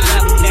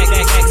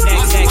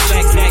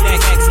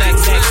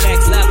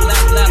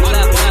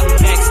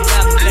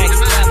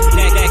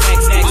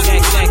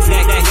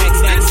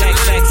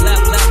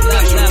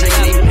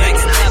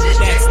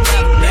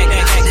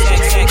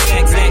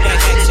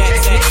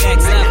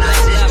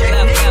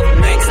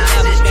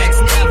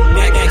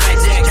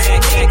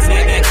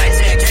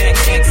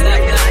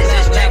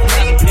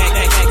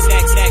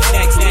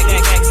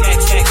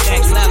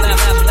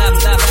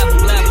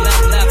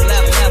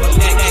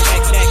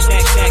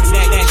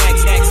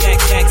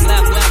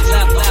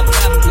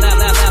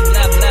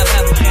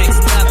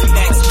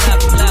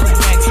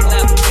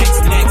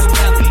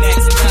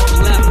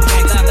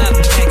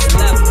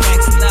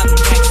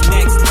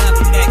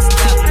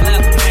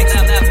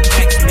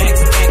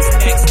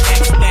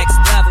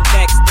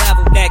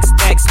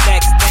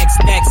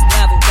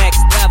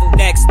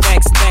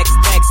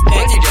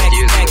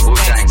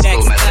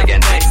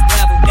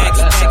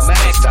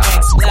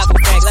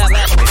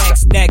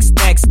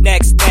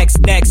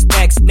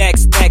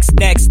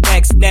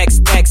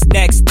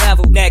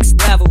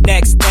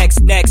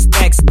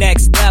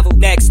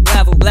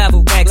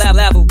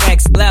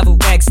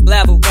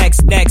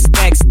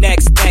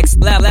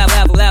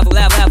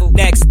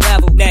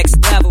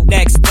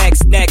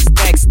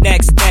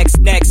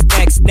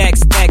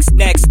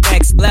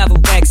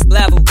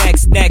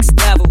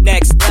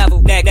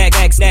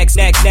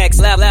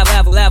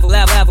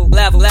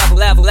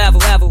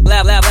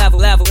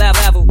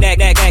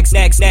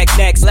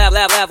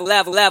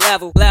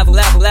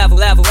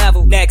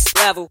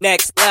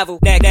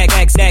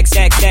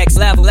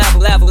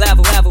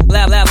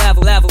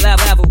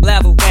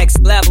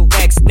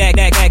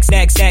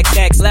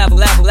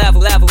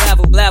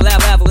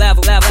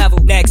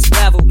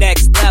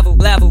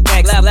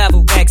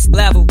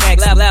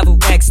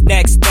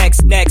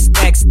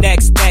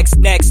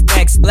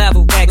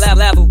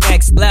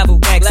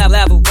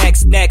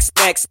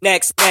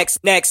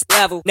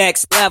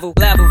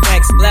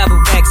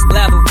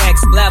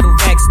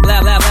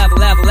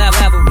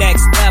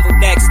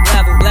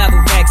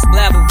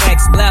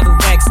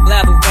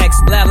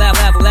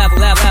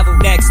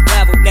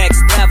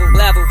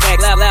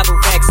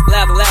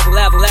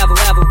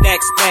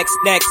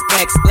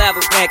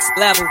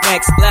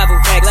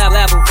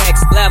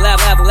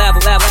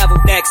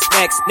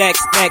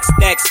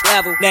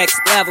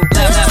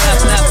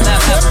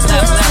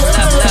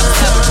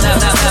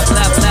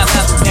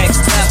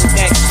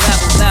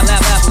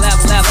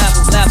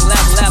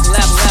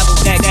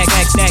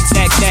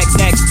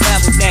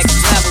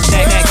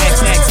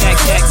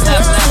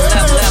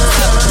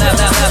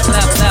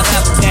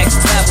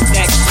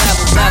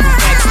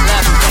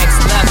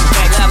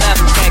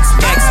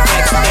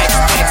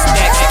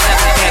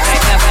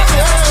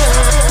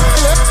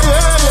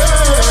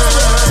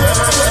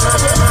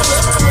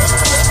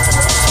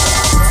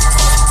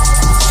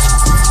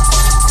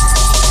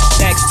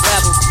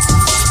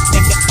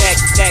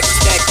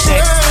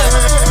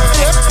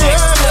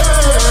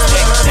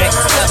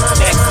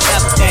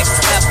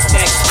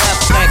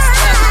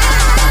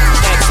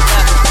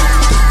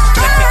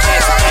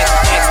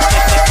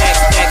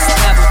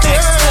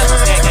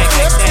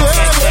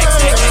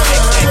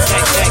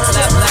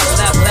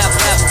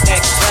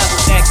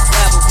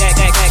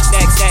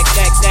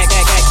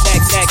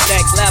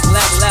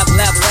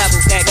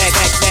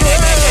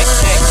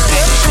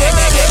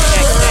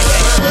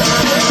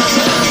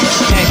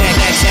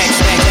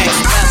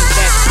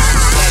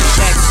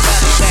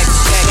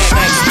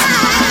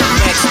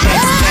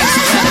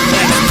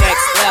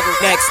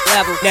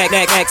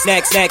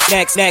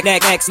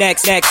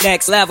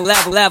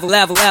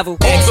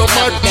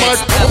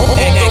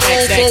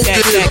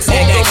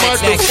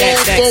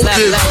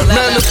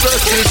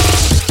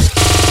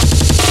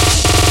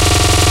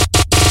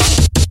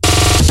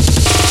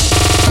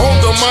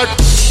 Hold the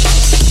mic.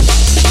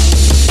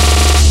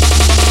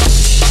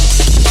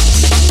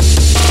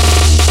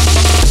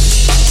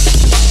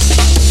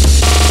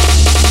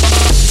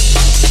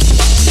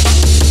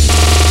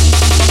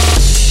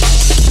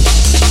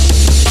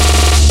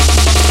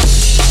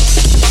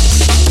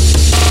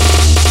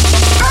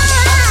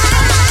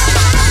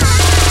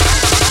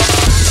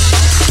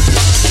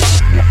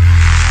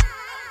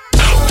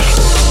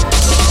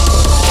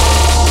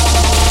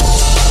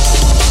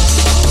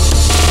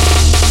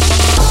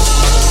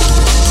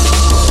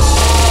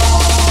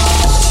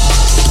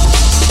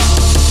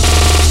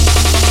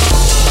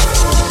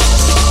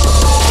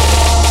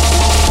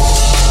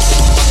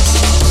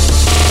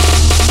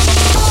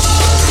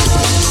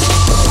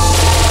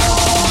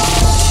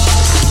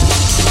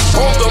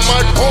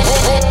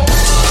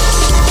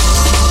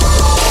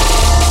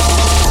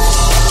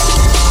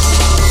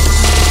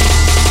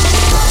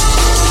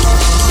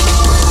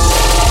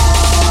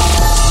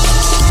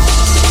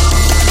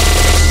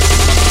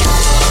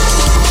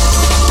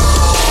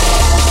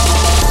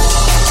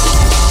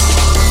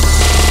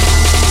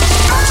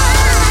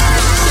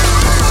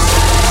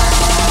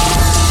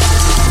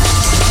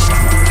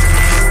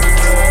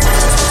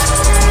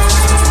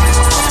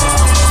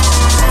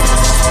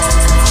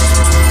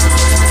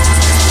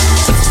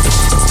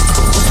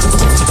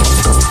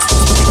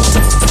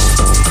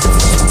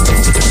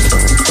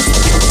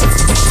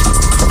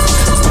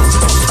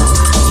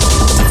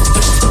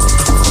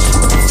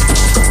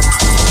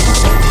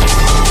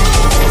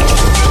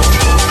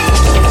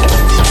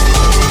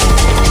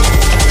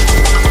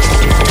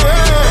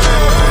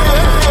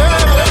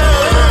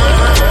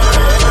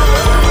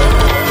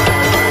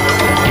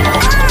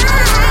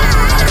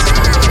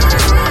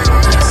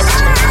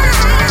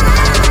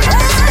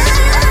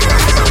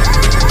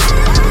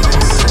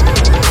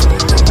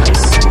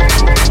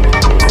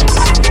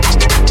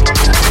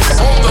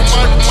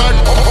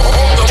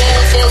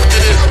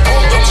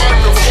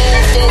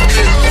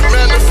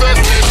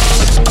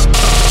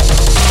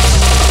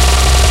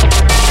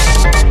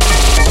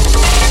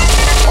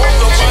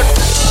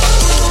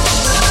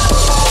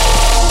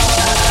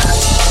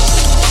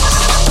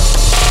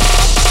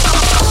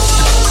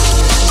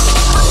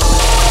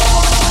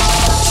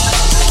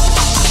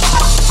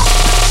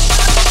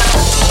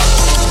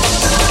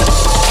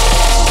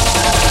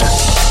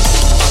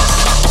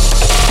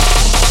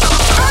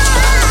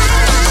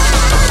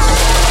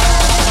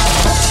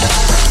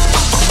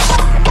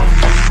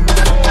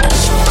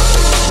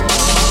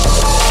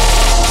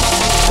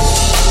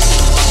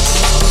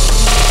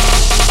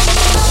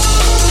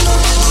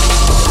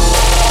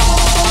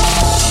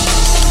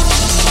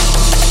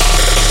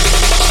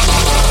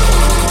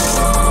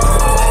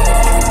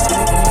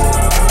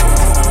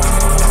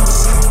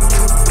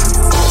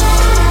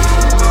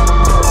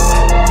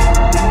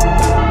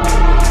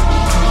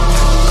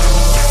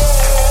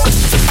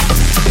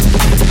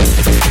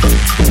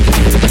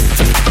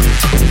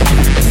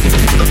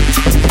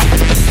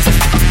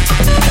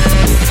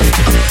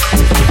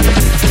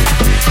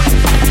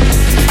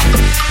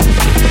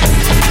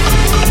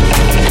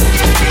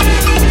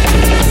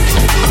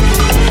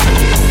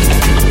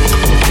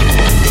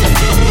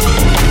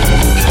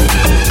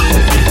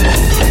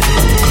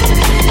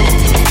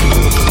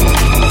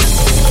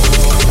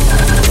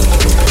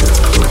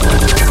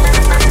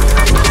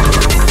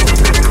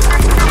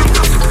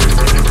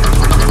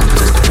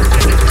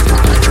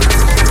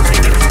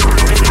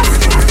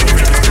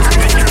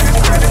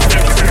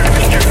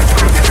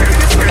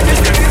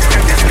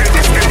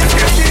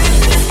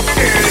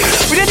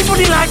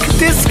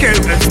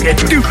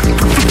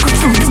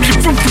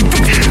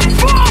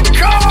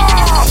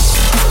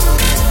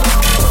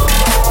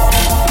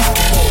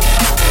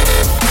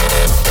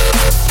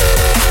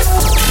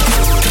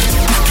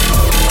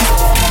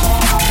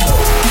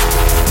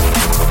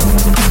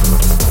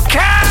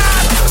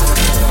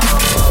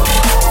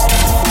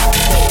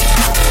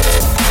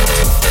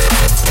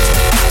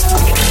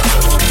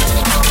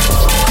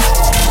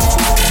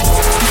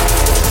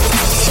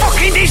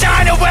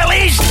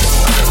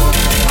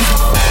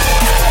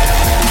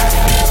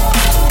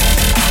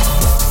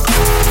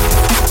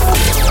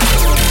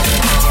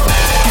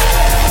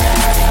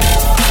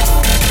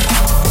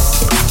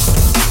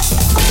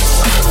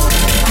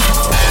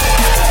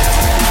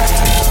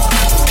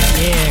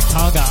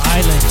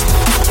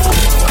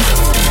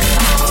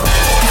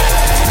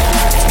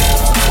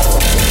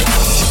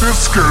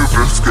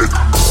 biscuit.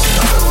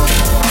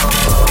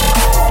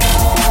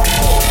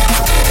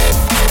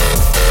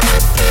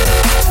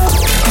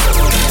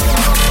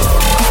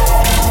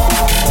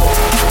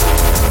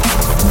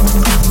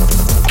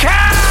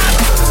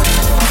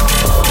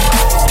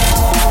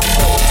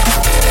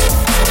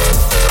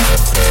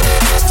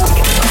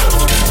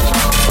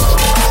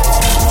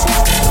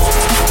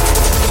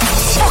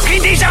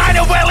 Fucking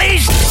designer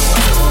wellies!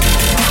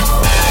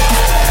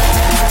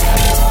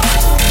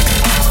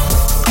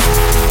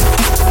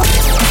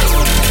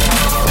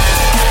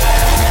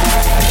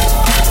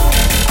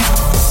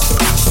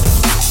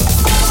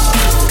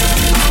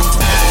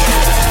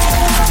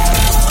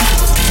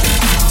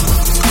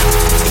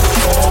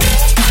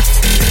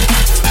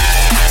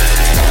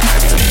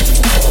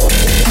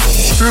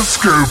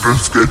 Disco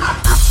biscuit.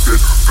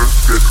 Biscuit,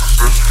 biscuit,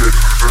 biscuit,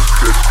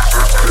 biscuit,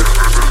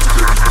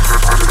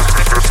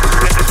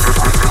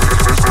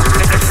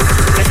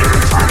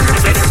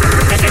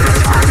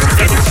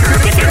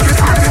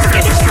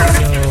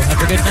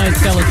 Have a good night,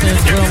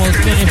 skeletons. We're almost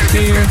finished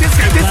here.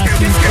 Last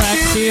few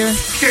tracks here.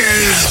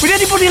 Would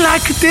anybody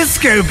like a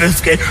disco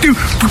biscuit?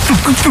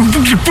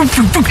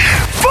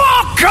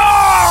 Fuck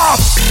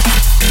off!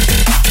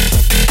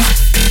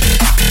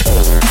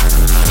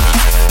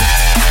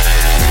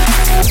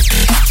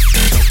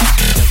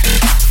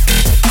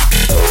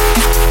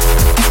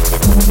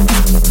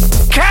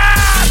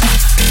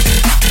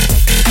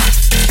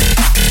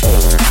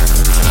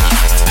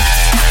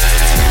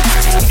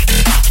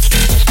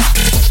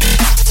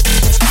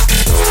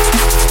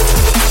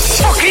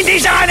 Fucking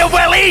designer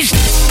wellies!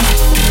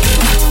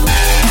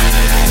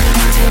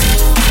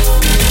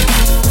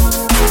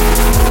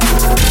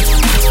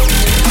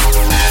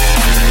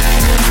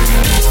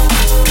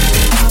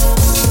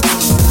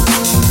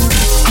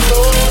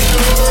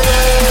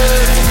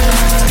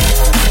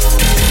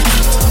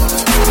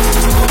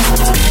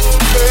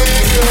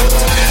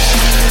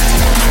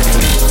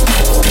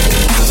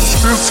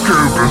 disco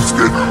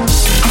biscuit.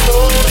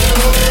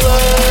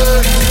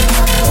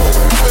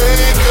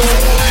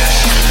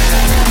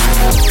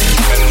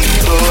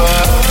 Make a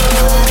wish.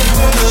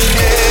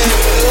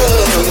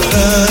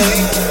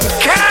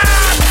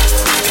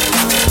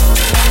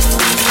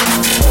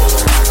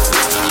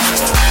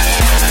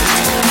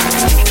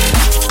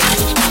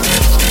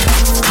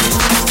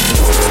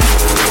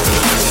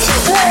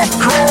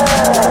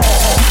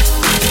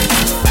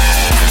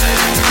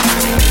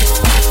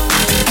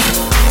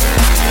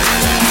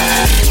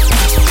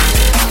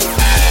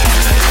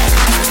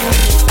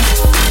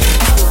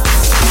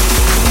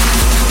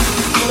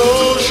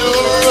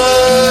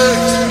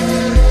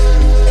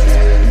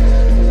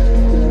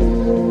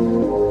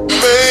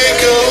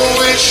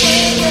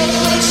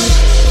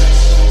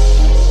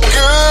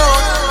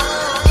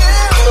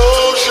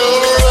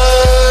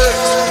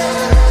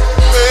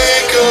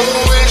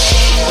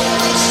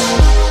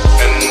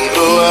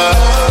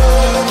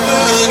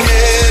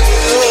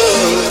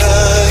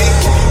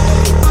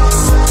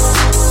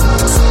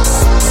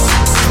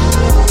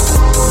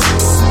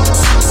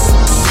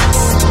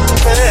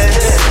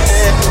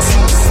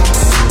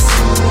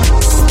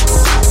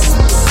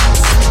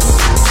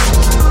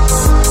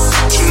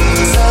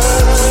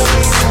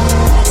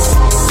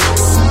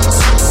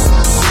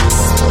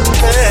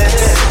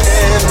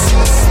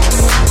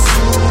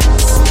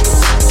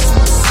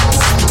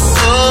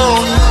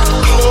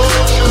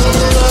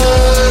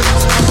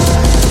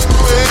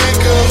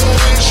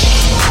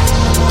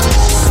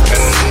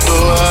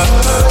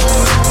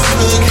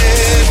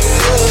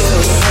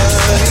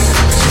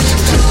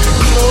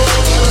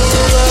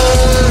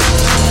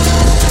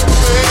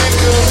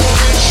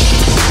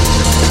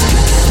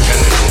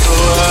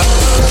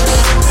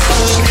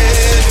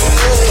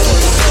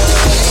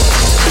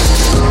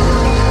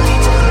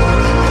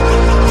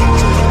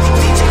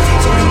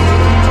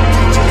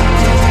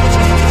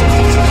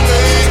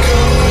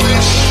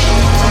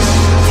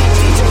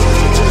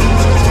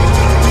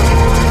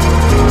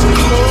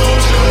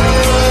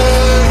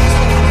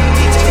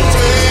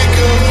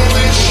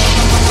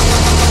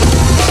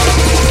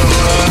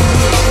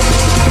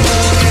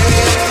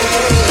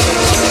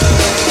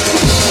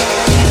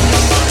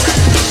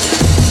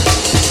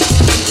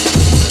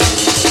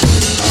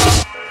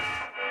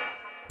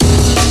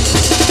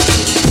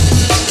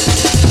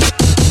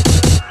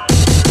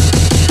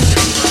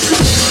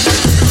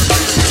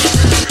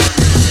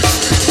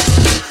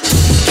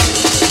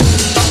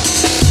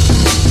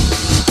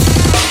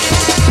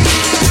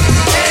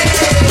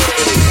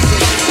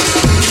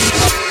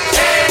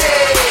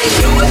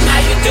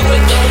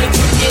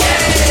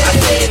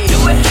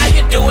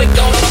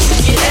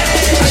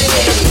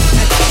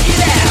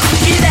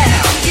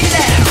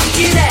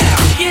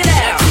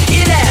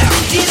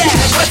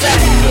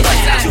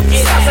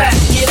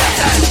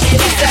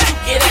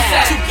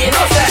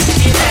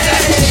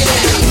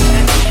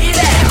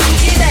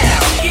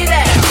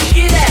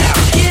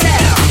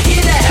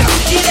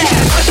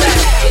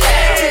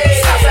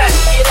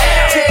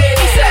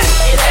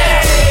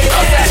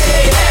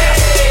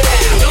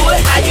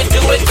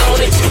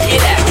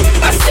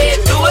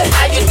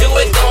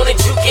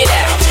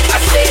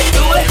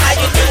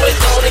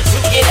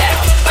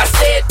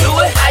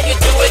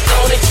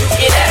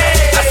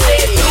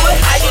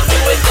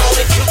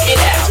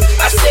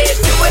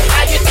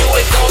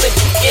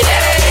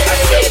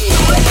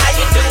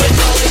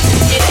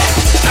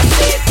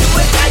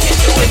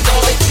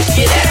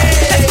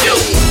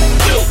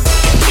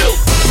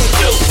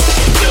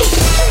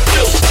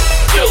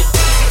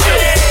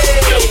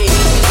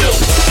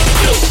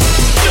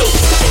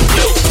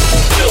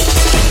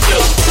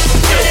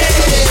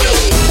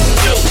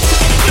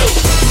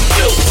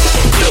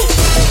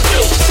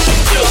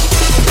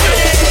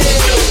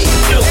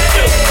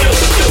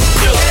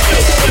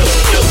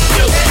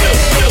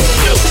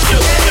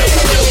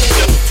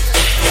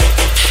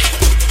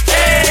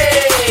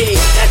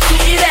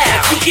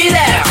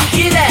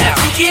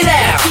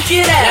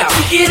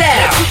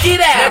 get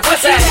out.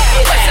 What's that?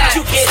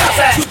 You get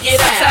outside. You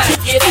get outside.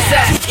 You get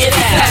outside. You get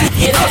outside. You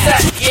get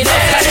outside. You get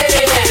outside. You get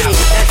out.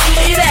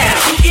 You get out.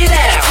 You get out. You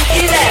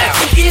get out.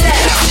 You get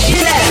out. You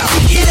get out.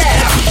 You get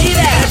out. You get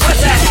out.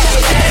 What's that?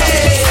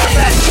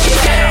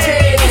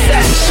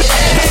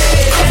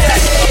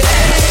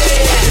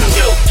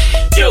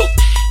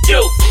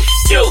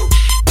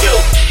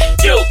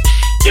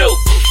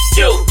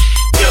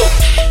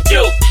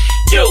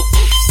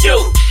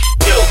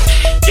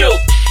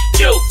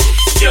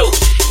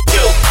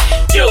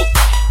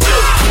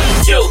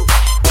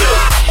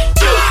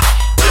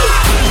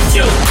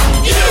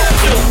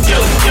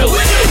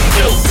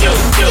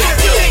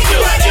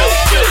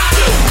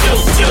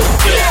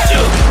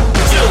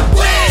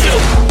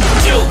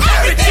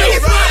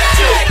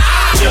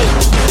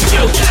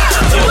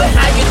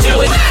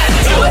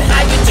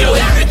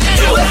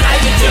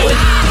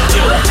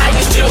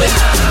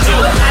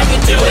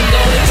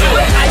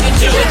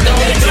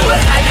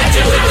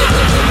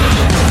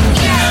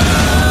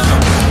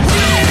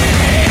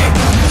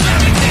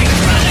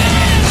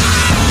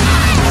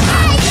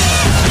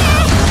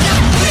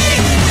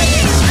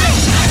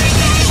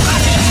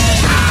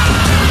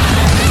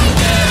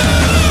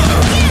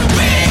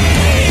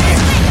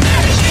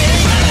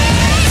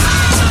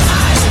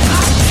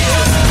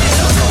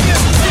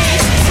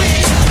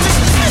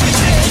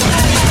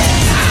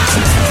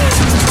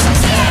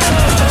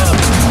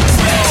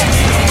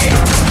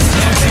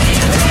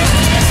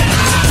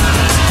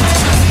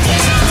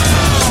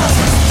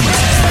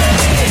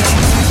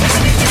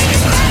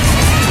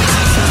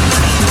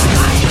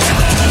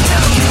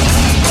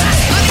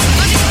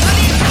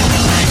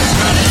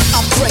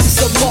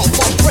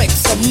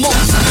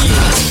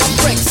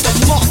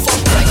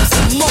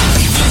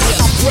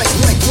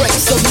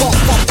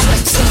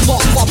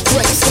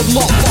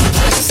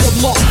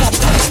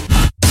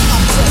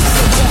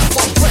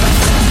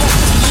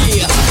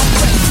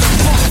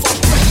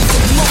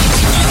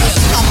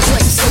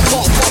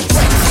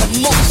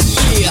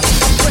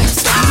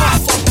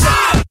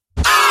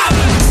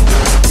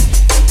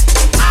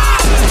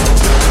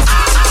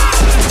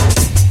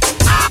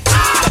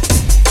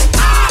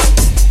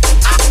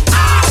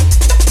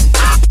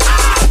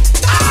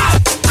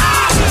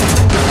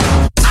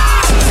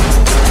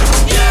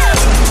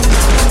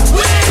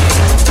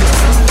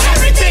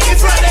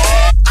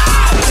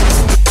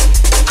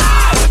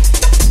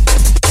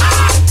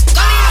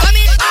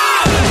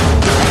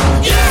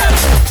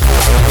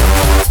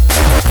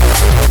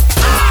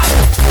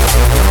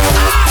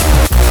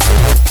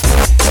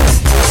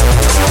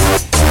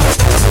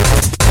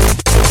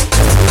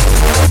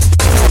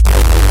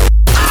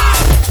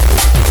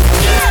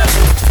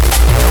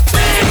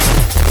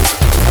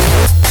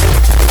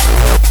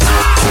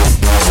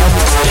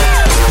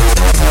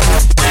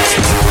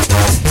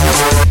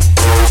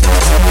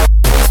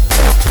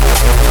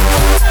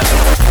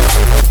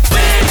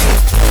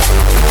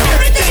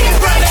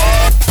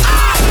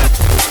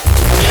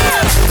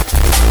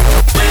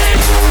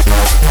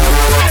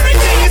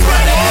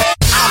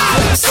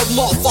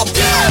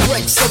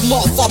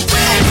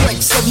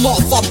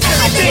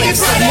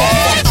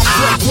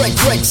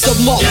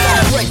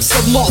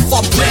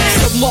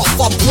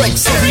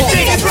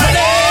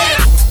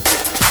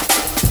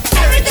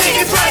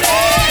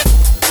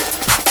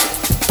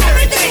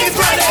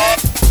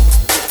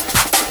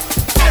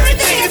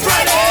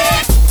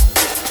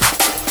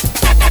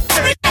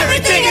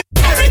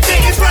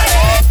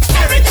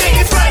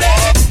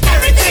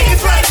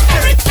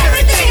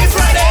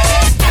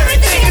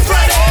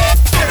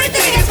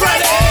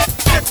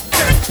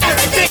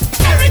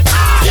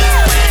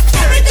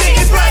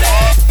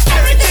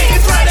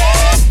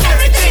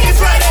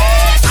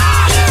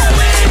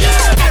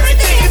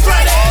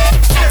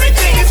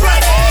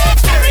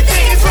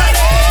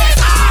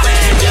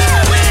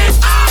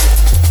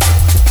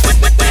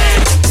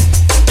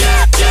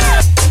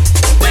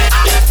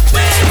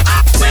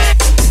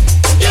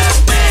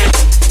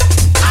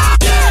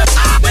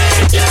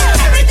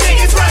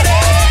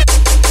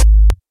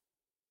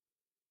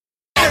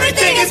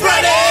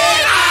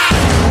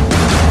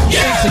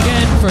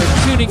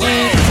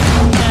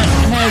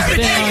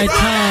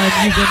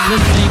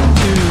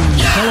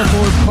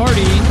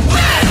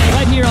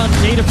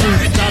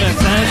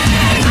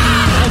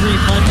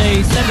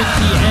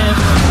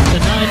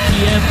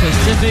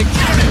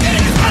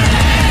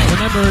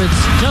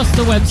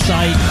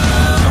 Outside.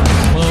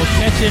 We'll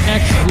catch you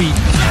next week.